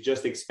genes. We've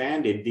just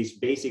expanded this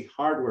basic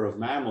hardware of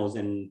mammals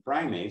and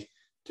primates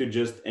to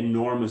just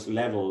enormous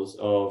levels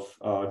of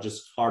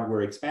just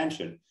hardware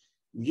expansion.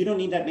 You don't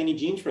need that many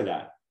genes for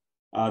that.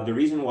 The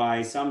reason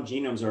why some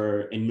genomes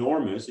are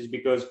enormous is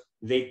because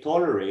they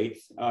tolerate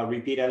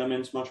repeat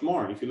elements much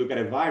more. If you look at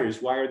a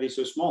virus, why are they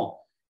so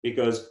small?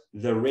 Because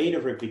the rate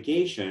of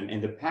replication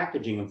and the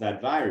packaging of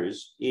that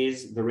virus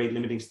is the rate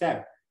limiting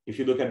step. If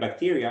you look at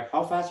bacteria,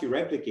 how fast you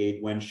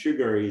replicate when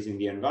sugar is in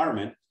the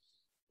environment,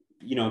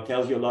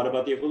 tells you a lot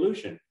about the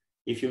evolution.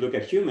 If you look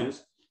at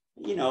humans,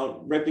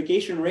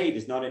 replication rate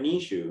is not an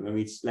issue. I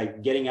mean, it's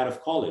like getting out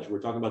of college. We're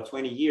talking about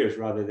 20 years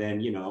rather than,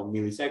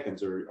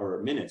 milliseconds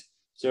or minutes.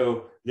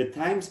 So the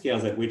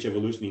timescales at which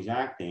evolution is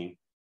acting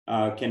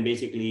can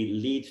basically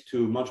lead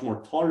to much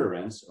more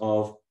tolerance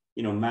of,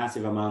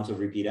 massive amounts of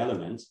repeat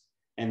elements.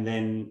 And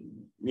then,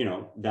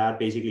 that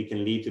basically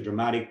can lead to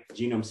dramatic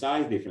genome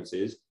size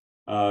differences,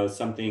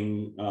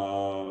 something,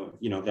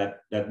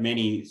 that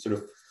many sort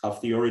of have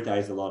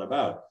theorized a lot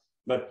about.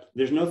 But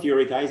there's no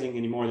theorizing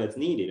anymore that's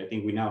needed. I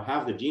think we now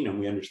have the genome.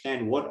 We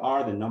understand what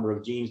are the number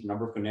of genes, the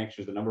number of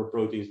connections, the number of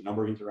proteins, the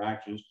number of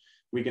interactions.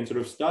 We can sort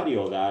of study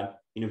all that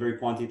in a very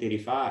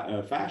quantitative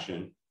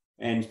fashion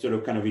and sort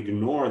of kind of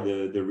ignore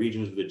the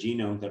regions of the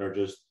genome that are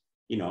just,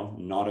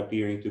 not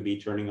appearing to be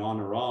turning on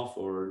or off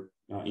or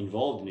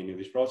involved in any of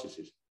these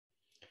processes.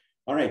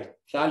 All right,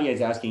 Thalia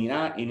is asking,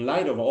 in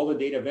light of all the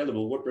data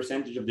available, what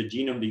percentage of the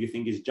genome do you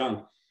think is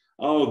junk?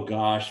 Oh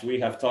gosh, we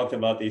have talked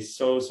about this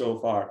so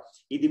far.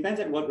 It depends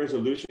on what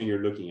resolution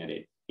you're looking at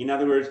it. In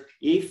other words,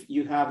 if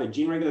you have a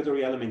gene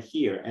regulatory element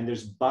here and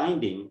there's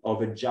binding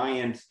of a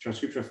giant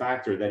transcription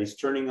factor that is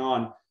turning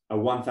on a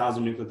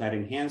 1,000 nucleotide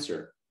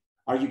enhancer,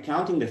 are you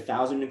counting the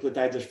 1,000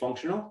 nucleotides as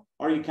functional?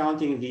 Or are you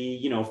counting the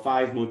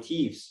 5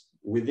 motifs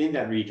within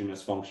that region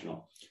as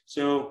functional?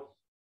 So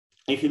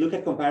if you look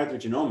at comparative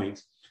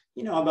genomics,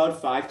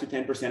 about 5 to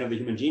 10% of the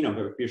human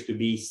genome appears to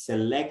be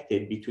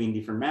selected between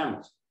different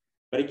mammals.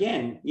 But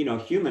again,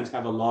 humans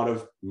have a lot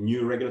of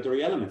new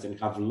regulatory elements and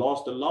have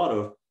lost a lot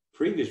of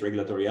previous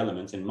regulatory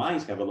elements, and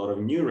mice have a lot of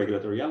new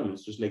regulatory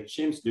elements, just like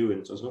chimps do,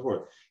 and so on and so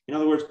forth. In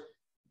other words,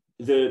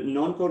 the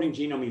non-coding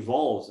genome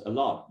evolves a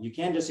lot. You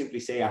can't just simply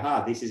say,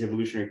 aha, this is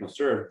evolutionary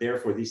conserved,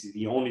 therefore this is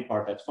the only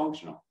part that's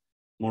functional.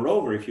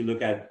 Moreover, if you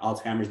look at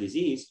Alzheimer's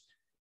disease,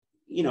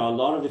 a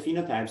lot of the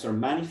phenotypes are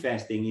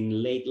manifesting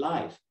in late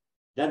life.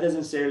 That doesn't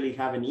necessarily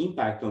have an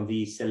impact on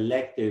the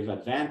selective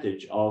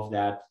advantage of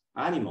that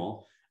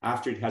animal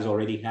after it has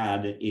already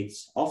had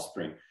its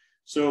offspring.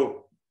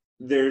 So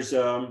there's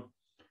a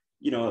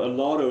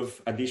lot of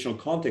additional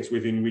context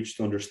within which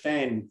to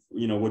understand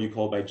what you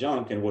call by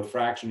junk and what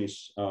fraction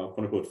is quote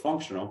unquote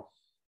functional.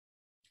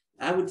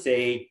 I would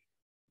say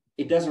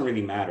it doesn't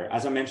really matter.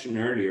 As I mentioned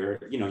earlier,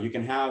 you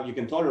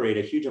can tolerate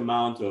a huge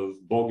amount of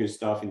bogus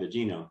stuff in the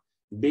genome.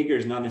 bigger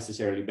is not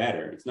necessarily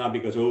better. It's not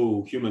because,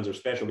 oh, humans are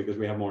special because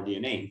we have more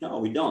DNA. No,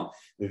 we don't.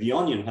 The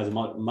onion has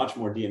much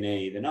more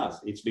DNA than us.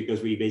 It's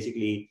because we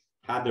basically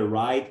had the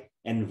right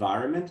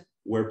environment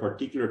where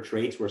particular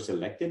traits were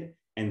selected,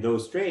 and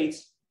those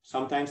traits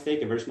sometimes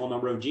take a very small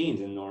number of genes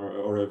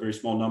or a very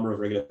small number of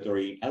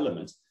regulatory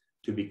elements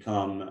to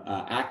become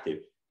active.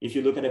 If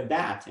you look at a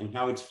bat and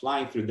how it's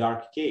flying through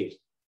dark caves,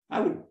 I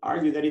would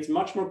argue that it's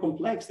much more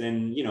complex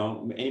than, you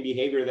know, any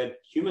behavior that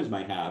humans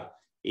might have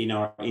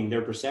in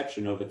their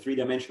perception of a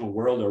three-dimensional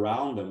world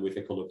around them with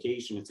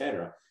echolocation,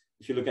 etc.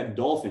 If you look at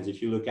dolphins, if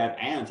you look at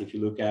ants, if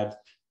you look at,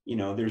 you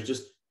know, there's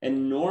just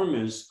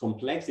enormous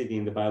complexity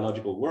in the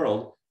biological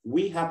world.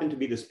 We happen to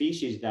be the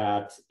species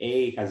that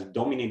A, has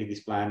dominated this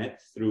planet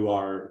through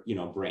our, you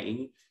know,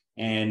 brain,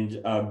 and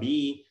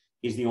B,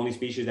 is the only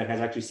species that has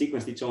actually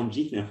sequenced its own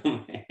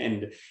genome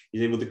and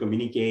is able to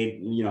communicate,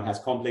 you know, has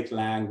complex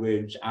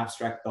language,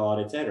 abstract thought,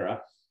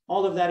 etc.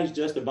 All of that is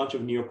just a bunch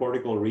of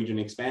neocortical region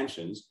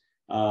expansions.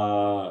 You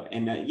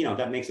know,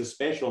 that makes us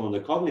special on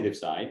the cognitive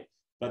side,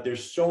 but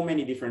there's so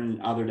many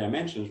different other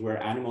dimensions where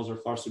animals are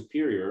far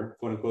superior,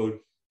 quote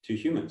unquote, to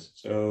humans.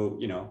 So,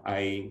 you know,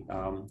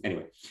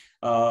 anyway.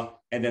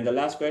 And then the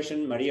last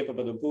question, Maria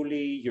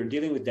Papadopouli, you're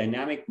dealing with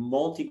dynamic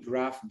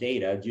multi-graph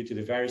data due to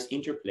the various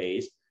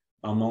interplays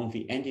among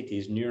the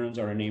entities, neurons,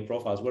 RNA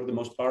profiles. What are the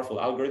most powerful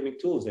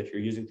algorithmic tools that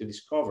you're using to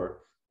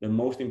discover the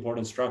most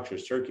important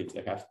structures, circuits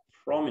that have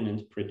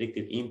prominent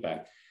predictive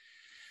impact?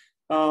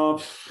 I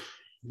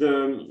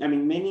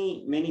mean,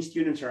 many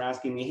students are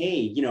asking me, hey,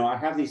 you know, I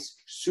have this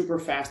super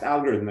fast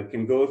algorithm that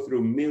can go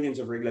through millions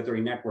of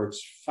regulatory networks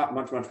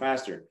much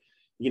faster.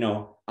 You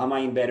know, am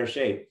I in better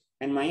shape?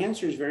 And my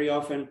answer is very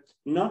often,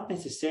 not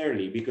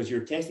necessarily, because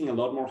you're testing a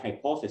lot more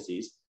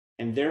hypotheses,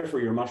 and therefore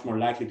you're much more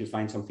likely to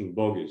find something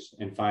bogus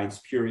and find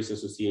spurious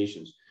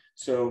associations.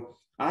 So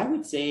I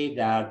would say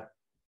that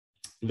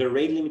the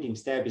rate limiting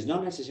step is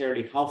not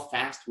necessarily how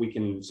fast we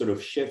can sort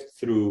of shift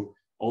through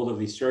all of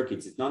these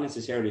circuits. It's not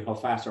necessarily how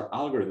fast our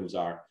algorithms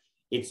are.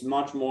 It's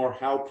much more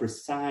how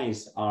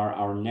precise are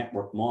our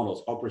network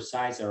models, how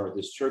precise are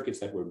the circuits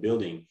that we're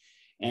building.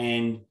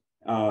 And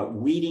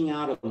weeding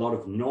out a lot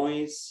of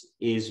noise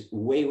is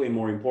way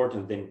more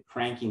important than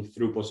cranking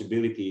through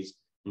possibilities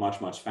much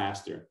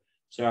faster.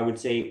 So I would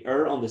say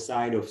err on the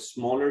side of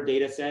smaller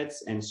data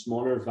sets and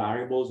smaller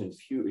variables and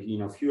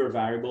fewer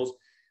variables,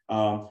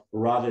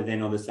 rather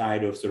than on the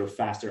side of sort of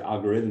faster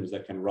algorithms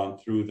that can run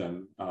through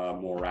them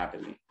more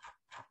rapidly.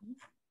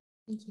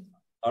 Thank you.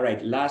 All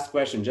right, last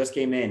question just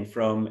came in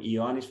from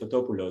Ioannis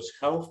Fotopoulos.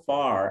 How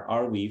far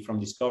are we from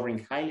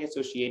discovering highly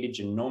associated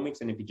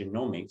genomics and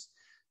epigenomics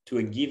to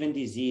a given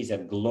disease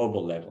at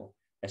global level?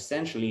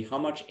 Essentially, how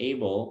much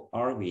able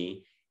are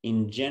we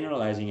in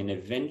generalizing and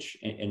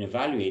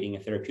evaluating a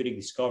therapeutic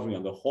discovery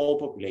on the whole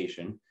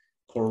population,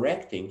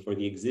 correcting for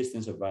the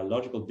existence of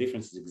biological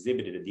differences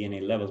exhibited at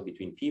DNA levels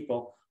between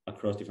people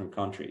across different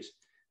countries?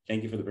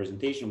 Thank you for the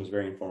presentation. It was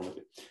very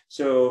informative.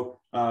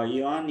 So,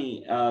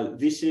 Ioanni,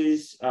 this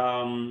is,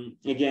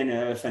 again,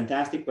 a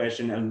fantastic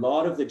question. A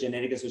lot of the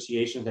genetic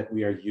associations that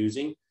we are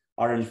using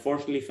are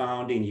unfortunately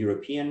found in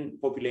European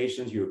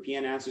populations,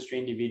 European ancestry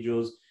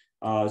individuals.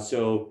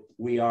 So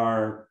we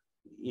are,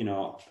 you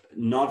know,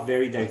 not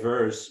very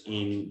diverse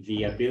in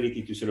the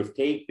ability to sort of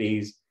take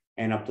these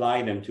and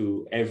apply them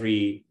to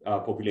every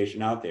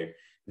population out there.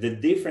 The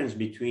difference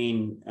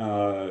between,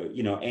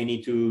 you know,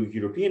 any two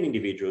European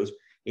individuals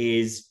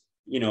is,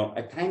 you know,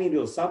 a tiny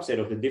little subset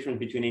of the difference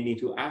between any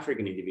two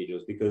African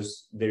individuals,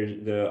 because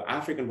the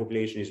African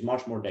population is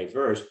much more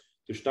diverse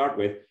to start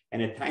with,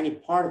 and a tiny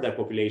part of that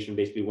population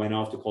basically went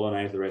off to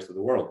colonize the rest of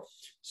the world.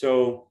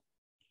 So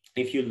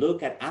if you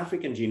look at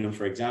African genomes,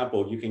 for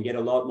example, you can get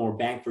a lot more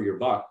bang for your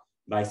buck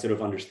by sort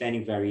of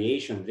understanding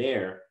variation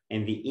there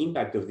and the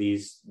impact of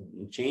these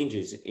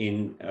changes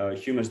in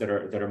humans that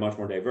are much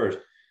more diverse.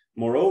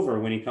 Moreover,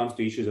 when it comes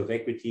to issues of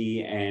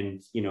equity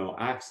and, you know,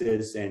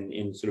 access and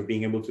in sort of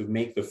being able to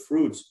make the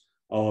fruits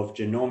of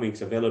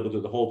genomics available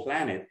to the whole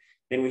planet,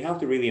 then we have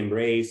to really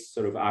embrace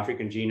sort of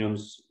African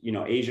genomes, you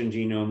know, Asian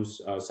genomes,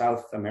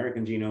 South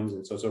American genomes,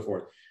 and so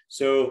forth.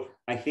 So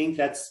I think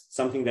that's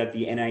something that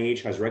the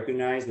NIH has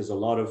recognized. There's a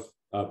lot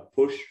of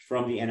push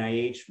from the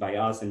NIH by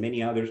us and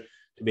many others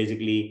to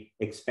basically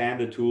expand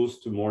the tools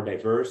to more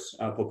diverse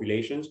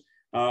populations.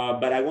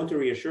 But I want to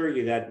reassure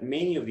you that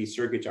many of these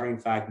circuits are in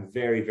fact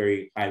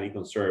very highly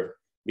conserved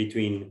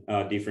between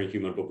different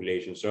human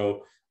populations.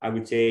 So I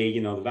would say,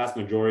 you know, the vast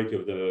majority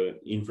of the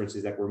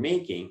inferences that we're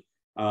making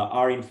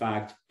are in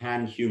fact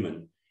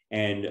pan-human,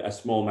 and a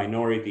small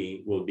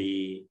minority will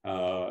be,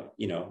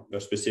 you know,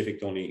 specific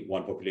to only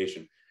one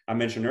population. I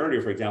mentioned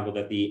earlier, for example,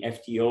 that the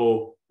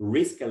FTO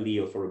risk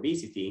allele for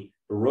obesity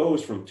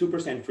rose from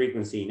 2%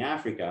 frequency in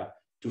Africa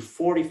to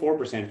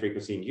 44%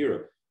 frequency in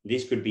Europe.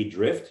 This could be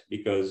drift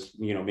because,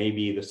 you know,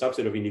 maybe the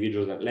subset of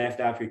individuals that left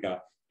Africa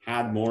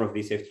had more of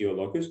this FTO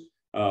locus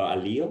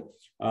allele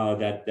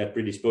that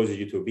predisposes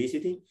you to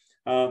obesity.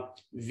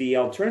 The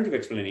alternative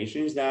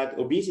explanation is that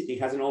obesity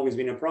hasn't always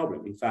been a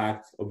problem. In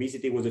fact,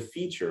 obesity was a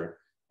feature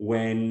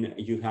when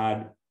you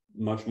had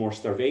much more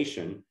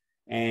starvation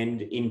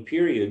And in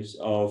periods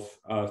of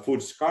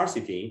food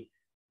scarcity,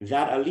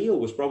 that allele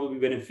was probably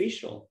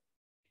beneficial,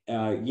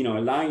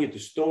 allowing you to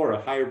store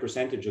a higher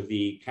percentage of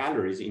the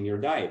calories in your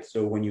diet.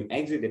 So when you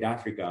exited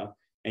Africa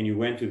and you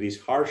went to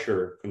these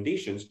harsher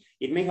conditions,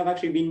 it may have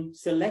actually been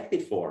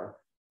selected for,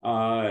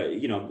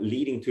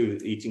 leading to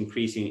its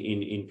increase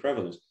in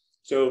prevalence.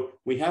 So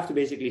we have to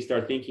basically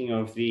start thinking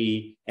of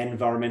the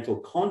environmental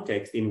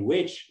context in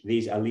which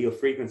these allele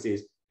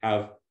frequencies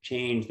have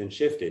changed and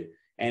shifted.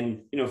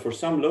 And, for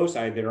some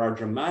loci, there are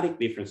dramatic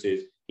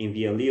differences in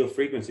the allele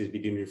frequencies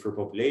between different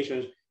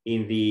populations,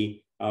 in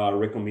the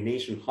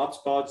recombination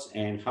hotspots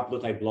and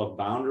haplotype block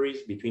boundaries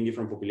between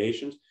different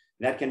populations.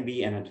 That can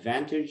be an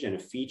advantage and a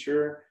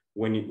feature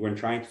when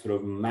trying to sort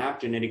of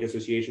map genetic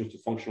associations to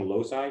functional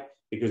loci,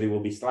 because they will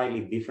be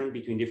slightly different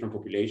between different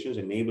populations,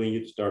 enabling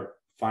you to start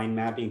fine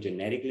mapping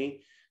genetically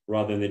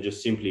rather than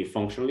just simply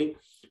functionally.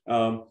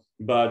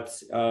 But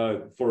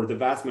for the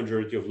vast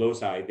majority of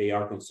loci, they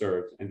are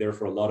conserved, and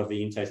therefore a lot of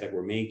the insights that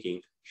we're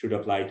making should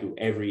apply to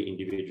every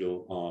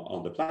individual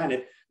on the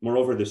planet.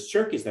 Moreover, the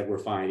circuits that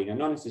we're finding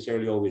are not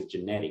necessarily always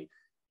genetic.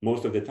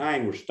 Most of the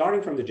time, we're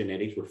starting from the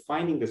genetics, we're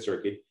finding the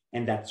circuit,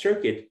 and that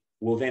circuit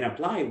will then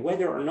apply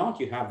whether or not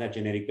you have that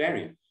genetic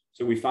variant.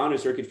 So we found a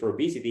circuit for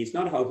obesity. It's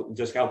not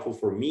just helpful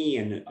for me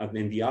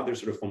and the other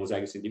sort of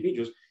homozygous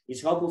individuals.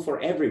 It's helpful for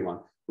everyone,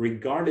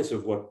 regardless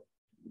of what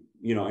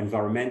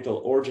environmental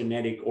or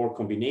genetic or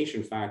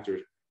combination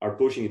factors are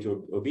pushing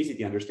into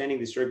obesity. Understanding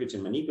the circuits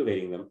and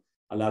manipulating them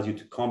allows you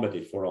to combat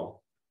it for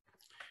all.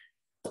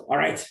 All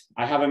right,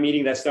 I have a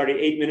meeting that started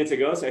 8 minutes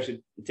ago, so I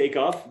should take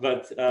off.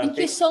 But thank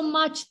you so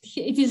much.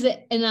 It was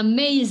an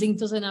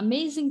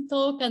amazing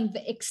talk and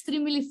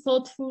extremely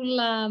thoughtful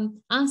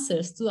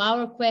answers to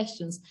our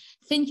questions.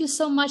 Thank you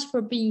so much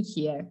for being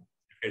here.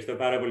 Ευχαριστώ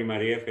πάρα πολύ,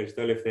 Μαρία.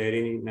 Ευχαριστώ,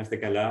 Ελευθέρη. Να είστε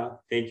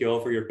καλά. Thank you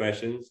all for your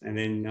questions, and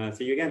then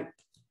see you again.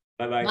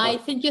 Bye bye. Bye.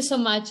 Thank you so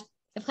much.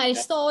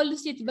 Ευχαριστώ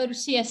όλους για την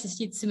παρουσία σας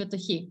και τη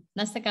συμμετοχή.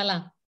 Να είστε καλά.